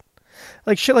get shot."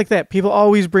 Like shit like that. People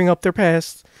always bring up their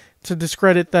past to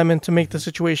discredit them and to make the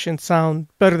situation sound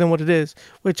better than what it is,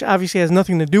 which obviously has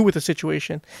nothing to do with the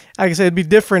situation. Like I said, it'd be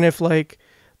different if like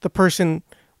the person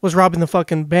was robbing the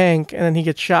fucking bank and then he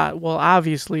gets shot. Well,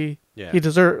 obviously Yeah. he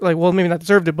deserved, like, well, maybe not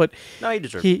deserved it, but No, he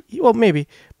deserved it. well, maybe,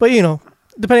 but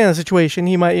depending on the situation,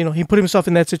 he might, he put himself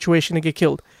in that situation to get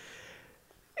killed.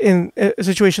 In a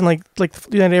situation like the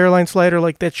United Airlines flight or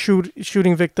like that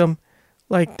shooting victim,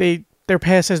 like their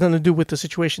past has nothing to do with the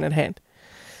situation at hand.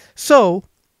 So,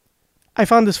 I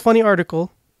found this funny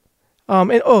article.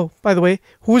 And oh, by the way,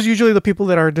 who is usually the people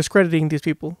that are discrediting these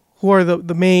people? Who are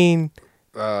the main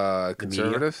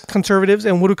Conservative? conservatives,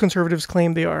 and what do conservatives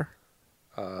claim they are?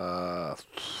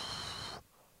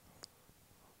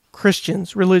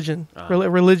 Christians, religion,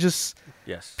 religious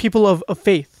Yes. people of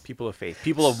faith. People of faith.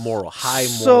 People of high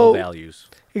moral So- values.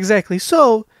 Exactly.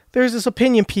 So there's this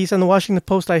opinion piece on the Washington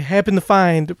Post I happened to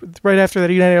find right after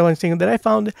that United Airlines thing that I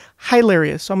found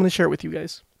hilarious. So I'm going to share it with you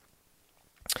guys.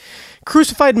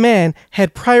 Crucified man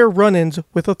had prior run-ins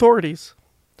with authorities.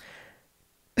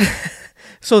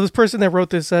 So this person that wrote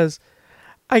this says,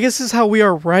 I guess this is how we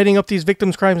are writing up these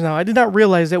victims' crimes now. I did not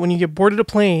realize that when you get boarded a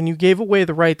plane, you gave away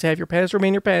the right to have your past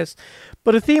remain your past.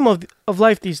 But a theme of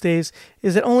life these days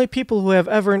is that only people who have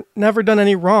never done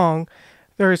any wrong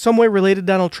that are in some way related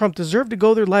to Donald Trump deserve to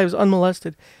go their lives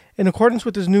unmolested. In accordance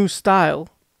with his new style,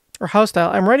 or house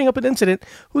style, I'm writing up an incident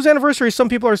whose anniversary some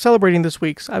people are celebrating this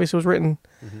week. Obviously, it was written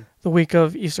the week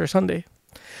of Easter Sunday.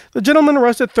 The gentleman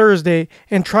arrested Thursday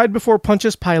and tried before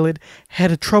Pontius Pilate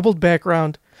had a troubled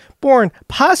background, born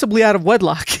possibly out of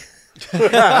wedlock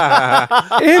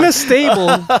in a stable.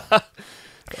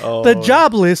 The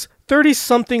jobless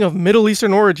 30-something of Middle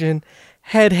Eastern origin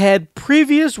had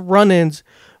previous run-ins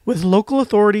with local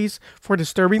authorities for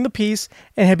disturbing the peace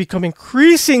and had become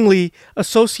increasingly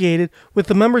associated with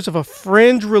the members of a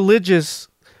fringe religious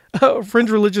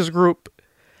group.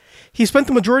 He spent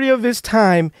the majority of his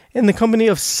time in the company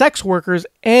of sex workers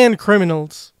and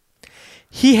criminals.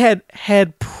 He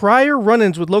had prior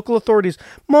run-ins with local authorities,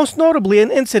 most notably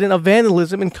an incident of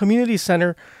vandalism in community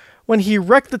center when he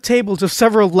wrecked the tables of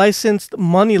several licensed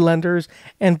moneylenders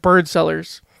and bird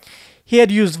sellers. He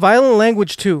had used violent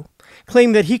language too,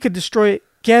 claiming that he could destroy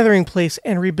Gathering Place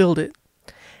and rebuild it.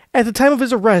 At the time of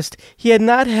his arrest, he had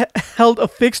not held a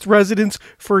fixed residence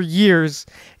for years.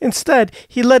 Instead,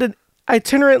 he led an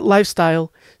itinerant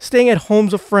lifestyle, staying at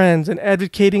homes of friends and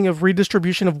advocating of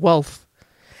redistribution of wealth.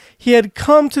 He had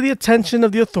come to the attention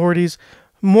of the authorities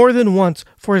more than once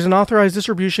for his unauthorized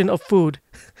distribution of food,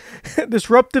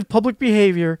 disruptive public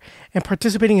behavior, and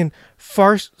participating in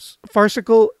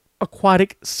farcical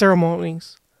aquatic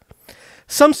ceremonies.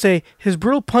 Some say his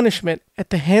brutal punishment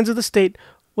at the hands of the state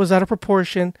was out of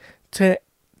proportion to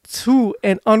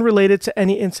and unrelated to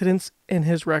any incidents in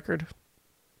his record.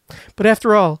 But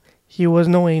after all, he was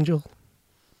no angel.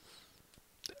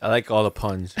 I like all the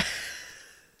puns.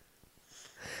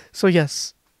 So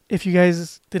yes, if you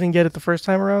guys didn't get it the first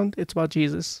time around, it's about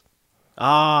Jesus.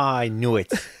 Ah, I knew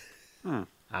it.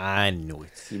 I knew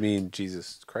it. You mean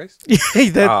Jesus Christ?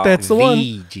 That's the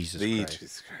one. Jesus The Christ.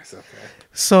 Jesus Christ. Okay.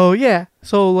 So yeah,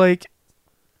 so like,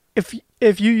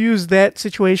 if you use that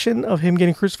situation of him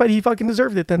getting crucified, he fucking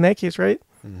deserved it. Then in that case, right?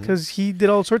 Because he did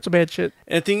all sorts of bad shit.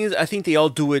 And the thing is, I think they all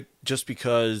do it just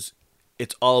because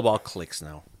it's all about clicks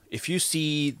now. If you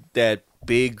see that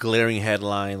big glaring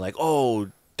headline like,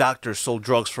 "Oh, doctor sold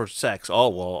drugs for sex," oh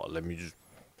well, let me just,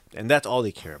 and that's all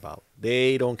they care about.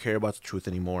 They don't care about the truth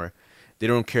anymore. They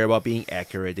don't care about being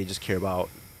accurate. They just care about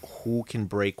who can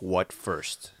break what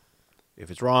first.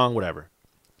 If it's wrong, whatever.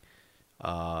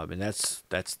 And that's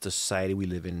the society we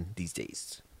live in these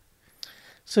days.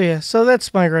 So yeah, so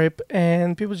that's my gripe,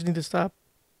 and people just need to stop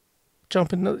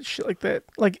jumping into shit like that.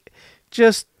 Like,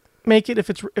 just make it if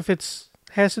it's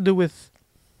has to do with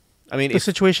I mean, the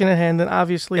situation at hand, then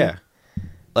obviously, yeah.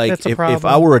 Like that's a if problem.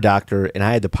 I were a doctor and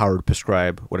I had the power to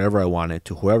prescribe whatever I wanted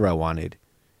to whoever I wanted,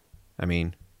 I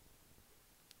mean,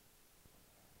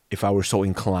 if I were so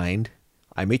inclined,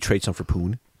 I may trade some for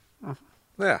Poon.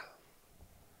 Yeah.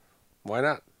 Why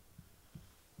not?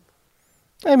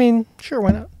 I mean, sure,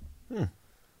 why not? That's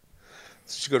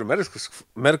what you go to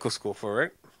medical school for,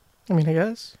 right? I mean, I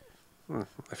guess.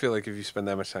 I feel like if you spend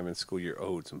that much time in school, you're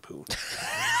owed some poo.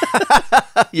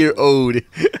 You're owed.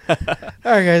 All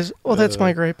right, guys. Well, that's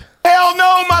my gripe. Hell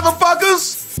no,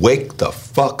 motherfuckers! Wake the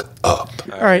fuck up.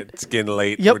 All right. It's getting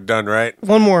late. Yep. We're done, right?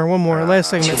 One more.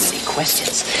 Last segment. Too many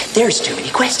questions. There's too many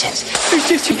questions.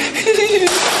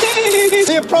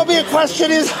 The appropriate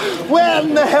question is,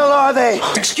 when the hell are they?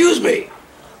 Excuse me.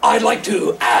 I'd like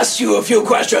to ask you a few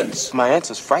questions. My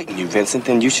answers frighten you, Vincent,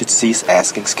 then you should cease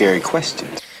asking scary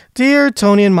questions. Dear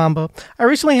Tony and Mamba, I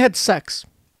recently had sex.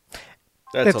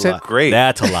 That's a it. lie. Great.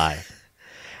 That's a lie.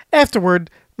 Afterward,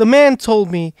 the man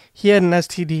told me he had an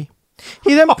STD.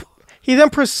 He then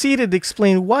proceeded to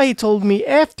explain why he told me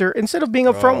after instead of being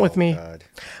upfront with me. God.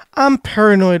 I'm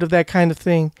paranoid of that kind of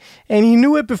thing, and he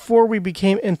knew it before we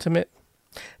became intimate.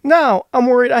 Now, I'm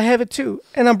worried I have it too,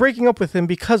 and I'm breaking up with him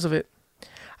because of it.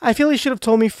 I feel he should have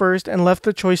told me first and left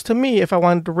the choice to me if I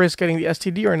wanted to risk getting the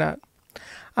STD or not.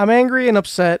 I'm angry and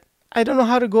upset. I don't know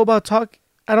how to go about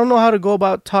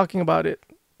talking about it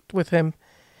with him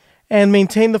and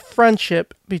maintain the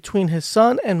friendship between his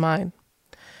son and mine.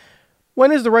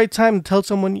 When is the right time to tell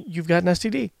someone you've got an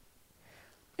STD?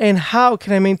 And how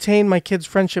can I maintain my kid's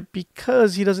friendship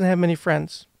because he doesn't have many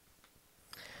friends?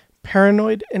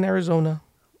 Paranoid in Arizona.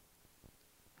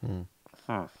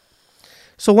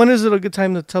 So when is it a good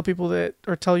time to tell people that,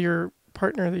 or tell your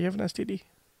partner that you have an STD?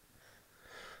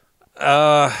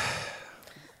 I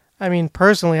mean,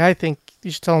 personally, I think you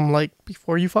should tell them, like,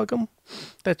 before you fuck them.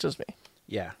 That's just me.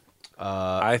 Yeah.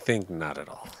 I think not at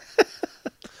all.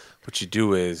 What you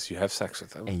do is you have sex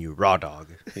with them. And you raw dog.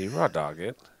 You raw dog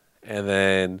it. And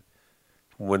then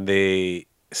when they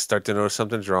start to notice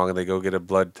something's wrong and they go get a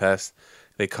blood test,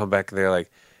 they come back and they're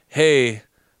like, hey,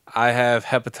 I have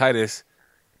hepatitis.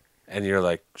 And you're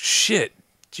like, shit,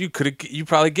 you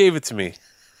probably gave it to me.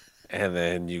 And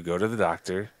then you go to the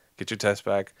doctor, get your test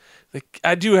back. Like,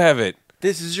 I do have it.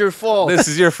 This is your fault. This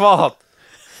is your fault.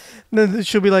 Then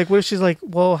she'll be like, what if she's like,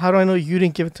 well, how do I know you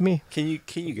didn't give it to me? Can you get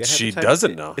hepatitis? She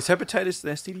doesn't know. Is hepatitis an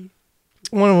STD?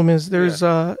 One of them is, there's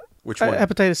Which one?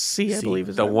 hepatitis C, I believe.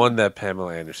 Is The that one that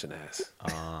Pamela Anderson has.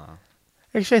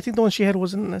 Actually, I think the one she had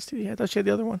wasn't an STD. I thought she had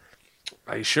the other one.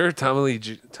 Are you sure? Tommy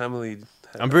Lee.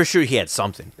 I'm pretty sure he had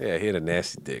something. Yeah, he had a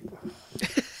nasty dick.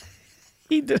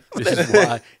 He did.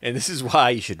 This is why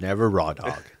you should never raw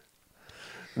dog.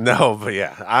 No, but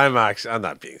yeah, I'm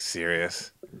not being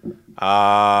serious.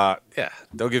 Yeah,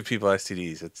 don't give people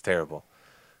STDs. It's terrible.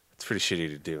 It's pretty shitty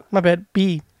to do. My bad.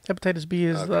 B. Hepatitis B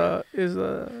is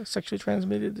sexually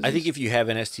transmitted disease. I think if you have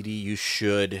an STD, you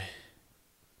should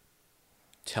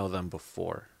tell them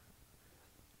before.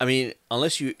 I mean,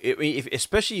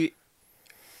 especially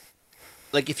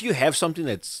like if you have something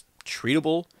that's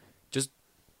treatable, just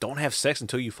don't have sex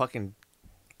until you fucking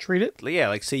treat it. Yeah,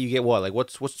 like say you get what? Like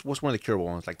what's one of the curable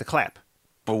ones? Like the clap.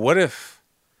 But what if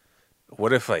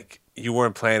like you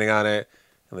weren't planning on it,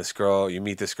 and you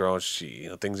meet this girl, and she,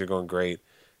 things are going great.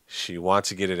 She wants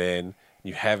to get it in.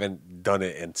 You haven't done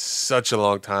it in such a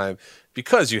long time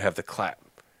because you have the clap.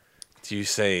 Do you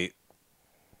say,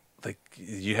 like,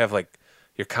 you have like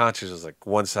your conscience is like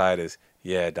one side is,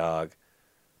 yeah, dog,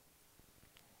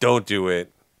 don't do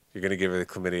it. You're gonna give her the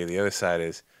chlamydia. The other side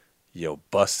is, yo,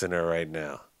 busting her right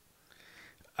now.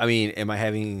 I mean, am I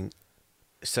having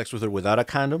sex with her without a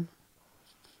condom?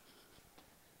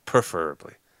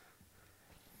 Preferably.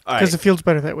 Because it feels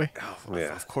better that way. Oh,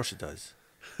 yeah. Of course it does.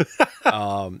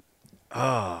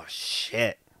 Oh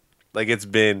shit! Like it's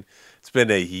been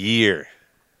a year.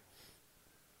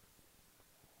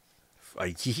 A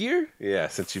year? Yeah,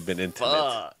 since you've been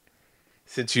intimate.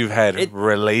 Since you've had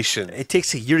relations. It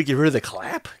takes a year to get rid of the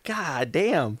clap? God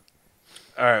damn.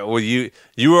 All right, well, you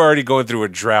were already going through a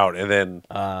drought, and then...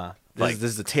 this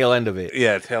is the tail end of it.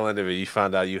 Yeah, tail end of it. You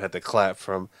found out you had the clap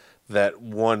from that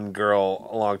one girl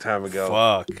a long time ago.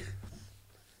 Fuck.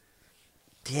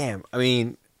 Damn, I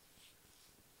mean...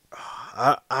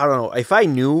 I don't know. If I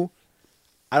knew,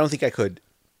 I don't think I could...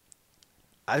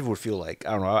 I would feel like...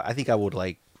 I don't know. I think I would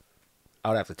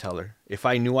have to tell her. If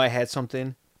I knew I had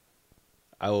something,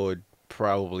 I would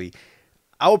probably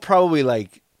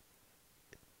like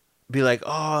be like,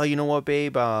 oh, you know what,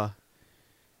 babe? I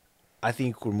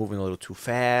think we're moving a little too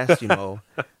fast. I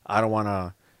don't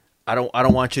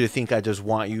want you to think I just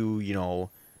want you,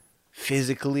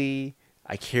 physically.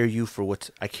 I care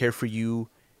for you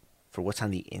for what's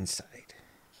on the inside.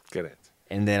 Get it.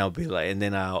 And then I'll be like,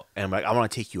 I want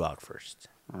to take you out first.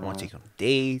 I want to take you on a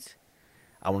date.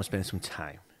 I want to spend some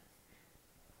time.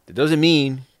 That doesn't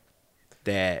mean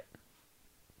that,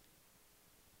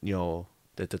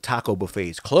 that the taco buffet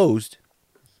is closed.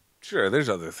 Sure, there's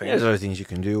other things. There's other things you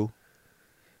can do.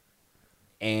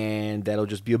 And that'll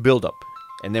just be a buildup.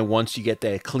 And then once you get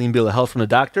that clean bill of health from the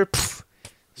doctor,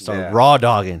 start raw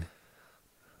dogging.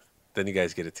 Then you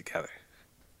guys get it together.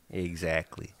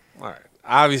 Exactly. All right.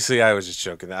 Obviously, I was just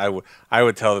joking. I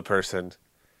would tell the person,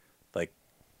 like,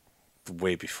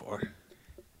 way before.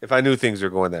 If I knew things were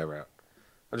going that route.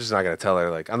 I'm just not going to tell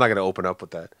her, like, I'm not going to open up with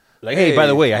that. Like, hey, by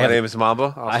the way, my name is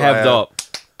Mamba. I have the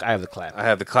clap. I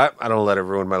have the clap. I don't let it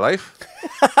ruin my life.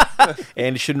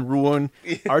 And it shouldn't ruin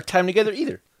our time together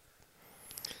either.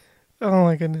 Oh,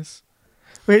 my goodness.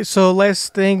 Wait, so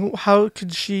last thing, how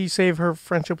could she save her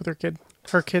friendship with her kid?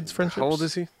 Her kid's friendship? How old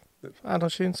is he? I don't,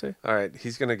 she didn't say. All right,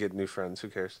 he's going to get new friends. Who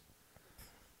cares?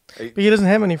 But he doesn't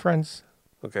have any friends.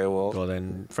 Okay, well. Well,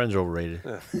 then friends are overrated.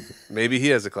 Yeah. Maybe he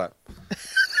has a clap.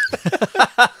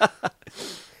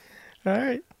 All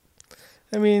right.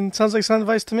 I mean, sounds like sound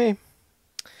advice to me.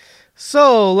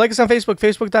 So, like us on Facebook,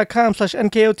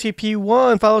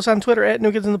 facebook.com/NKOTP1. Follow us on Twitter at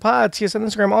New Kids in the Pod. See us on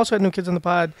Instagram, also at New Kids in the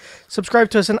Pod.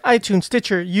 Subscribe to us on iTunes,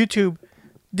 Stitcher, YouTube,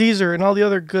 Deezer, and all the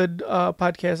other good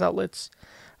podcast outlets.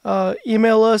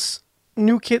 Email us,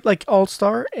 newkid, like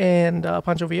All-Star and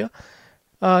Pancho Villa,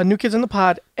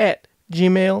 newkidsinthepod at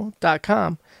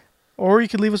gmail.com. Or you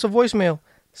could leave us a voicemail,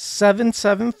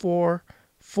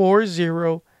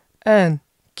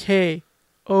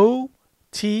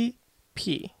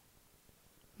 774-40-NKOTP.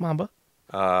 Mamba?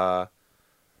 All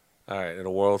right, in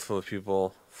a world full of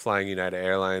people flying United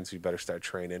Airlines, we better start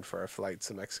training for our flights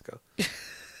to Mexico.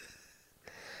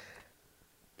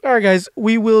 All right, guys,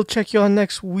 we will check you on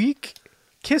next week.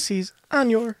 Kissies on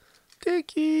your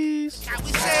dickies. At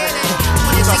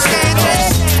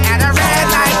a red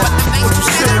light, but the things you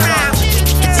sit around.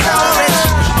 It's so rich,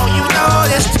 oh, you know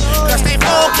this. Cause they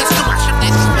focus to watch them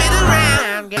niggas spin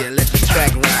around. Yeah, let the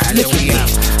track ride, here we go.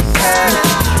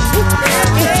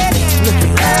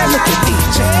 Look at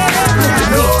DJ. Look at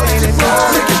me.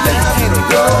 Look at that. Look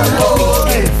it up.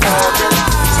 Look it up.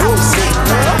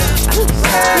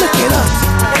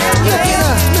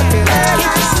 Can't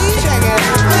you see? Check it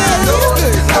out. Look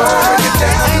it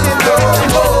down.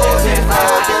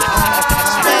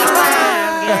 Spin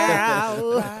around, girl.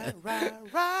 Right.